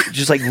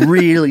just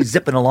really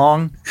zipping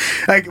along.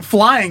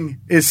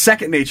 Flying is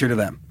second nature to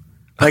them.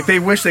 They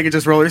wish they could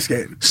just roller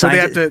skate. So they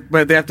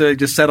have to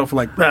just settle for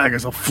I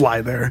guess I'll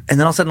fly there. And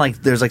then all of a sudden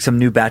there's some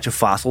new batch of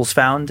fossils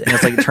found, and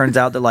it's it turns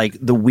out that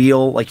the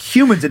wheel,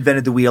 humans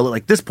invented the wheel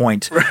at this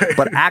point, right.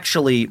 But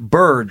actually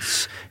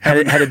birds had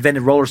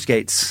invented roller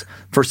skates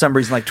for some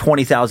reason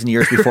 20,000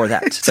 years before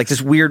that. It's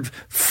this weird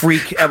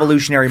freak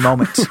evolutionary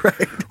moment.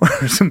 Right.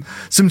 Where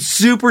some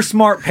super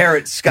smart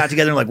parrots got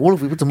together and what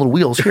if we put some little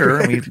wheels here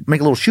and we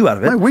make a little shoe out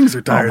of it? My wings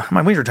are tired.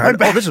 My wings are tired.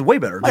 This is way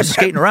better. Just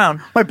skating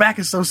around. My back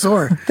is so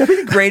sore. That'd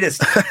be the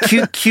greatest.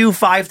 Q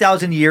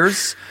 5,000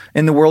 years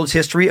in the world's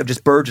history of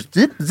just birds just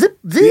zip, zip,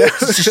 zip,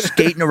 just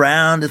skating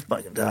around. It's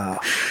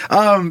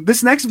fucking,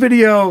 this next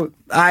video,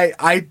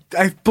 I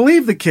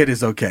believe the kid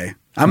is okay.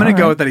 I'm going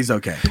to go with that he's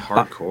okay.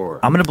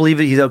 Hardcore. I'm going to believe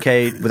that he's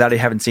okay without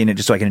having seen it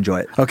just so I can enjoy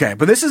it. Okay,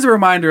 but this is a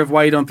reminder of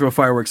why you don't throw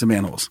fireworks in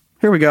manholes.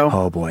 Here we go.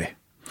 Oh, boy.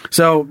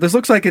 So this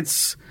looks like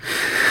it's,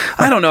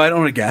 I don't know. I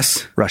don't want to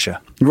guess.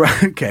 Russia.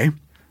 Okay.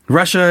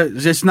 Russia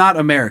is just not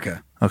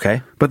America.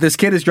 Okay. But this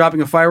kid is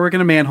dropping a firework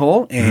in a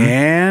manhole,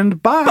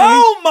 and bye.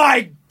 Oh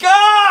my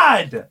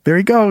God! There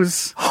he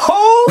goes.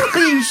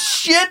 Holy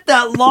shit,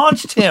 that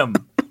launched him.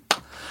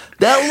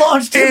 That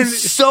launched him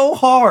so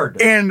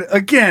hard. And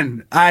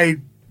again,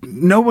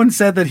 no one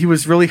said that he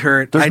was really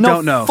hurt. There's I no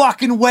don't know.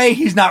 fucking way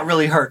he's not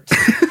really hurt.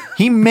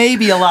 He may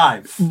be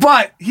alive.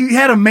 But he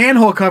had a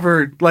manhole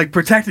cover, like,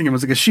 protecting him. It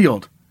was like a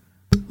shield.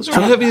 Those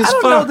are heavy as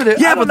fuck.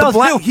 Yeah, but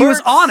he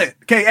was on it.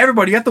 Okay,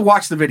 everybody, you have to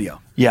watch the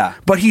video. Yeah.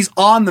 But he's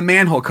on the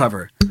manhole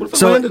cover. What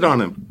if it landed on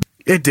him?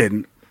 It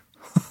didn't.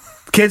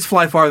 Kids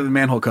fly farther than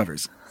manhole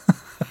covers.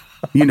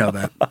 You know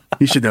that.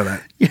 You should know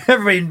that.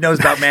 Everybody knows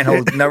about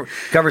manhole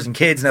covers and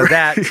kids know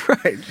that.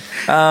 Right.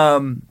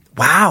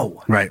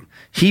 Wow. Right.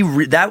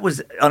 That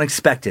was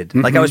unexpected.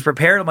 Like, I was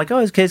prepared. I'm like, oh,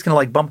 this kid's gonna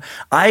like bump.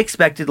 I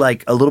expected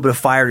like a little bit of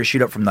fire to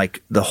shoot up from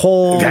like the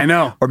hole. I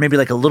know. Or maybe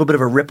like a little bit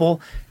of a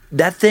ripple.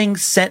 That thing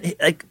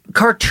sent like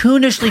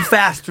cartoonishly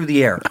fast through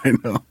the air. I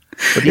know.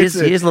 But he is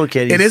a little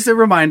kid. It is a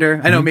reminder.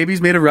 I know maybe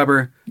he's made of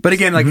rubber. But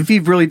again, like if he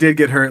really did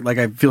get hurt, like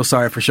I feel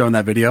sorry for showing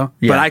that video.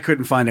 Yeah. But I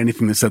couldn't find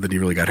anything that said that he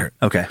really got hurt.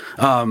 Okay.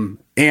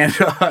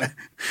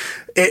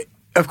 It,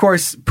 of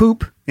course,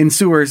 poop in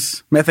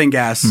sewers, methane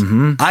gas.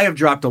 I have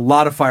dropped a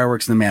lot of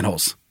fireworks in the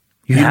manholes.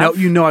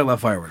 You know I love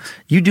fireworks.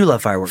 You do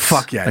love fireworks.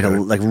 Fuck yeah.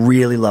 Like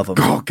really love them.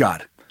 Oh,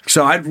 God.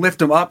 So I'd lift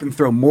them up and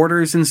throw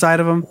mortars inside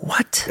of them.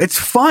 What? It's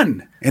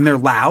fun. And they're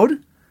loud.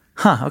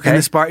 Huh, okay. And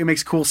this part, it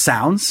makes cool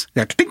sounds.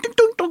 Like, ding, ding,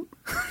 ding, ding.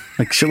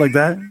 Like shit like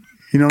that.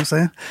 You know what I'm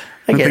saying?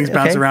 When things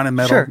bounce around in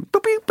metal. Sure.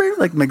 Boop, beep, beep,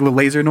 like make little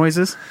laser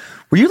noises.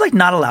 Were you like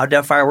not allowed to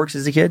have fireworks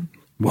as a kid?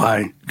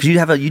 Why? Because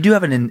you do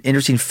have an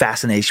interesting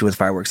fascination with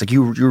fireworks. Like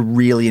you're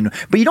really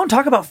but you don't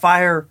talk about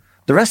fire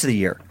the rest of the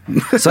year.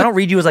 So I don't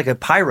read you as like a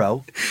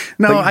pyro.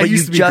 No, but I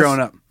used to be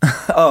grown up.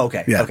 Oh,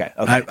 okay. Yeah. Okay.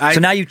 I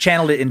so now you've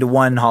channeled it into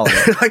one holiday.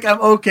 Like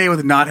I'm okay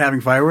with not having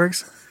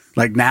fireworks.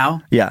 Like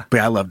now. Yeah. But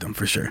I loved them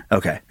for sure.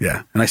 Okay.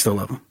 Yeah. And I still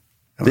love them.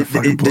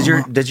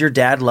 Does your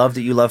dad love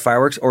that you love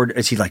fireworks, or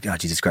is he like, oh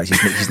Jesus Christ,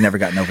 he's never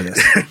gotten over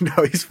this? No,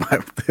 he's fine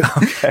with it.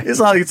 Okay. It's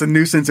not like it's a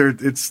nuisance or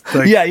it's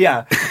like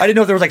yeah. I didn't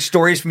know if there was like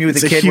stories from you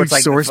as a kid huge where it's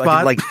like sore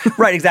spot. Like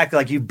right, exactly.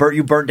 Like you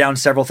burnt down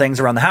several things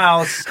around the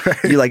house.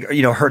 Right. You like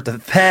hurt the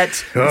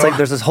pet. It's like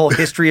there's this whole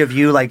history of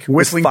you like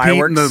whistling with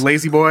fireworks. Pete and the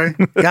lazy boy.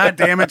 God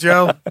damn it,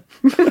 Joe!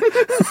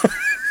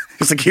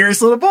 Just a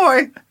curious little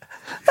boy.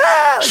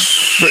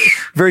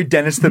 Very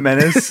Dennis the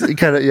Menace.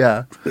 Kind of,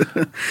 yeah.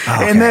 Okay.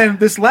 And then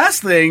this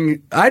last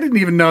thing, I didn't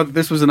even know that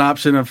this was an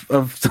option of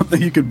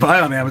something you could buy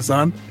on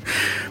Amazon.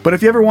 But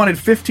if you ever wanted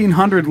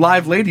 1,500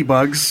 live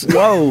ladybugs,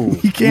 whoa,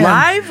 you can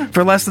live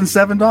for less than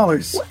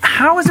 $7.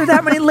 How is there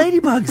that many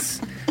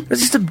ladybugs?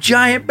 There's just a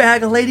giant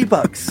bag of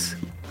ladybugs.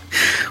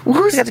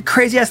 Who's got a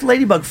crazy ass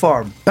ladybug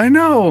farm? I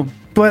know,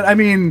 but I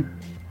mean,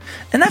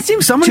 and that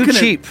seems too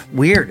cheap.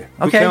 Weird.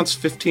 Okay, who counts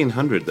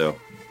 1,500 though?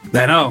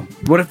 I know.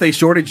 What if they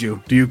shorted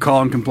you? Do you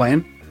call and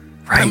complain?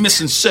 Right. I'm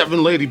missing 7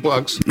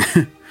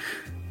 ladybugs.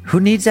 Who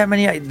needs that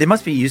many? They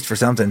must be used for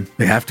something.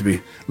 They have to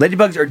be.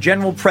 Ladybugs are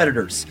general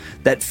predators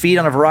that feed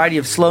on a variety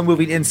of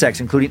slow-moving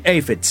insects, including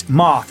aphids,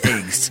 moth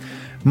eggs,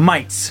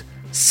 mites,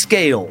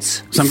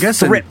 scales, so I'm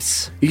guessing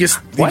thrips. If you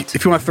want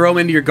to throw them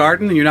into your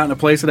garden and you're not in a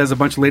place that has a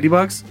bunch of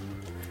ladybugs,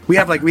 we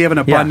have an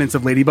abundance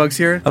of ladybugs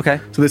here. Okay.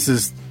 So this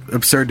is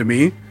absurd to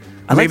me.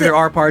 Maybe there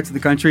are parts of the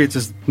country it's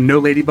just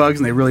no ladybugs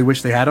and they really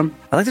wish they had them.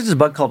 I like there's a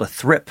bug called a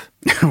thrip.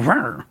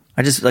 I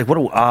just like, what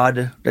an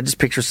odd. I just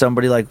picture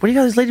somebody like, what do you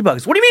got these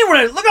ladybugs? What do you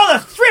mean? Look at all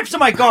the thrips in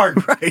my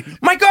garden. Right.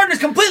 My garden is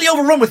completely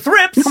overrun with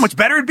thrips. You know how much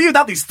better it'd be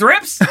without these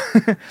thrips?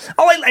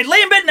 I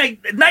lay in bed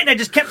at night and I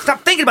just can't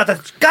stop thinking about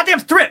the goddamn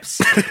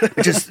thrips.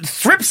 Just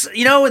thrips,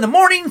 in the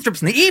morning,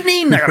 thrips in the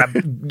evening. I got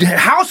a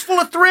house full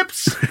of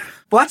thrips.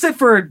 Well, that's it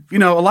for, a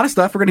lot of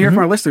stuff we're going to hear from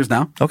our listeners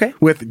now. Okay.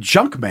 With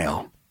junk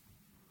mail.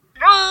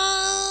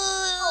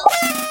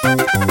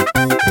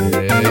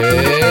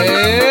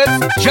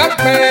 It's junk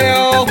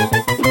mail.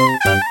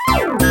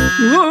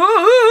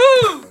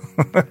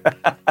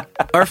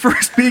 Our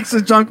first piece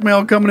of junk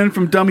mail coming in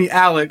from Dummy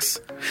Alex.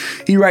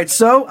 He writes,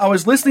 so I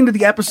was listening to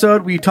the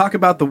episode where you talk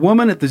about the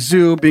woman at the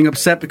zoo being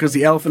upset because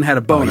the elephant had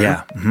a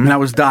boner, and I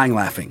was dying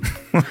laughing.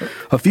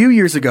 A few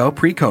years ago,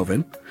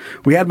 pre-COVID,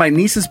 we had my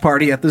niece's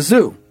party at the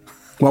zoo.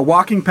 While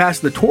walking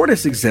past the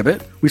tortoise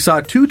exhibit, we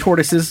saw 2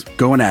 tortoises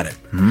going at it.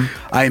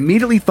 I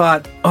immediately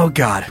thought, oh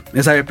God,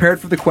 as I prepared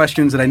for the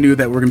questions that I knew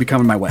that were going to be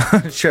coming my way.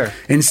 Sure.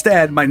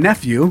 Instead, my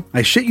nephew,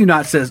 I shit you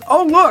not, says,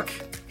 oh look,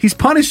 he's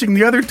punishing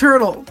the other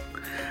turtle.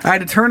 I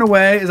had to turn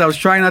away as I was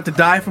trying not to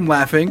die from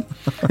laughing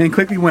and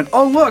quickly went,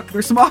 oh look,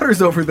 there's some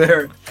otters over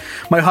there.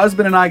 My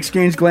husband and I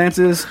exchanged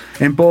glances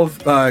and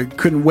both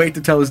couldn't wait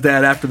to tell his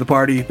dad after the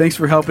party. Thanks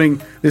for helping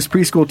this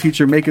preschool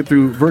teacher make it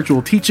through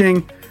virtual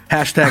teaching. #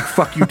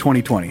 fuck you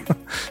 2020.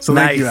 So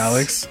nice. Thank you,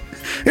 Alex.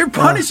 They're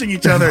punishing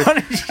each other.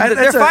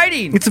 They're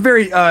fighting. It's a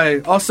very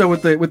also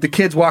with the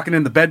kids walking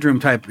in the bedroom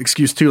type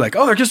excuse too. Like,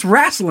 oh, they're just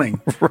wrestling.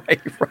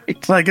 Right.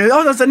 Like,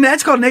 oh,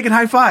 that's called naked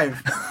high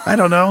five. I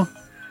don't know.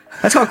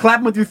 That's called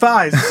clapping with your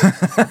thighs.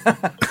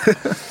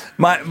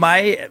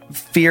 My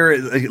fear,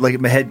 like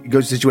in my head,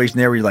 goes to a situation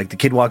there where you're like, the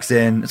kid walks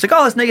in, it's like,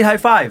 oh, let's naked high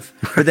five.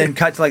 But then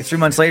cut to like 3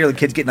 months later, the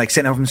kid's getting like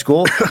sent home from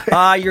school.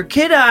 Your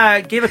kid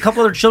gave a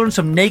couple other children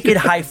some naked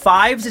high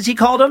fives, as he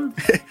called them.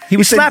 He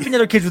was slapping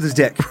other kids with his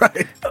dick.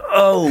 Right.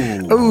 Oh.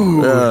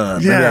 Ooh.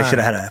 Maybe I should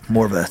have had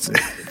more of a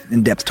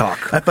in-depth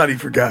talk. I thought he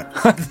forgot.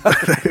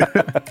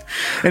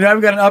 And now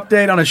we've got an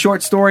update on a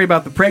short story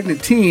about the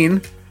pregnant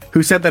teen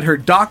who said that her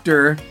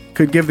doctor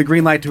could give the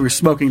green light to her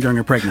smoking during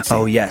her pregnancy.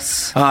 Oh,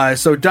 yes.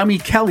 So Dummy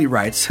Kelly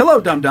writes, "Hello,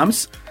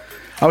 Dum-Dums.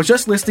 I was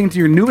just listening to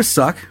your newest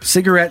suck,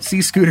 cigarette,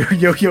 C-scooter,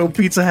 yo-yo,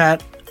 pizza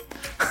hat."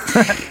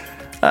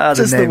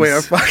 Just the way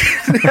our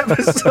fucking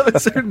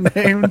episodes are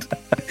named.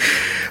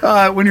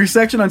 When your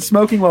section on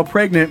smoking while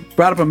pregnant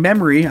brought up a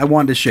memory I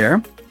wanted to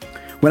share.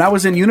 When I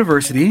was in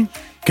university,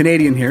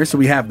 Canadian here, so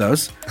we have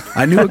those,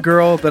 I knew a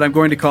girl that I'm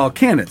going to call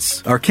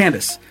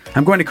Candice.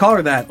 I'm going to call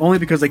her that only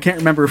because I can't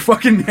remember her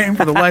fucking name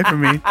for the life of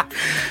me.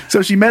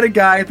 So she met a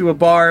guy through a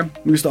bar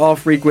we used to all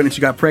frequent, and she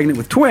got pregnant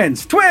with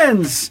twins.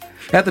 Twins!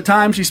 At the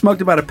time, she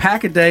smoked about a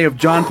pack a day of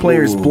John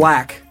Player's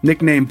Black,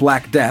 nicknamed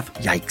Black Death.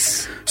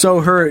 Yikes.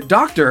 So her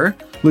doctor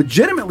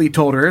legitimately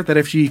told her that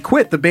if she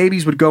quit, the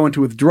babies would go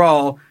into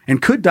withdrawal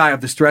and could die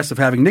of the stress of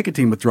having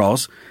nicotine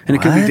withdrawals, and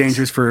it could be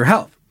dangerous for her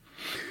health.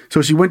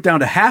 So she went down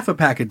to half a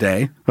pack a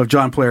day of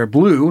John Player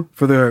Blue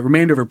for the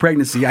remainder of her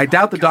pregnancy. I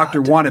doubt the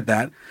doctor wanted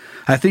that.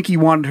 I think he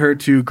wanted her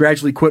to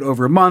gradually quit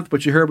over a month,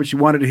 but she heard what she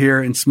wanted to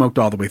hear and smoked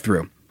all the way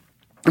through.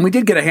 And we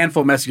did get a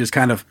handful of messages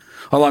kind of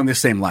along this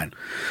same line.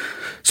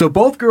 So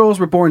both girls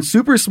were born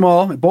super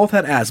small and both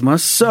had asthma.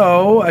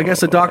 So I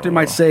guess a doctor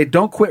might say,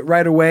 don't quit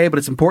right away, but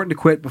it's important to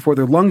quit before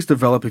their lungs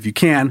develop if you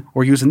can,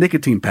 or use a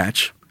nicotine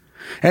patch.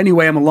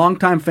 Anyway, I'm a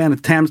longtime fan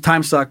of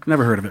Time Suck.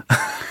 Never heard of it.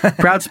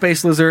 Proud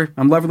Space Lizard.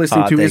 I'm loving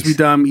listening to Is We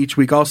Dumb each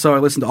week. Also, I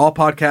listen to all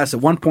podcasts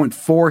at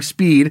 1.4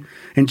 speed,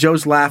 and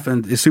Joe's laugh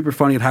is super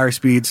funny at higher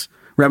speeds,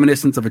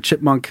 reminiscent of a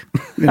chipmunk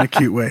in a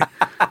cute way.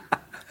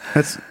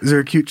 Is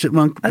there a cute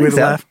chipmunk way to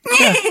laugh?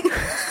 Yeah.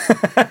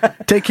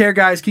 Take care,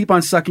 guys. Keep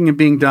on sucking and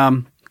being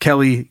dumb.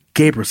 Kelly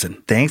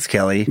Gabrielson. Thanks,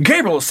 Kelly.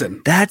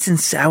 Gabrielson. That's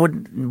insane. I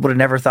would have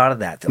never thought of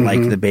that.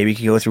 Like the baby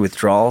could go through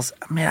withdrawals.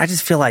 I mean, I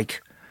just feel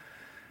like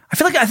if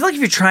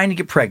you're trying to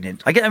get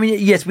pregnant,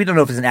 yes, we don't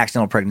know if it's an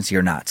accidental pregnancy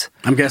or not.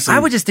 I'm guessing. I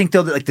would just think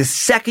though that like the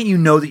second you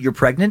know that you're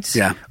pregnant,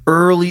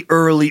 early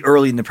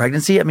in the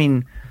pregnancy, I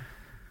mean,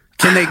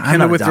 can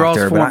the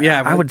withdrawals form?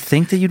 I would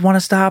think that you'd want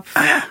to stop,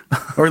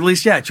 or at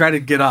least try to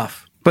get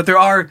off. But there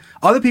are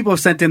other people have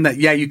sent in that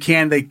you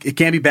can. It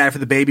can be bad for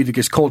the baby to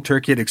just cold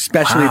turkey it,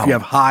 especially if you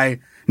have high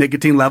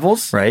nicotine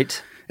levels,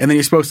 right? And then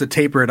you're supposed to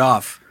taper it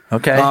off.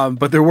 Okay.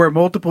 But there were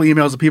multiple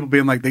emails of people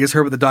being like, they just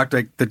heard what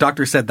the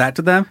doctor said that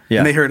to them.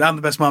 Yeah. And they heard, I'm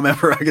the best mom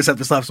ever. I guess I have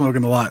to stop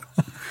smoking a lot.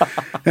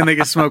 And they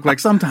just smoke like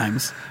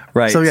sometimes.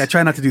 Right. So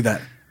try not to do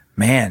that.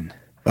 Man.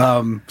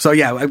 Going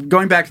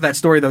back to that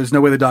story, though, there's no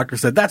way the doctor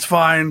said, that's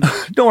fine.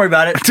 Don't worry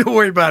about it. Don't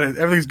worry about it.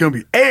 Everything's going to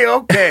be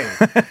A-okay.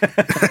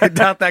 I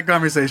doubt that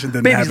conversation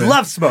didn't happen. Babies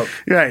love smoke.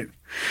 Right.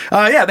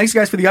 Thanks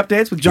guys for the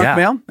updates with Junk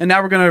Mail. And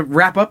now we're going to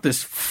wrap up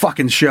this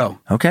fucking show.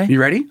 Okay. You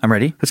ready? I'm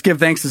ready. Let's give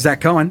thanks to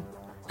Zach Cohen,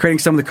 creating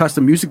some of the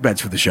custom music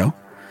beds for the show.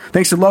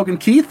 Thanks to Logan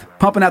Keith,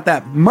 pumping out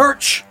that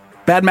merch,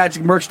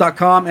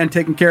 badmagicmerch.com, and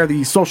taking care of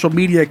the social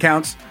media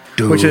accounts,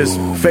 which is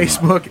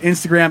Facebook,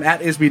 Instagram,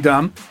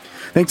 @IsWeDumb.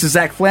 Thanks to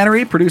Zach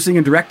Flannery, producing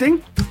and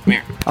directing.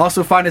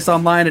 Also find us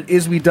online at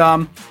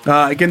IsWeDumb.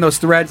 Again, those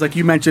threads, like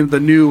you mentioned, the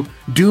new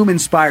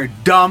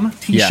Doom-inspired Dumb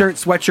t-shirt,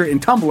 sweatshirt, and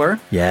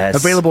tumbler. Yes.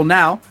 Available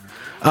now.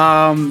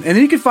 And then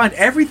you can find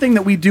everything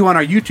that we do on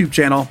our YouTube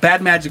channel,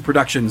 Bad Magic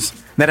Productions,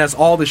 that has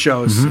all the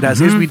shows. It has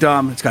Is We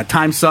Dumb, it's got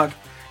Time Suck,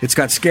 it's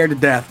got Scared to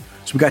Death.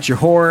 So we got your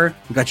horror,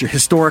 we got your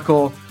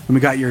historical, and we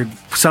got your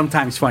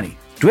sometimes funny.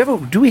 Do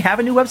we have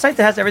a new website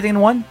that has everything in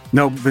one?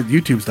 No, but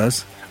YouTube's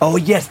does. Oh,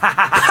 yes.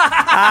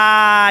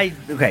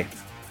 Okay.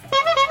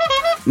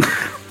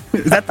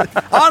 Is that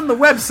on the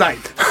website?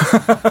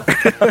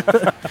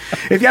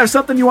 If you have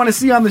something you want to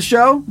see on the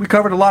show, we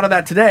covered a lot of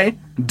that today.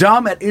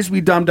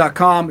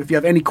 Dumb@iswedumb.com. If you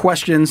have any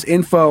questions,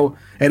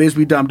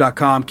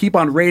 info@iswedumb.com. Keep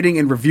on rating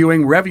and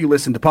reviewing wherever you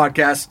listen to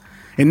podcasts.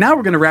 And now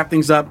we're going to wrap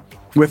things up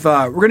with,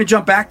 we're going to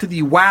jump back to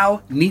the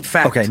Wow Neat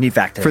Fact. Okay, Neat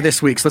Fact. For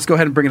this week. So let's go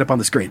ahead and bring it up on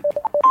the screen.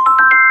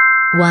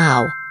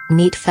 Wow.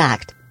 Neat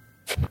fact.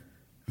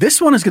 This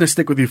one is going to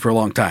stick with you for a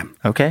long time.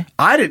 Okay.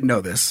 I didn't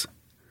know this.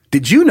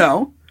 Did you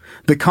know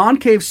the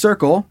concave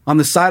circle on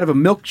the side of a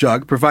milk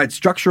jug provides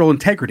structural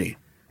integrity?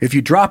 If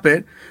you drop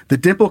it, the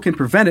dimple can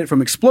prevent it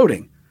from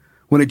exploding.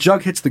 When a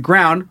jug hits the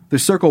ground, the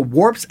circle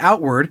warps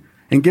outward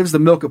and gives the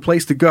milk a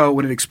place to go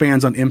when it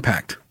expands on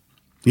impact.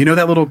 You know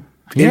that little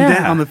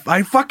indent on the...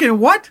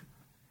 What?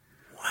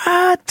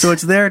 What? So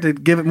it's there to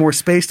give it more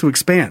space to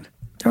expand.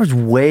 There was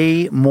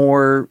way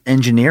more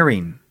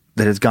engineering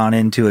that has gone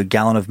into a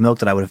gallon of milk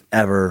than I would have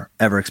ever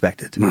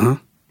expected. A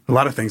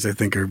lot of things I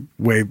think are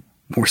way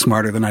more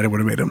smarter than I would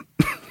have made them.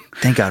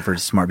 Thank God for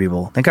smart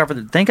people. Thank God for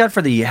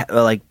the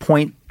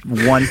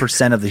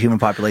 0.1% of the human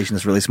population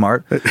that's really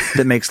smart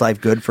that makes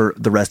life good for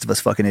the rest of us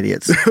fucking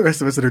idiots. The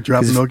rest of us that are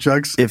dropping milk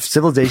jugs. If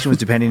civilization was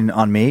depending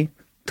on me,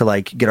 to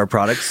like get our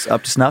products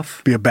up to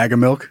snuff. Be a bag of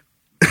milk.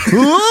 Sorry.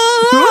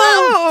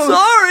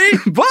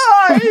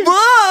 Bye.